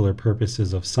particular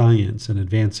purposes of science and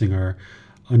advancing our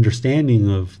understanding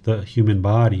of the human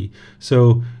body.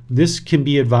 So this can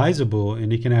be advisable,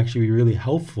 and it can actually be really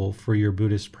helpful for your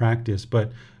Buddhist practice,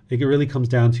 but it really comes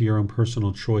down to your own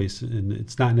personal choice, and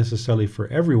it's not necessarily for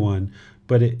everyone.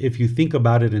 But if you think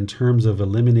about it in terms of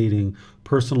eliminating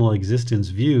personal existence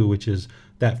view, which is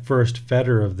that first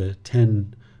fetter of the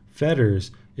 10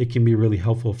 fetters, it can be really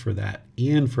helpful for that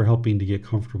and for helping to get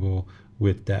comfortable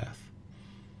with death.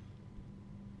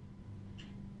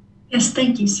 Yes,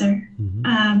 thank you, sir.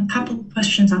 Couple of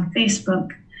questions on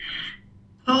Facebook.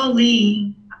 Paul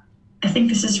Lee, I think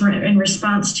this is in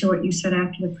response to what you said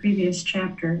after the previous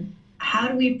chapter. How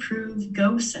do we prove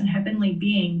ghosts and heavenly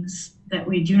beings that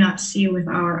we do not see with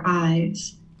our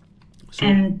eyes?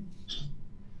 Sorry,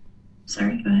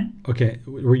 go ahead. Okay,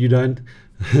 were you done?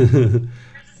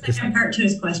 Second part to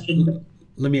his question.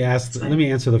 Let me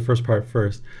answer the first part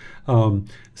first.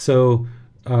 So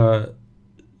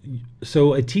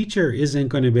a teacher isn't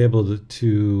going to be able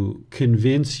to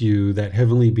convince you that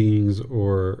heavenly beings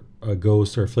or a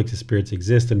ghost or afflicted spirits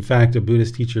exist. In fact, a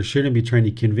Buddhist teacher shouldn't be trying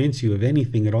to convince you of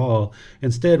anything at all.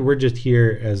 Instead, we're just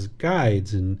here as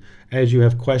guides. And as you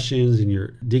have questions and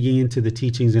you're digging into the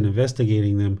teachings and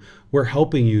investigating them, we're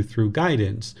helping you through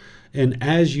guidance. And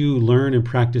as you learn and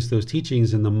practice those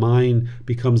teachings and the mind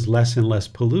becomes less and less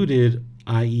polluted,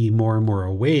 i.e. more and more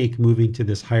awake, moving to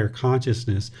this higher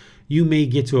consciousness, you may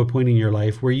get to a point in your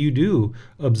life where you do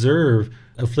observe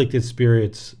afflicted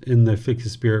spirits in the afflicted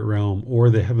spirit realm, or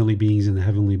the heavenly beings in the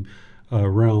heavenly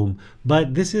realm.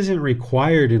 But this isn't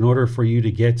required in order for you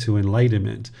to get to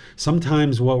enlightenment.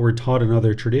 Sometimes what we're taught in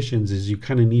other traditions is you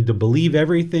kind of need to believe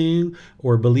everything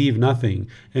or believe nothing.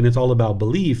 And it's all about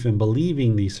belief and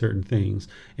believing these certain things.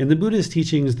 In the Buddhist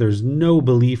teachings, there's no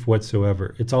belief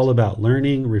whatsoever. It's all about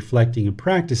learning, reflecting, and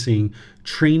practicing,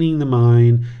 training the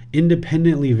mind,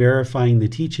 independently verifying the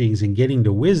teachings, and getting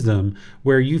to wisdom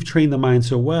where you've trained the mind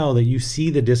so well that you see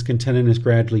the discontentedness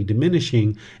gradually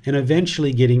diminishing and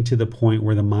eventually getting to the point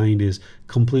where the mind is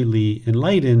completely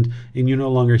enlightened and you're no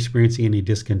longer experiencing any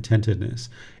discontentedness.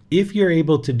 If you're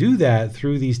able to do that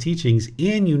through these teachings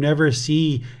and you never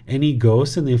see any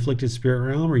ghosts in the afflicted spirit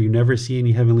realm or you never see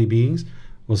any heavenly beings,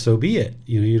 well, so be it.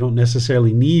 You don't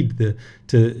necessarily need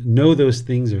to know those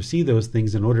things or see those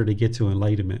things in order to get to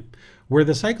enlightenment. Where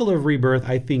the cycle of rebirth,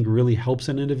 I think, really helps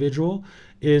an individual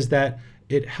is that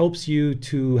it helps you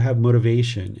to have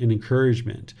motivation and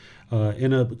encouragement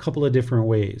in a couple of different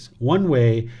ways. One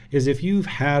way is if you've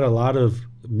had a lot of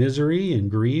misery and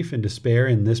grief and despair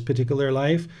in this particular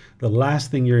life, the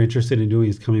last thing you're interested in doing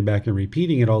is coming back and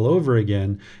repeating it all over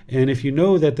again. And if you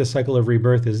know that the cycle of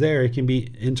rebirth is there, it can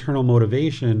be internal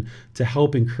motivation to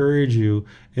help encourage you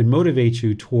and motivate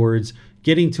you towards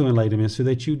getting to enlightenment so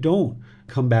that you don't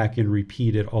come back and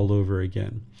repeat it all over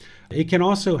again. It can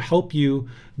also help you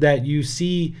that you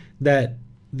see that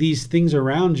these things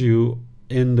around you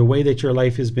and the way that your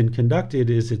life has been conducted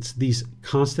is it's these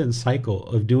constant cycle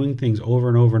of doing things over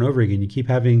and over and over again. You keep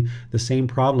having the same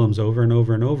problems over and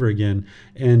over and over again,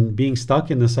 and being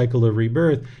stuck in the cycle of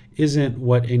rebirth isn't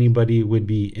what anybody would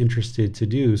be interested to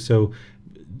do. So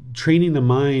training the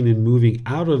mind and moving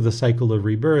out of the cycle of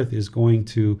rebirth is going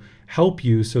to help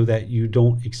you so that you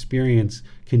don't experience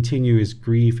continuous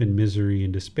grief and misery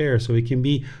and despair. So it can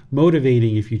be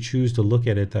motivating if you choose to look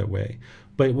at it that way.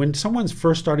 But when someone's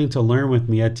first starting to learn with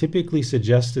me, I typically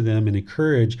suggest to them and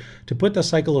encourage to put the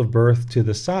cycle of birth to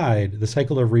the side, the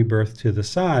cycle of rebirth to the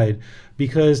side,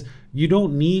 because you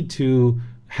don't need to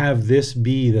have this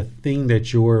be the thing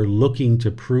that you're looking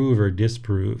to prove or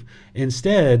disprove.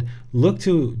 Instead, look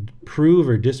to prove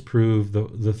or disprove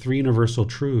the three universal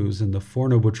truths and the Four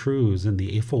Noble Truths and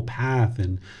the Eightfold Path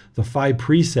and the 5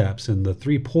 precepts and the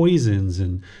 3 poisons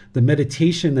and the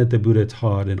meditation that the Buddha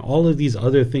taught and all of these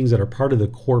other things that are part of the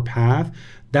core path.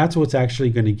 That's what's actually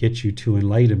going to get you to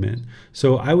enlightenment.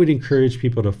 So I would encourage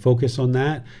people to focus on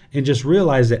that and just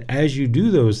realize that as you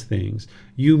do those things,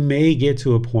 you may get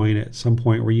to a point at some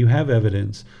point where you have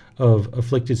evidence of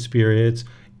afflicted spirits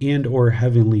and or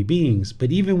heavenly beings.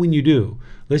 But even when you do,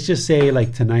 let's just say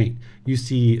like tonight, you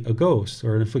see a ghost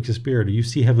or an afflicted spirit, or you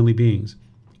see heavenly beings.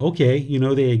 Okay, you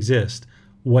know they exist.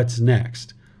 What's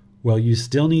next? Well, you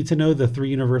still need to know the 3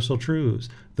 universal truths,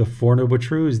 the 4 noble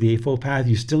truths, the Eightfold Path.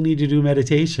 You still need to do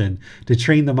meditation to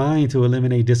train the mind to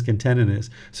eliminate discontentedness.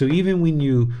 So even when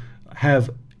you have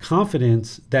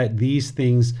confidence that these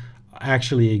things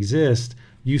actually exist,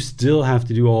 you still have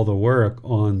to do all the work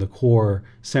on the core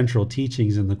central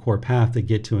teachings and the core path to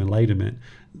get to enlightenment.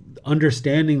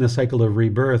 Understanding the cycle of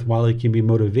rebirth, while it can be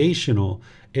motivational,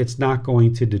 it's not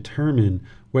going to determine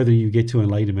whether you get to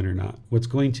enlightenment or not. What's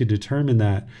going to determine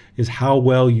that is how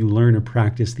well you learn and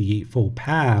practice the Eightfold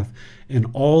Path, and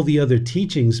all the other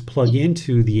teachings plug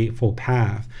into the Eightfold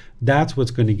Path. That's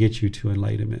what's going to get you to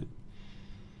enlightenment.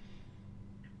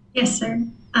 Yes, sir.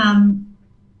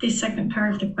 The second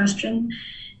part of the question,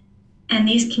 and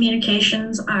these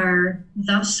communications are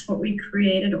thus what we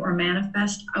created or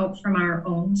manifest out from our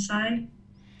own side?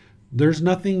 There's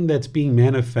nothing that's being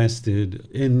manifested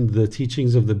in the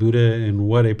teachings of the Buddha and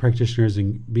what a practitioner is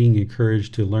being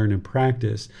encouraged to learn and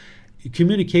practice.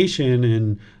 Communication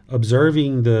and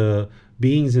observing the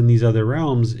beings in these other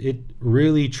realms, it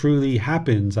really truly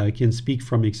happens. I can speak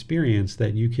from experience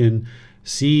that you can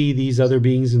see these other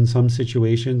beings in some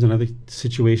situations, and other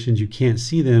situations you can't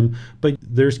see them, but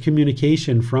there's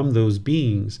communication from those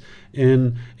beings.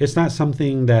 And it's not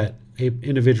something that an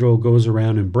individual goes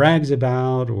around and brags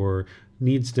about or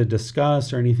needs to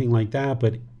discuss or anything like that,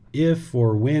 but if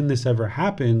or when this ever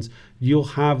happens, you'll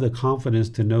have the confidence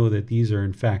to know that these are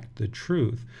in fact the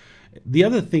truth. The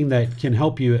other thing that can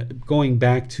help you, going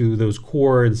back to those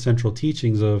core and central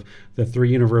teachings of the 3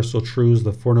 universal truths,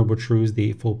 the 4 noble truths, the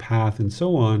Eightfold Path, and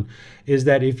so on, is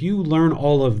that if you learn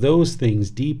all of those things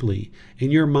deeply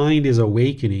and your mind is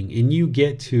awakening and you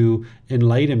get to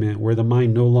enlightenment where the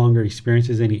mind no longer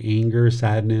experiences any anger,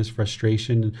 sadness,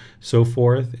 frustration, and so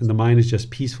forth, and the mind is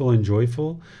just peaceful and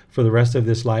joyful for the rest of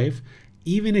this life,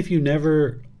 even if you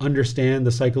never understand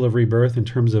the cycle of rebirth in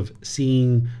terms of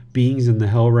seeing beings in the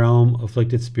hell realm,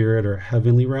 afflicted spirit, or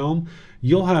heavenly realm,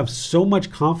 you'll have so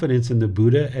much confidence in the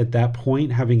Buddha at that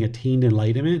point, having attained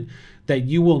enlightenment, that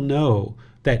you will know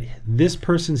that this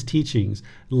person's teachings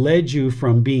led you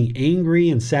from being angry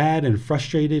and sad and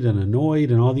frustrated and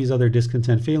annoyed and all these other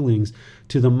discontent feelings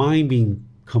to the mind being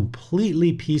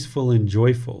completely peaceful and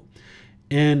joyful.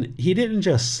 And he didn't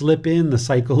just slip in the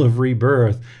cycle of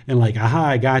rebirth and like, aha,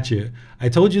 I got you. I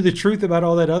told you the truth about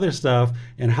all that other stuff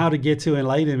and how to get to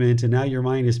enlightenment, and now your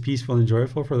mind is peaceful and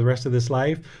joyful for the rest of this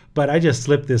life. But I just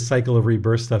slipped this cycle of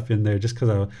rebirth stuff in there just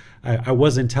because I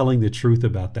wasn't telling the truth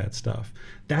about that stuff.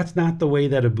 That's not the way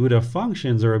that a Buddha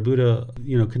functions or a Buddha,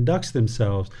 conducts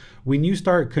themselves. When you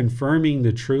start confirming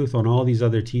the truth on all these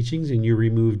other teachings and you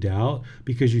remove doubt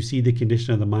because you see the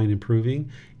condition of the mind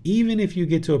improving, even if you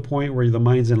get to a point where the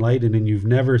mind's enlightened and you've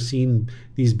never seen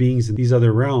these beings in these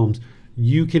other realms,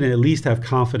 you can at least have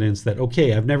confidence that,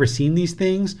 okay, I've never seen these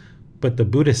things, but the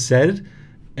Buddha said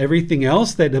everything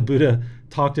else that the Buddha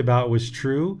talked about was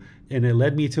true, and it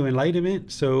led me to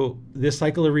enlightenment. So this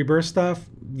cycle of rebirth stuff,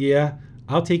 yeah,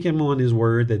 I'll take him on his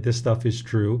word that this stuff is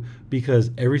true because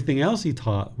everything else he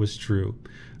taught was true.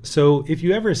 So if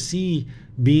you ever see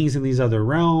beings in these other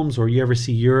realms, or you ever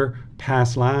see your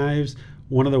past lives,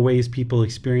 one of the ways people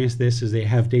experience this is they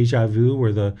have deja vu,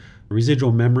 where the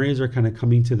residual memories are kind of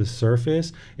coming to the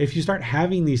surface. If you start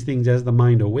having these things as the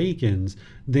mind awakens,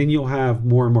 then you'll have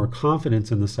more and more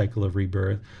confidence in the cycle of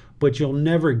rebirth. But you'll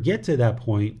never get to that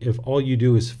point if all you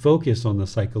do is focus on the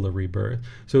cycle of rebirth.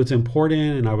 So it's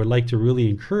important, and I would like to really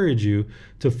encourage you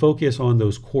to focus on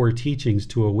those core teachings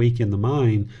to awaken the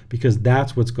mind, because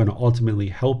that's what's going to ultimately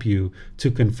help you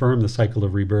to confirm the cycle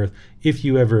of rebirth if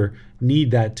you ever need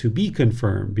that to be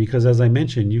confirmed. Because as I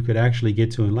mentioned, you could actually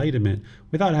get to enlightenment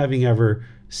without having ever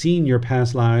seen your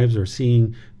past lives or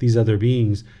seeing these other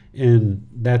beings, and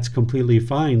that's completely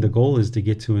fine. The goal is to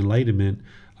get to enlightenment.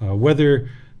 Whether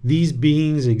these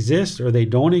beings exist or they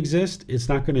don't exist, it's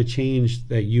not going to change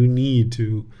that you need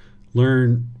to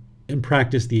learn and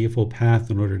practice the Eightfold Path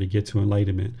in order to get to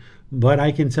enlightenment. But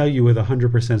I can tell you with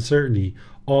 100% certainty,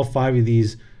 all 5 of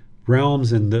these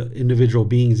realms and the individual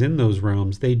beings in those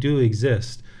realms, they do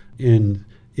exist. And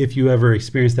if you ever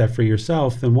experience that for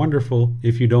yourself, then wonderful.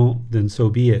 If you don't, then so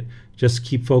be it. Just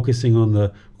keep focusing on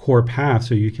the core path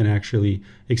so you can actually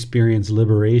experience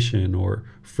liberation or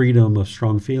freedom of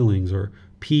strong feelings or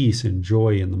peace and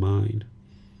joy in the mind.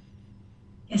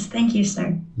 Yes, thank you,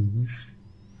 sir.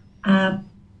 Mm-hmm.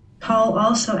 Paul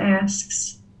also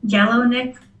asks,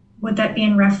 Yellownik, would that be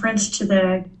in reference to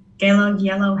the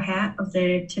yellow hat of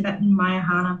the Tibetan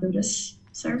Mahayana Buddhists,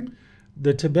 sir?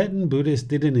 The Tibetan Buddhist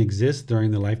didn't exist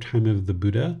during the lifetime of the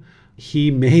Buddha.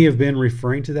 He may have been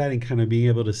referring to that and kind of being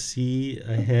able to see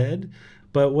ahead.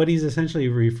 But what he's essentially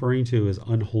referring to is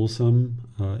unwholesome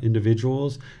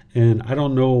individuals. And I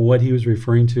don't know what he was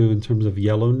referring to in terms of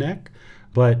yellow neck,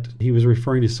 but he was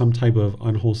referring to some type of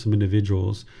unwholesome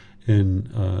individuals.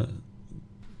 And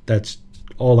that's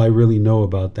all I really know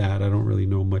about that. I don't really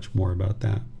know much more about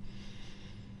that.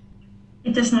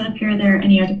 It does not appear there are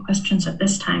any other questions at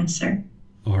this time, sir.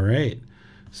 All right.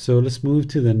 So let's move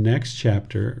to the next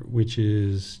chapter, which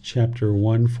is chapter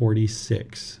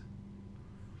 146.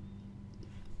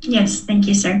 Yes, thank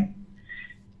you, sir.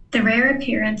 The rare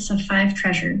appearance of 5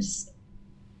 treasures.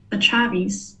 The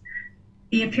Chavis.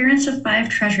 The appearance of 5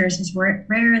 treasures is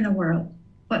rare in the world.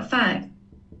 What 5?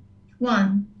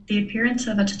 1. The appearance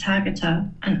of a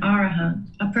Tathagata, an Arahant,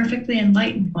 a perfectly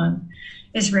enlightened one,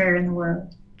 is rare in the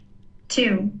world.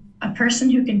 2. A person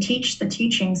who can teach the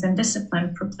teachings and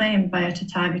discipline proclaimed by a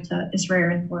Tathagata is rare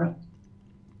in the world.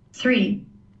 3.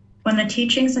 When the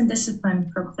teachings and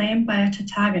discipline proclaimed by a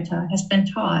Tathagata has been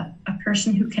taught, a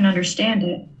person who can understand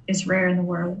it is rare in the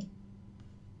world.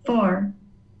 4.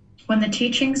 When the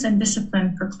teachings and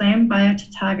discipline proclaimed by a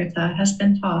Tathagata has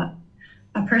been taught,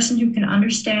 a person who can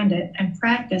understand it and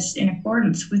practice in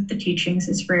accordance with the teachings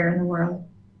is rare in the world.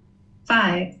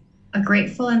 5. A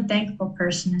grateful and thankful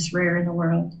person is rare in the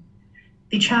world.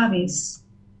 The Chavis.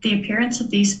 The appearance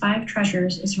of these 5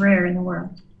 treasures is rare in the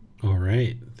world. All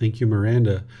right. Thank you,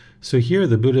 Miranda. So here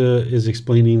the Buddha is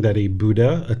explaining that a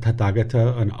Buddha, a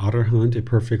Tathagata, an Arahant, a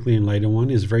perfectly enlightened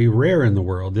one, is very rare in the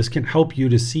world. This can help you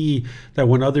to see that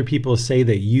when other people say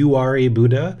that you are a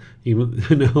Buddha,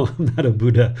 I'm not a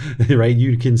Buddha, right?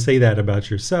 You can say that about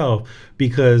yourself,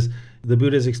 because the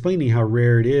Buddha is explaining how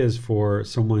rare it is for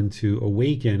someone to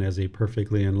awaken as a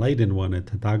perfectly enlightened one, a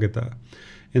Tathagata.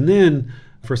 And then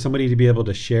for somebody to be able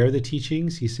to share the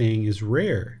teachings, he's saying is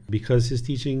rare, because his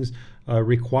teachings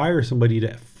require somebody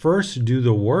to first do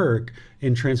the work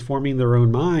in transforming their own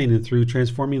mind, and through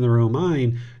transforming their own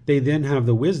mind, they then have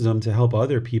the wisdom to help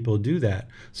other people do that.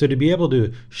 So to be able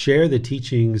to share the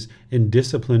teachings and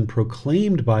discipline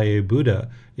proclaimed by a Buddha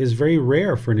is very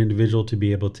rare for an individual to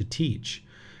be able to teach.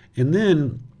 And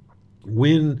then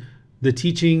when the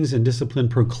teachings and discipline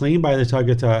proclaimed by the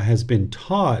Tathagata has been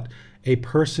taught, a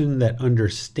person that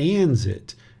understands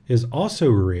it is also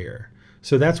rare.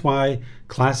 So that's why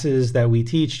classes that we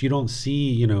teach, you don't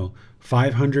see,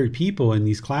 500 people in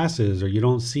these classes, or you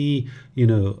don't see,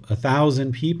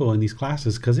 1,000 people in these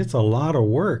classes, because it's a lot of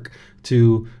work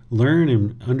to learn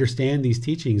and understand these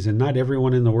teachings. And not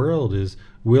everyone in the world is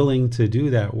willing to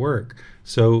do that work.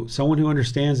 So someone who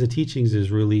understands the teachings is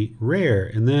really rare.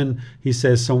 And then he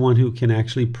says someone who can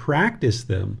actually practice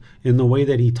them in the way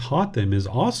that he taught them is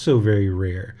also very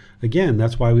rare. Again,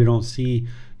 that's why we don't see,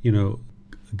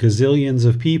 gazillions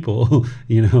of people,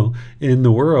 in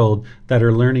the world that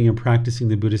are learning and practicing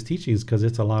the Buddhist teachings, because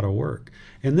it's a lot of work.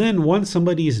 And then once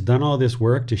somebody's done all this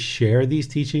work to share these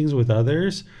teachings with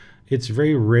others, it's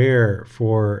very rare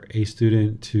for a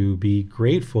student to be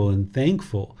grateful and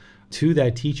thankful to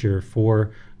that teacher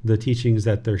for the teachings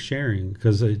that they're sharing.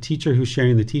 Because a teacher who's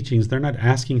sharing the teachings, they're not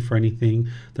asking for anything,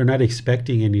 they're not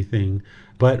expecting anything.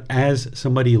 But as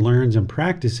somebody learns and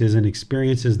practices and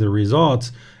experiences the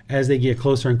results, as they get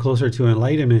closer and closer to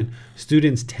enlightenment,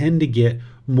 students tend to get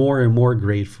more and more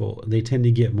grateful. They tend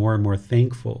to get more and more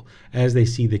thankful as they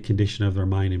see the condition of their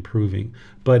mind improving.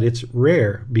 But it's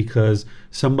rare, because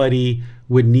somebody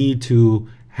would need to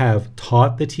have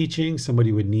taught the teaching,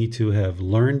 somebody would need to have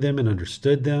learned them and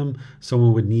understood them,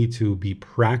 someone would need to be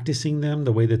practicing them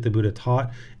the way that the Buddha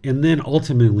taught, and then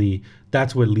ultimately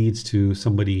that's what leads to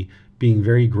somebody being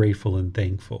very grateful and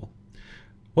thankful.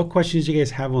 What questions do you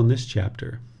guys have on this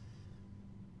chapter?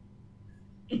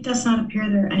 It does not appear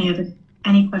there are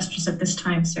any questions at this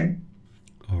time, sir.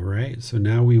 All right, so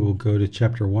now we will go to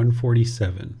chapter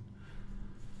 147.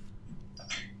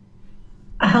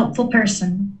 A helpful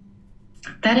person.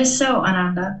 That is so,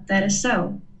 Ananda, that is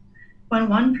so. When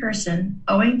one person,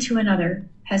 owing to another,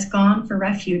 has gone for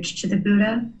refuge to the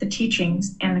Buddha, the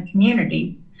teachings, and the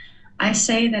community, I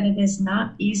say that it is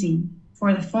not easy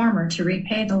for the former to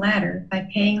repay the latter by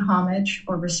paying homage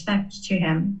or respect to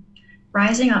him,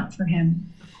 rising up for him,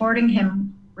 according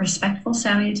him respectful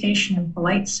salutation and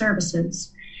polite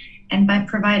services, and by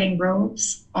providing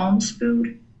robes, alms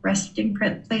food, resting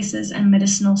places, and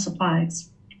medicinal supplies.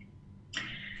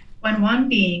 When one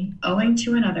being, owing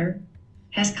to another,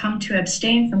 has come to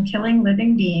abstain from killing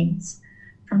living beings,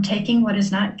 from taking what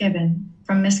is not given,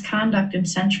 from misconduct and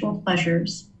sensual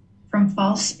pleasures, from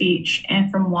false speech,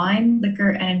 and from wine, liquor,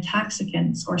 and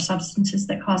intoxicants or substances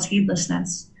that cause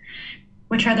heedlessness,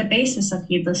 which are the basis of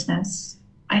heedlessness,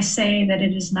 I say that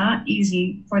it is not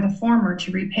easy for the former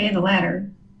to repay the latter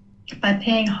by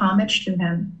paying homage to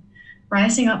him,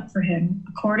 rising up for him,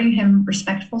 according him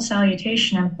respectful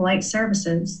salutation and polite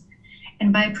services,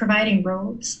 and by providing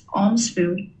robes, alms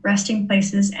food, resting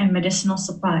places, and medicinal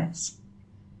supplies.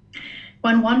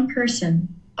 When one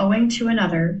person, owing to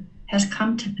another, has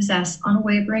come to possess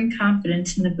unwavering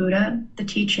confidence in the Buddha, the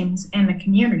teachings, and the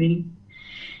community,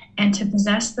 and to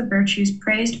possess the virtues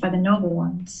praised by the noble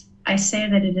ones, I say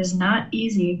that it is not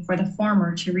easy for the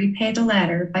former to repay the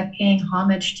latter by paying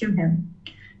homage to him,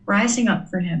 rising up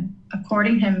for him,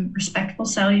 according him respectful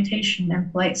salutation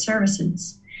and polite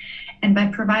services, and by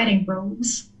providing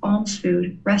robes, alms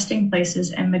food, resting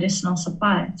places, and medicinal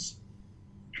supplies.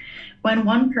 When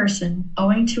one person,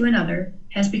 owing to another,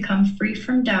 has become free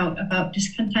from doubt about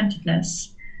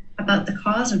discontentedness, about the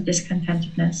cause of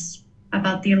discontentedness,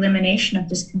 about the elimination of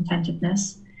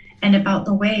discontentedness, and about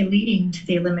the way leading to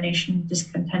the elimination of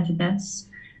discontentedness,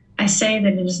 I say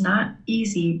that it is not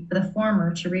easy for the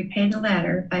former to repay the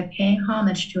latter by paying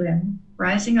homage to him,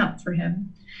 rising up for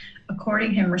him,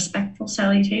 according him respectful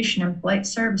salutation and polite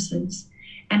services,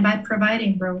 and by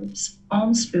providing robes,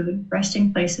 alms food,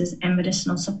 resting places, and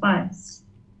medicinal supplies.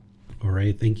 All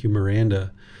right, thank you,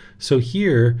 Miranda. So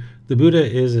here, the Buddha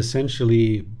is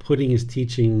essentially putting his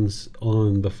teachings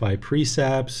on the 5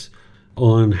 precepts,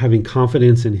 on having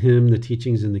confidence in him, the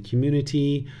teachings in the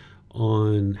community,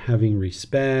 on having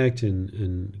respect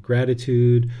and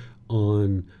gratitude,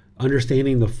 on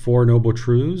understanding the 4 Noble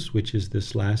Truths, which is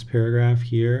this last paragraph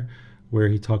here, where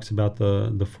he talks about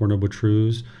the 4 Noble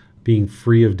Truths, being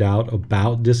free of doubt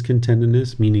about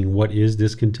discontentedness, meaning what is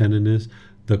discontentedness,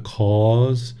 the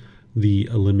cause, the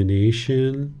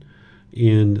elimination,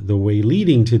 and the way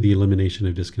leading to the elimination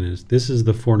of discontentedness. This is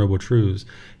the 4 Noble Truths.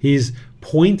 He's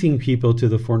pointing people to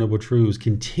the 4 Noble Truths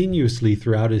continuously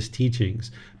throughout his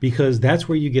teachings, because that's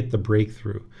where you get the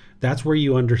breakthrough. That's where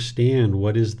you understand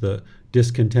what is the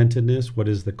discontentedness, what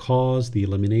is the cause, the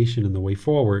elimination, and the way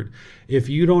forward. If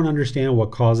you don't understand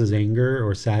what causes anger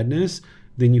or sadness,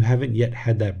 then you haven't yet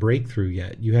had that breakthrough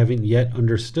yet. You haven't yet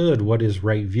understood what is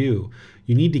right view.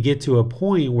 You need to get to a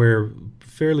point where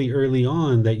fairly early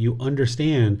on that you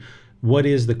understand what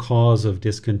is the cause of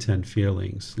discontent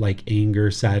feelings, like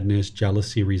anger, sadness,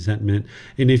 jealousy, resentment.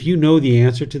 And if you know the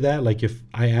answer to that, like if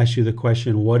I ask you the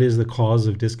question, what is the cause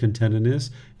of discontentedness,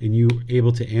 and you're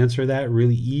able to answer that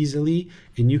really easily,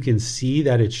 and you can see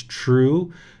that it's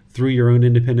true through your own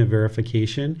independent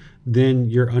verification, then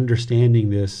you're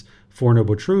understanding this Four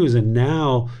Noble Truths. And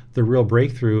now the real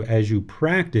breakthrough, as you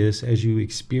practice, as you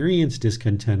experience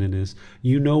discontentedness,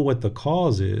 you know what the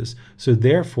cause is. So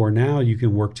therefore now you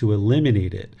can work to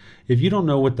eliminate it. If you don't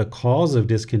know what the cause of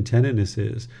discontentedness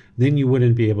is, then you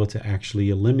wouldn't be able to actually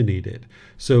eliminate it.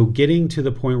 So getting to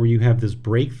the point where you have this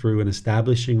breakthrough and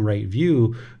establishing right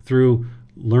view through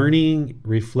learning,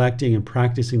 reflecting, and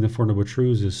practicing the Four Noble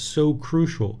Truths is so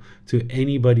crucial to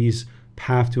anybody's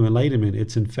path to enlightenment.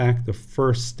 It's in fact the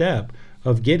first step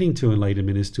of getting to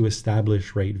enlightenment, is to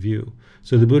establish right view.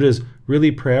 So the Buddha is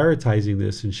really prioritizing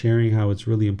this and sharing how it's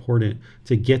really important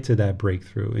to get to that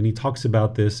breakthrough. And he talks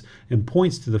about this and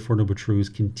points to the Four Noble Truths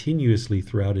continuously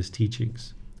throughout his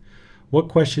teachings. What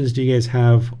questions do you guys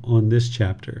have on this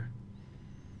chapter?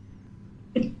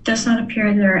 It does not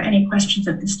appear there are any questions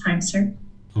at this time, sir.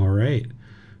 All right.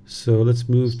 So let's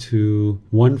move to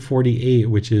 148,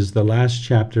 which is the last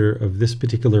chapter of this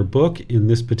particular book in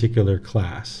this particular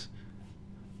class.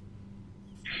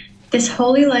 This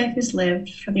holy life is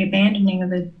lived for the abandoning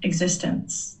of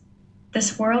existence.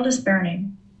 This world is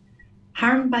burning.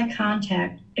 Harmed by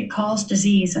contact, it calls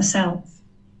disease a self.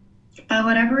 By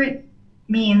whatever it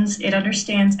means it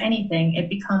understands anything, it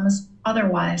becomes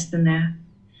otherwise than that.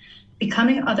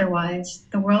 Becoming otherwise,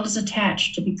 the world is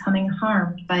attached to becoming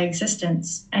harmed by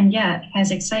existence, and yet has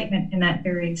excitement in that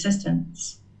very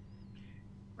existence.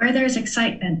 Where there is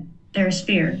excitement, there is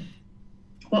fear.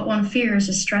 What one fears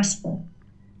is stressful.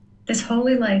 This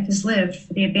holy life is lived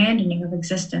for the abandoning of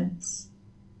existence.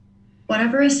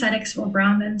 Whatever ascetics or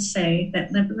Brahmins say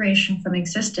that liberation from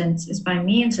existence is by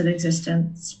means of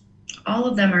existence, all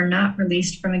of them are not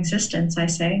released from existence, I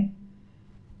say.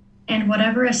 And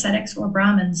whatever ascetics or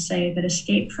Brahmins say that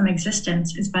escape from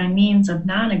existence is by means of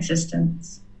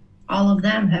non-existence, all of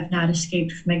them have not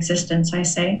escaped from existence, I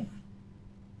say.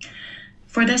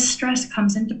 For this stress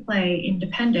comes into play in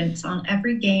dependence on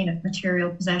every gain of material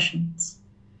possessions.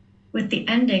 With the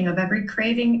ending of every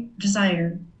craving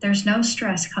desire, there's no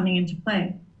stress coming into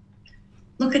play.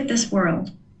 Look at this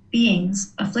world.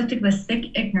 Beings afflicted with thick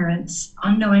ignorance,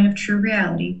 unknowing of true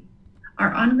reality,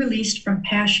 are unreleased from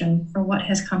passion for what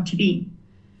has come to be.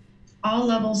 All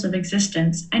levels of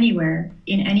existence, anywhere,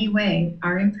 in any way,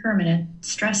 are impermanent,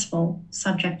 stressful,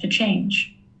 subject to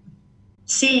change.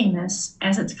 Seeing this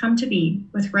as it's come to be,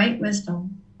 with right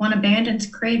wisdom, one abandons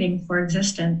craving for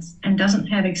existence and doesn't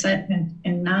have excitement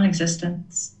in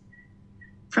non-existence.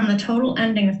 From the total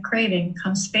ending of craving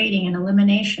comes fading and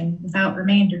elimination without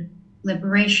remainder,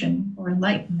 liberation or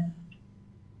enlightenment.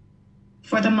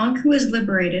 For the monk who is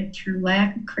liberated through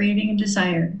lack of craving and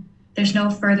desire, there's no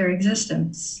further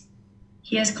existence.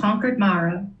 He has conquered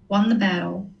Mara, won the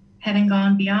battle, having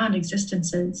gone beyond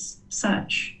existences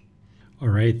such. All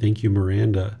right, thank you,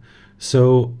 Miranda.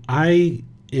 So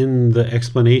in the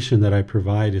explanation that I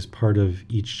provide as part of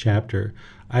each chapter,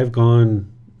 I've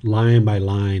gone line by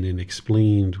line and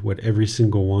explained what every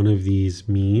single one of these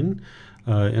mean.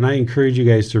 And I encourage you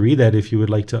guys to read that if you would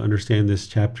like to understand this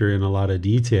chapter in a lot of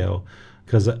detail,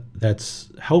 because that's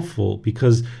helpful.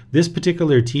 Because this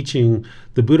particular teaching,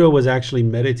 the Buddha was actually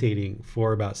meditating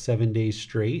for about 7 days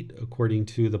straight, according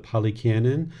to the Pali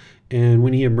Canon. And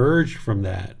when he emerged from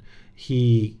that,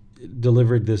 he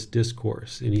delivered this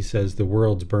discourse, and he says the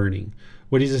world's burning.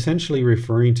 What he's essentially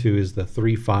referring to is the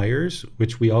three fires,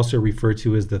 which we also refer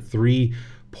to as the three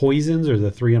poisons or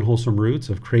the three unwholesome roots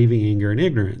of craving, anger, and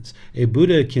ignorance. A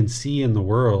Buddha can see in the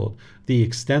world the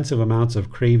extensive amounts of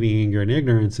craving, anger, and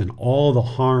ignorance, and all the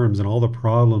harms and all the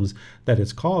problems that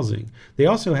it's causing. They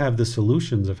also have the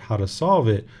solutions of how to solve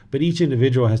it, but each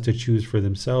individual has to choose for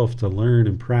themselves to learn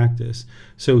and practice.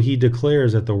 So he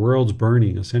declares that the world's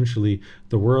burning. Essentially,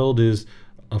 the world is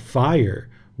a fire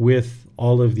with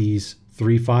all of these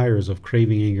three fires of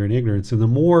craving, anger, and ignorance. And the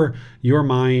more your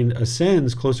mind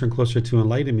ascends closer and closer to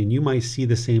enlightenment, you might see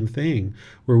the same thing,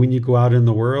 where when you go out in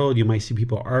the world, you might see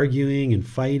people arguing and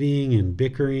fighting and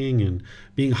bickering and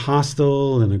being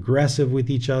hostile and aggressive with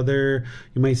each other.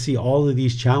 You might see all of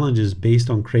these challenges based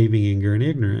on craving, anger, and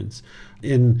ignorance.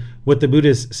 And what the Buddha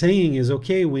is saying is,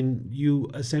 okay, when you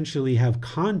essentially have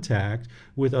contact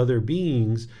with other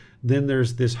beings, then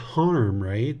there's this harm,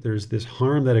 right? There's this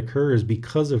harm that occurs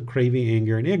because of craving,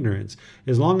 anger, and ignorance.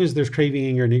 As long as there's craving,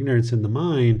 anger, and ignorance in the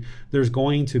mind, there's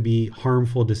going to be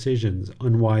harmful decisions,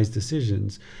 unwise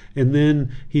decisions. And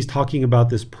then he's talking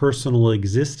about this personal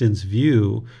existence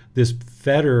view, this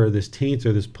fetter, or this taint,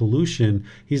 or this pollution.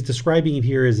 He's describing it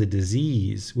here as a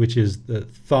disease, which is the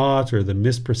thought or the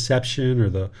misperception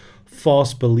or the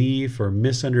false belief or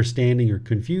misunderstanding or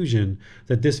confusion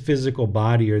that this physical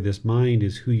body or this mind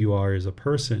is who you are as a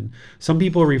person. Some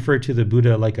people refer to the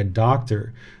Buddha like a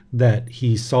doctor, that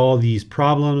he saw these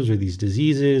problems or these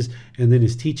diseases, and then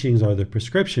his teachings are the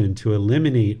prescription to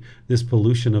eliminate this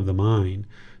pollution of the mind.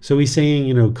 So he's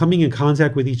saying, coming in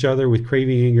contact with each other with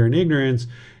craving, anger, and ignorance,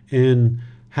 and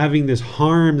having this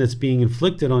harm that's being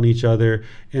inflicted on each other,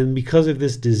 and because of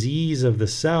this disease of the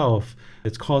self,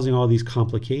 it's causing all these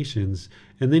complications.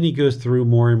 And then he goes through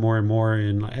more and more and more.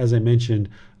 And as I mentioned,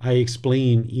 I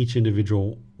explain each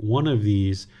individual one of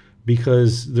these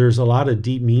because there's a lot of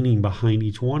deep meaning behind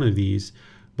each one of these.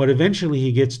 But eventually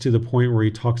he gets to the point where he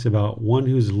talks about one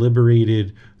who's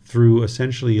liberated through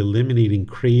essentially eliminating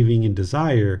craving and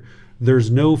desire. There's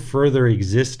no further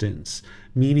existence,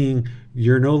 meaning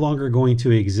you're no longer going to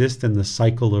exist in the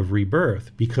cycle of rebirth,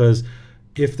 because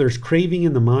if there's craving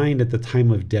in the mind at the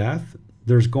time of death,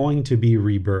 there's going to be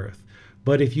rebirth.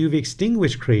 But if you've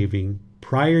extinguished craving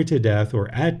prior to death or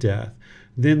at death,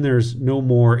 then there's no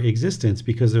more existence,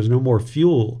 because there's no more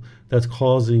fuel that's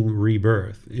causing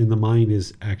rebirth, and the mind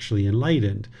is actually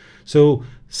enlightened. So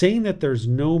saying that there's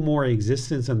no more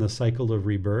existence in the cycle of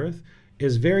rebirth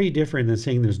is very different than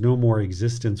saying there's no more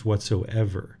existence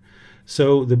whatsoever.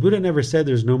 So the Buddha never said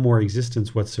there's no more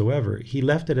existence whatsoever. He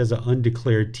left it as an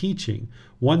undeclared teaching.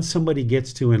 Once somebody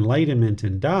gets to enlightenment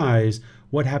and dies,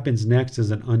 what happens next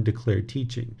is an undeclared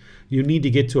teaching. You need to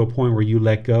get to a point where you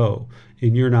let go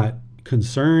and you're not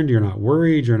concerned, you're not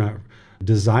worried, you're not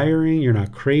desiring, you're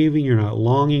not craving, you're not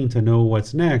longing to know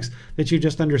what's next, that you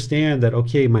just understand that,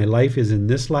 okay, my life is in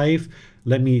this life.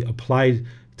 Let me apply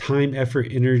time, effort,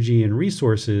 energy, and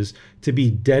resources to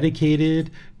be dedicated,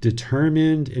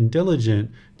 determined, and diligent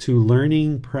to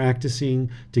learning, practicing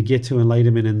to get to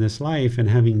enlightenment in this life. And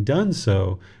having done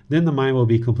so, then the mind will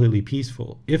be completely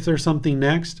peaceful. If there's something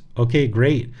next, okay,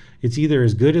 great. It's either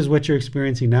as good as what you're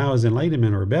experiencing now as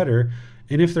enlightenment or better.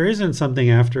 And if there isn't something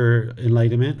after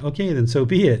enlightenment, okay, then so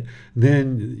be it.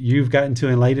 Then you've gotten to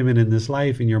enlightenment in this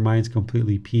life and your mind's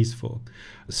completely peaceful.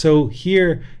 So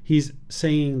here he's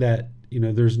saying that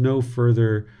there's no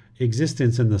further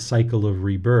existence in the cycle of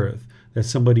rebirth, that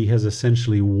somebody has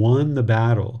essentially won the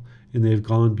battle and they've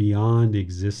gone beyond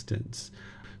existence.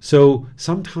 So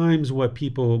sometimes what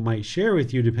people might share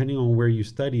with you, depending on where you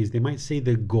study, is they might say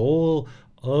the goal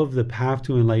of the path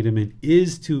to enlightenment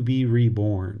is to be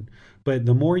reborn. But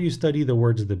the more you study the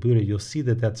words of the Buddha, you'll see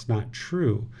that that's not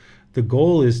true. The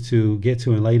goal is to get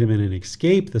to enlightenment and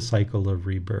escape the cycle of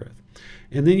rebirth.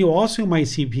 And then you also might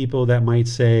see people that might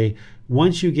say,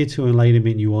 once you get to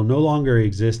enlightenment, you will no longer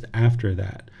exist after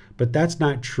that. But that's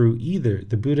not true either.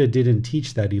 The Buddha didn't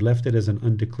teach that. He left it as an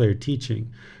undeclared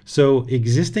teaching. So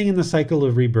existing in the cycle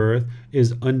of rebirth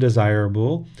is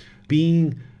undesirable.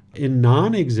 Being in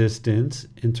non-existence,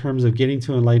 in terms of getting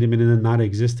to enlightenment and then not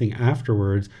existing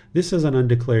afterwards, this is an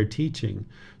undeclared teaching.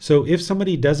 So if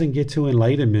somebody doesn't get to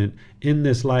enlightenment in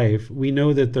this life, we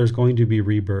know that there's going to be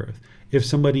rebirth. If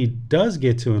somebody does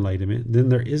get to enlightenment, then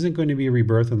there isn't going to be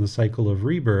rebirth in the cycle of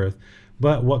rebirth,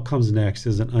 but what comes next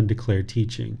is an undeclared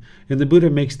teaching. And the Buddha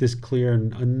makes this clear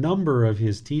in a number of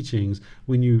his teachings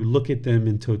when you look at them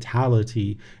in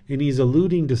totality, and he's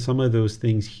alluding to some of those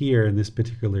things here in this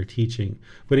particular teaching.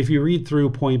 But if you read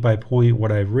through point by point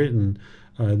what I've written,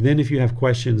 then if you have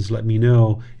questions, let me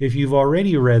know. If you've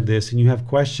already read this and you have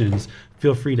questions,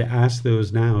 feel free to ask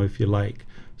those now if you like.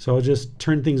 So I'll just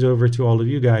turn things over to all of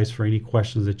you guys for any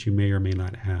questions that you may or may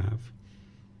not have.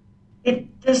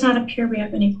 It does not appear we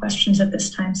have any questions at this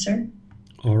time, sir.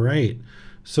 All right.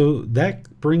 So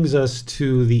that brings us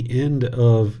to the end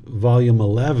of volume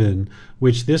 11,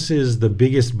 which this is the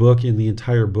biggest book in the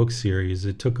entire book series.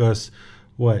 It took us,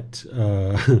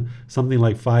 something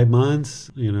like 5 months,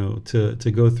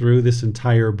 to go through this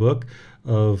entire book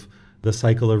of the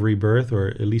cycle of rebirth, or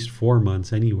at least 4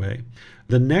 months anyway.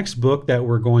 The next book that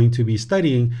we're going to be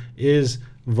studying is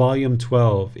volume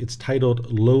 12. It's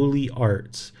titled Lowly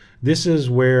Arts. This is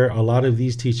where a lot of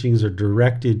these teachings are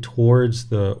directed towards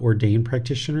the ordained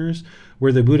practitioners,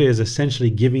 where the Buddha is essentially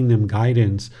giving them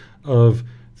guidance of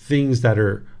things that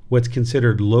are what's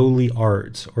considered lowly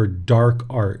arts or dark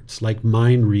arts, like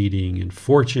mind reading and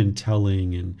fortune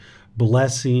telling and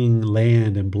blessing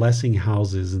land and blessing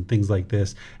houses and things like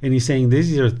this. And he's saying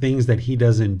these are things that he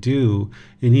doesn't do,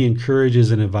 and he encourages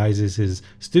and advises his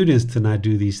students to not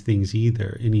do these things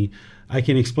either. And I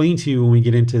can explain to you when we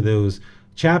get into those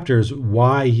chapters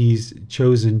why he's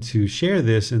chosen to share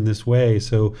this in this way.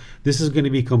 So this is going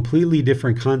to be completely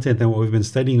different content than what we've been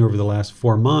studying over the last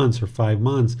 4 months or 5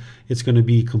 months. It's going to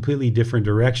be completely different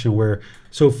direction, where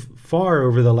so far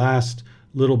over the last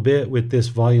little bit with this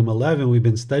volume 11, we've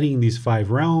been studying these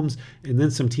 5 realms and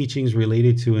then some teachings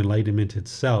related to enlightenment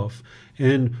itself.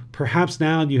 And perhaps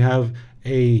now you have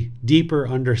a deeper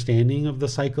understanding of the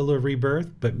cycle of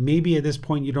rebirth, but maybe at this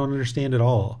point you don't understand it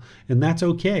all. And that's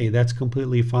okay. That's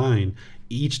completely fine.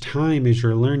 Each time as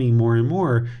you're learning more and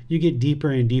more, you get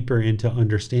deeper and deeper into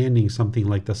understanding something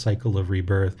like the cycle of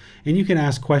rebirth. And you can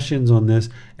ask questions on this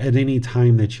at any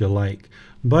time that you like.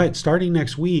 But starting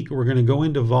next week, we're going to go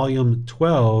into volume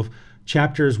 12,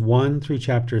 chapters 1 through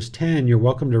chapters 10. You're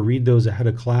welcome to read those ahead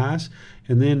of class.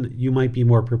 And then you might be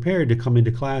more prepared to come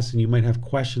into class, and you might have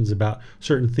questions about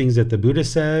certain things that the Buddha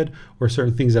said or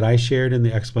certain things that I shared in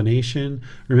the explanation.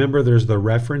 Remember, there's the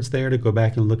reference there to go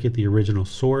back and look at the original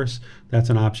source. That's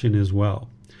an option as well.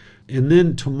 And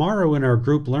then tomorrow in our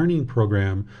group learning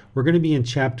program, we're going to be in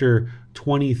chapter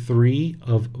 23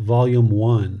 of volume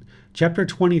 1. Chapter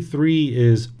 23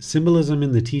 is Symbolism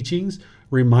in the Teachings,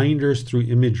 Reminders through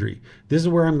Imagery. This is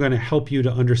where I'm going to help you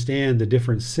to understand the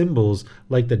different symbols,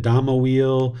 like the Dhamma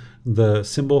wheel, the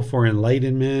symbol for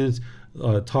enlightenment,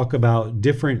 talk about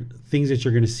different things that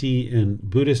you're going to see in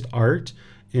Buddhist art,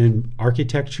 in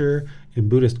architecture, in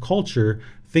Buddhist culture,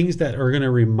 things that are going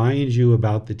to remind you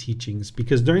about the teachings.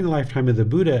 Because during the lifetime of the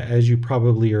Buddha, as you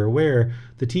probably are aware,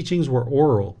 the teachings were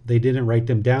oral. They didn't write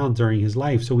them down during his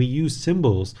life. So he used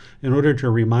symbols in order to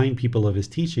remind people of his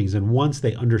teachings. And once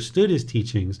they understood his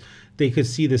teachings, they could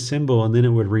see the symbol, and then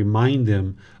it would remind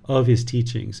them of his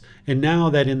teachings. And now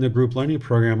that in the group learning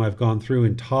program, I've gone through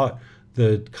and taught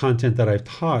the content that I've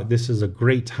taught, this is a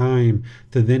great time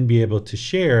to then be able to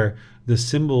share the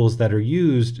symbols that are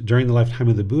used during the lifetime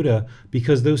of the Buddha,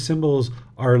 because those symbols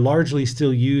are largely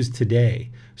still used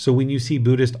today. So when you see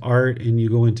Buddhist art and you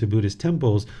go into Buddhist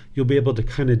temples, you'll be able to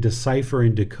kind of decipher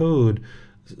and decode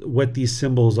what these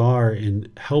symbols are, and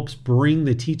helps bring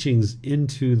the teachings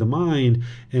into the mind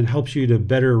and helps you to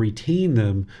better retain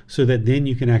them so that then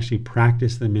you can actually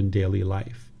practice them in daily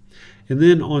life. And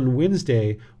then on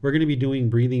Wednesday, we're going to be doing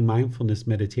breathing mindfulness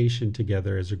meditation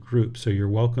together as a group. So you're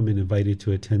welcome and invited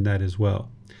to attend that as well.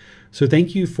 So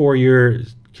thank you for your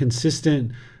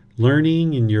consistent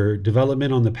learning and your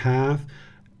development on the path.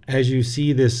 As you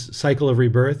see, this cycle of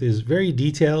rebirth is very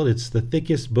detailed. It's the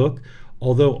thickest book,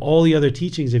 although all the other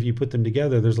teachings, if you put them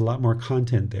together, there's a lot more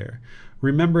content there.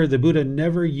 Remember, the Buddha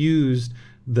never used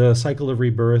the cycle of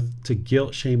rebirth to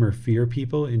guilt, shame, or fear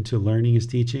people into learning his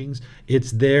teachings.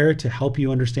 It's there to help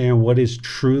you understand what is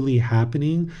truly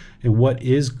happening and what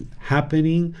is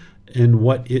happening and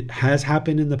what it has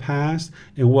happened in the past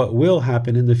and what will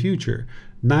happen in the future.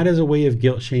 Not as a way of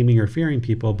guilt, shaming, or fearing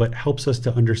people, but helps us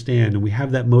to understand. And we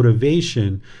have that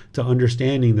motivation to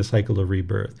understanding the cycle of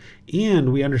rebirth.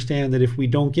 And we understand that if we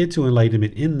don't get to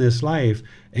enlightenment in this life,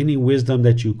 any wisdom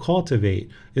that you cultivate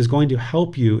is going to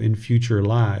help you in future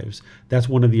lives. That's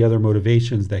one of the other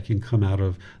motivations that can come out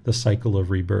of the cycle of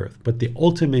rebirth. But the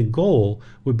ultimate goal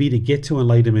would be to get to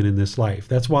enlightenment in this life.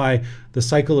 That's why the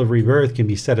cycle of rebirth can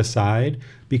be set aside,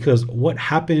 because what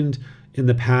happened in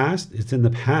the past, it's in the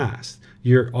past.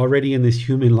 You're already in this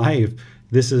human life.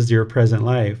 This is your present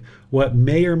life. What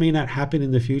may or may not happen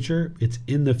in the future, it's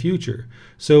in the future.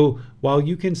 So while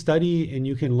you can study and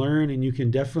you can learn and you can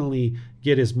definitely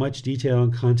get as much detail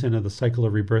and content of the cycle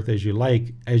of rebirth as you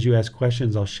like, as you ask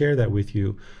questions, I'll share that with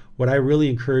you. What I really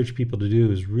encourage people to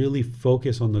do is really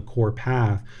focus on the core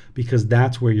path, because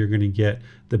that's where you're going to get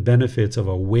the benefits of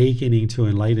awakening to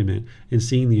enlightenment and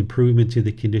seeing the improvement to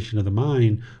the condition of the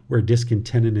mind, where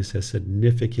discontentedness has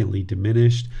significantly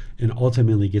diminished and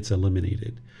ultimately gets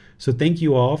eliminated. So thank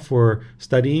you all for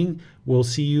studying. We'll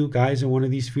see you guys in one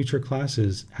of these future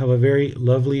classes. Have a very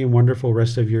lovely and wonderful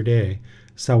rest of your day.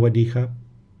 Sawadee ka.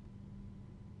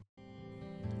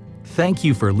 Thank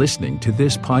you for listening to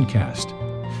this podcast.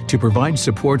 To provide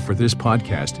support for this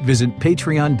podcast, visit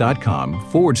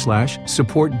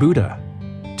patreon.com/support Buddha.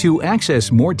 To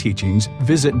access more teachings,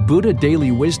 visit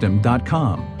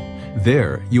buddhadailywisdom.com.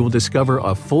 There, you will discover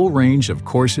a full range of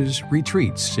courses,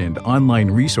 retreats, and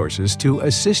online resources to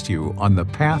assist you on the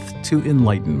path to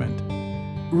enlightenment.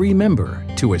 Remember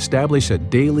to establish a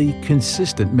daily,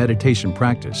 consistent meditation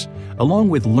practice, along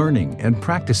with learning and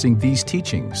practicing these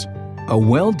teachings. A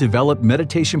well-developed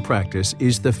meditation practice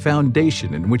is the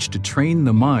foundation in which to train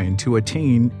the mind to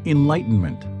attain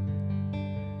enlightenment.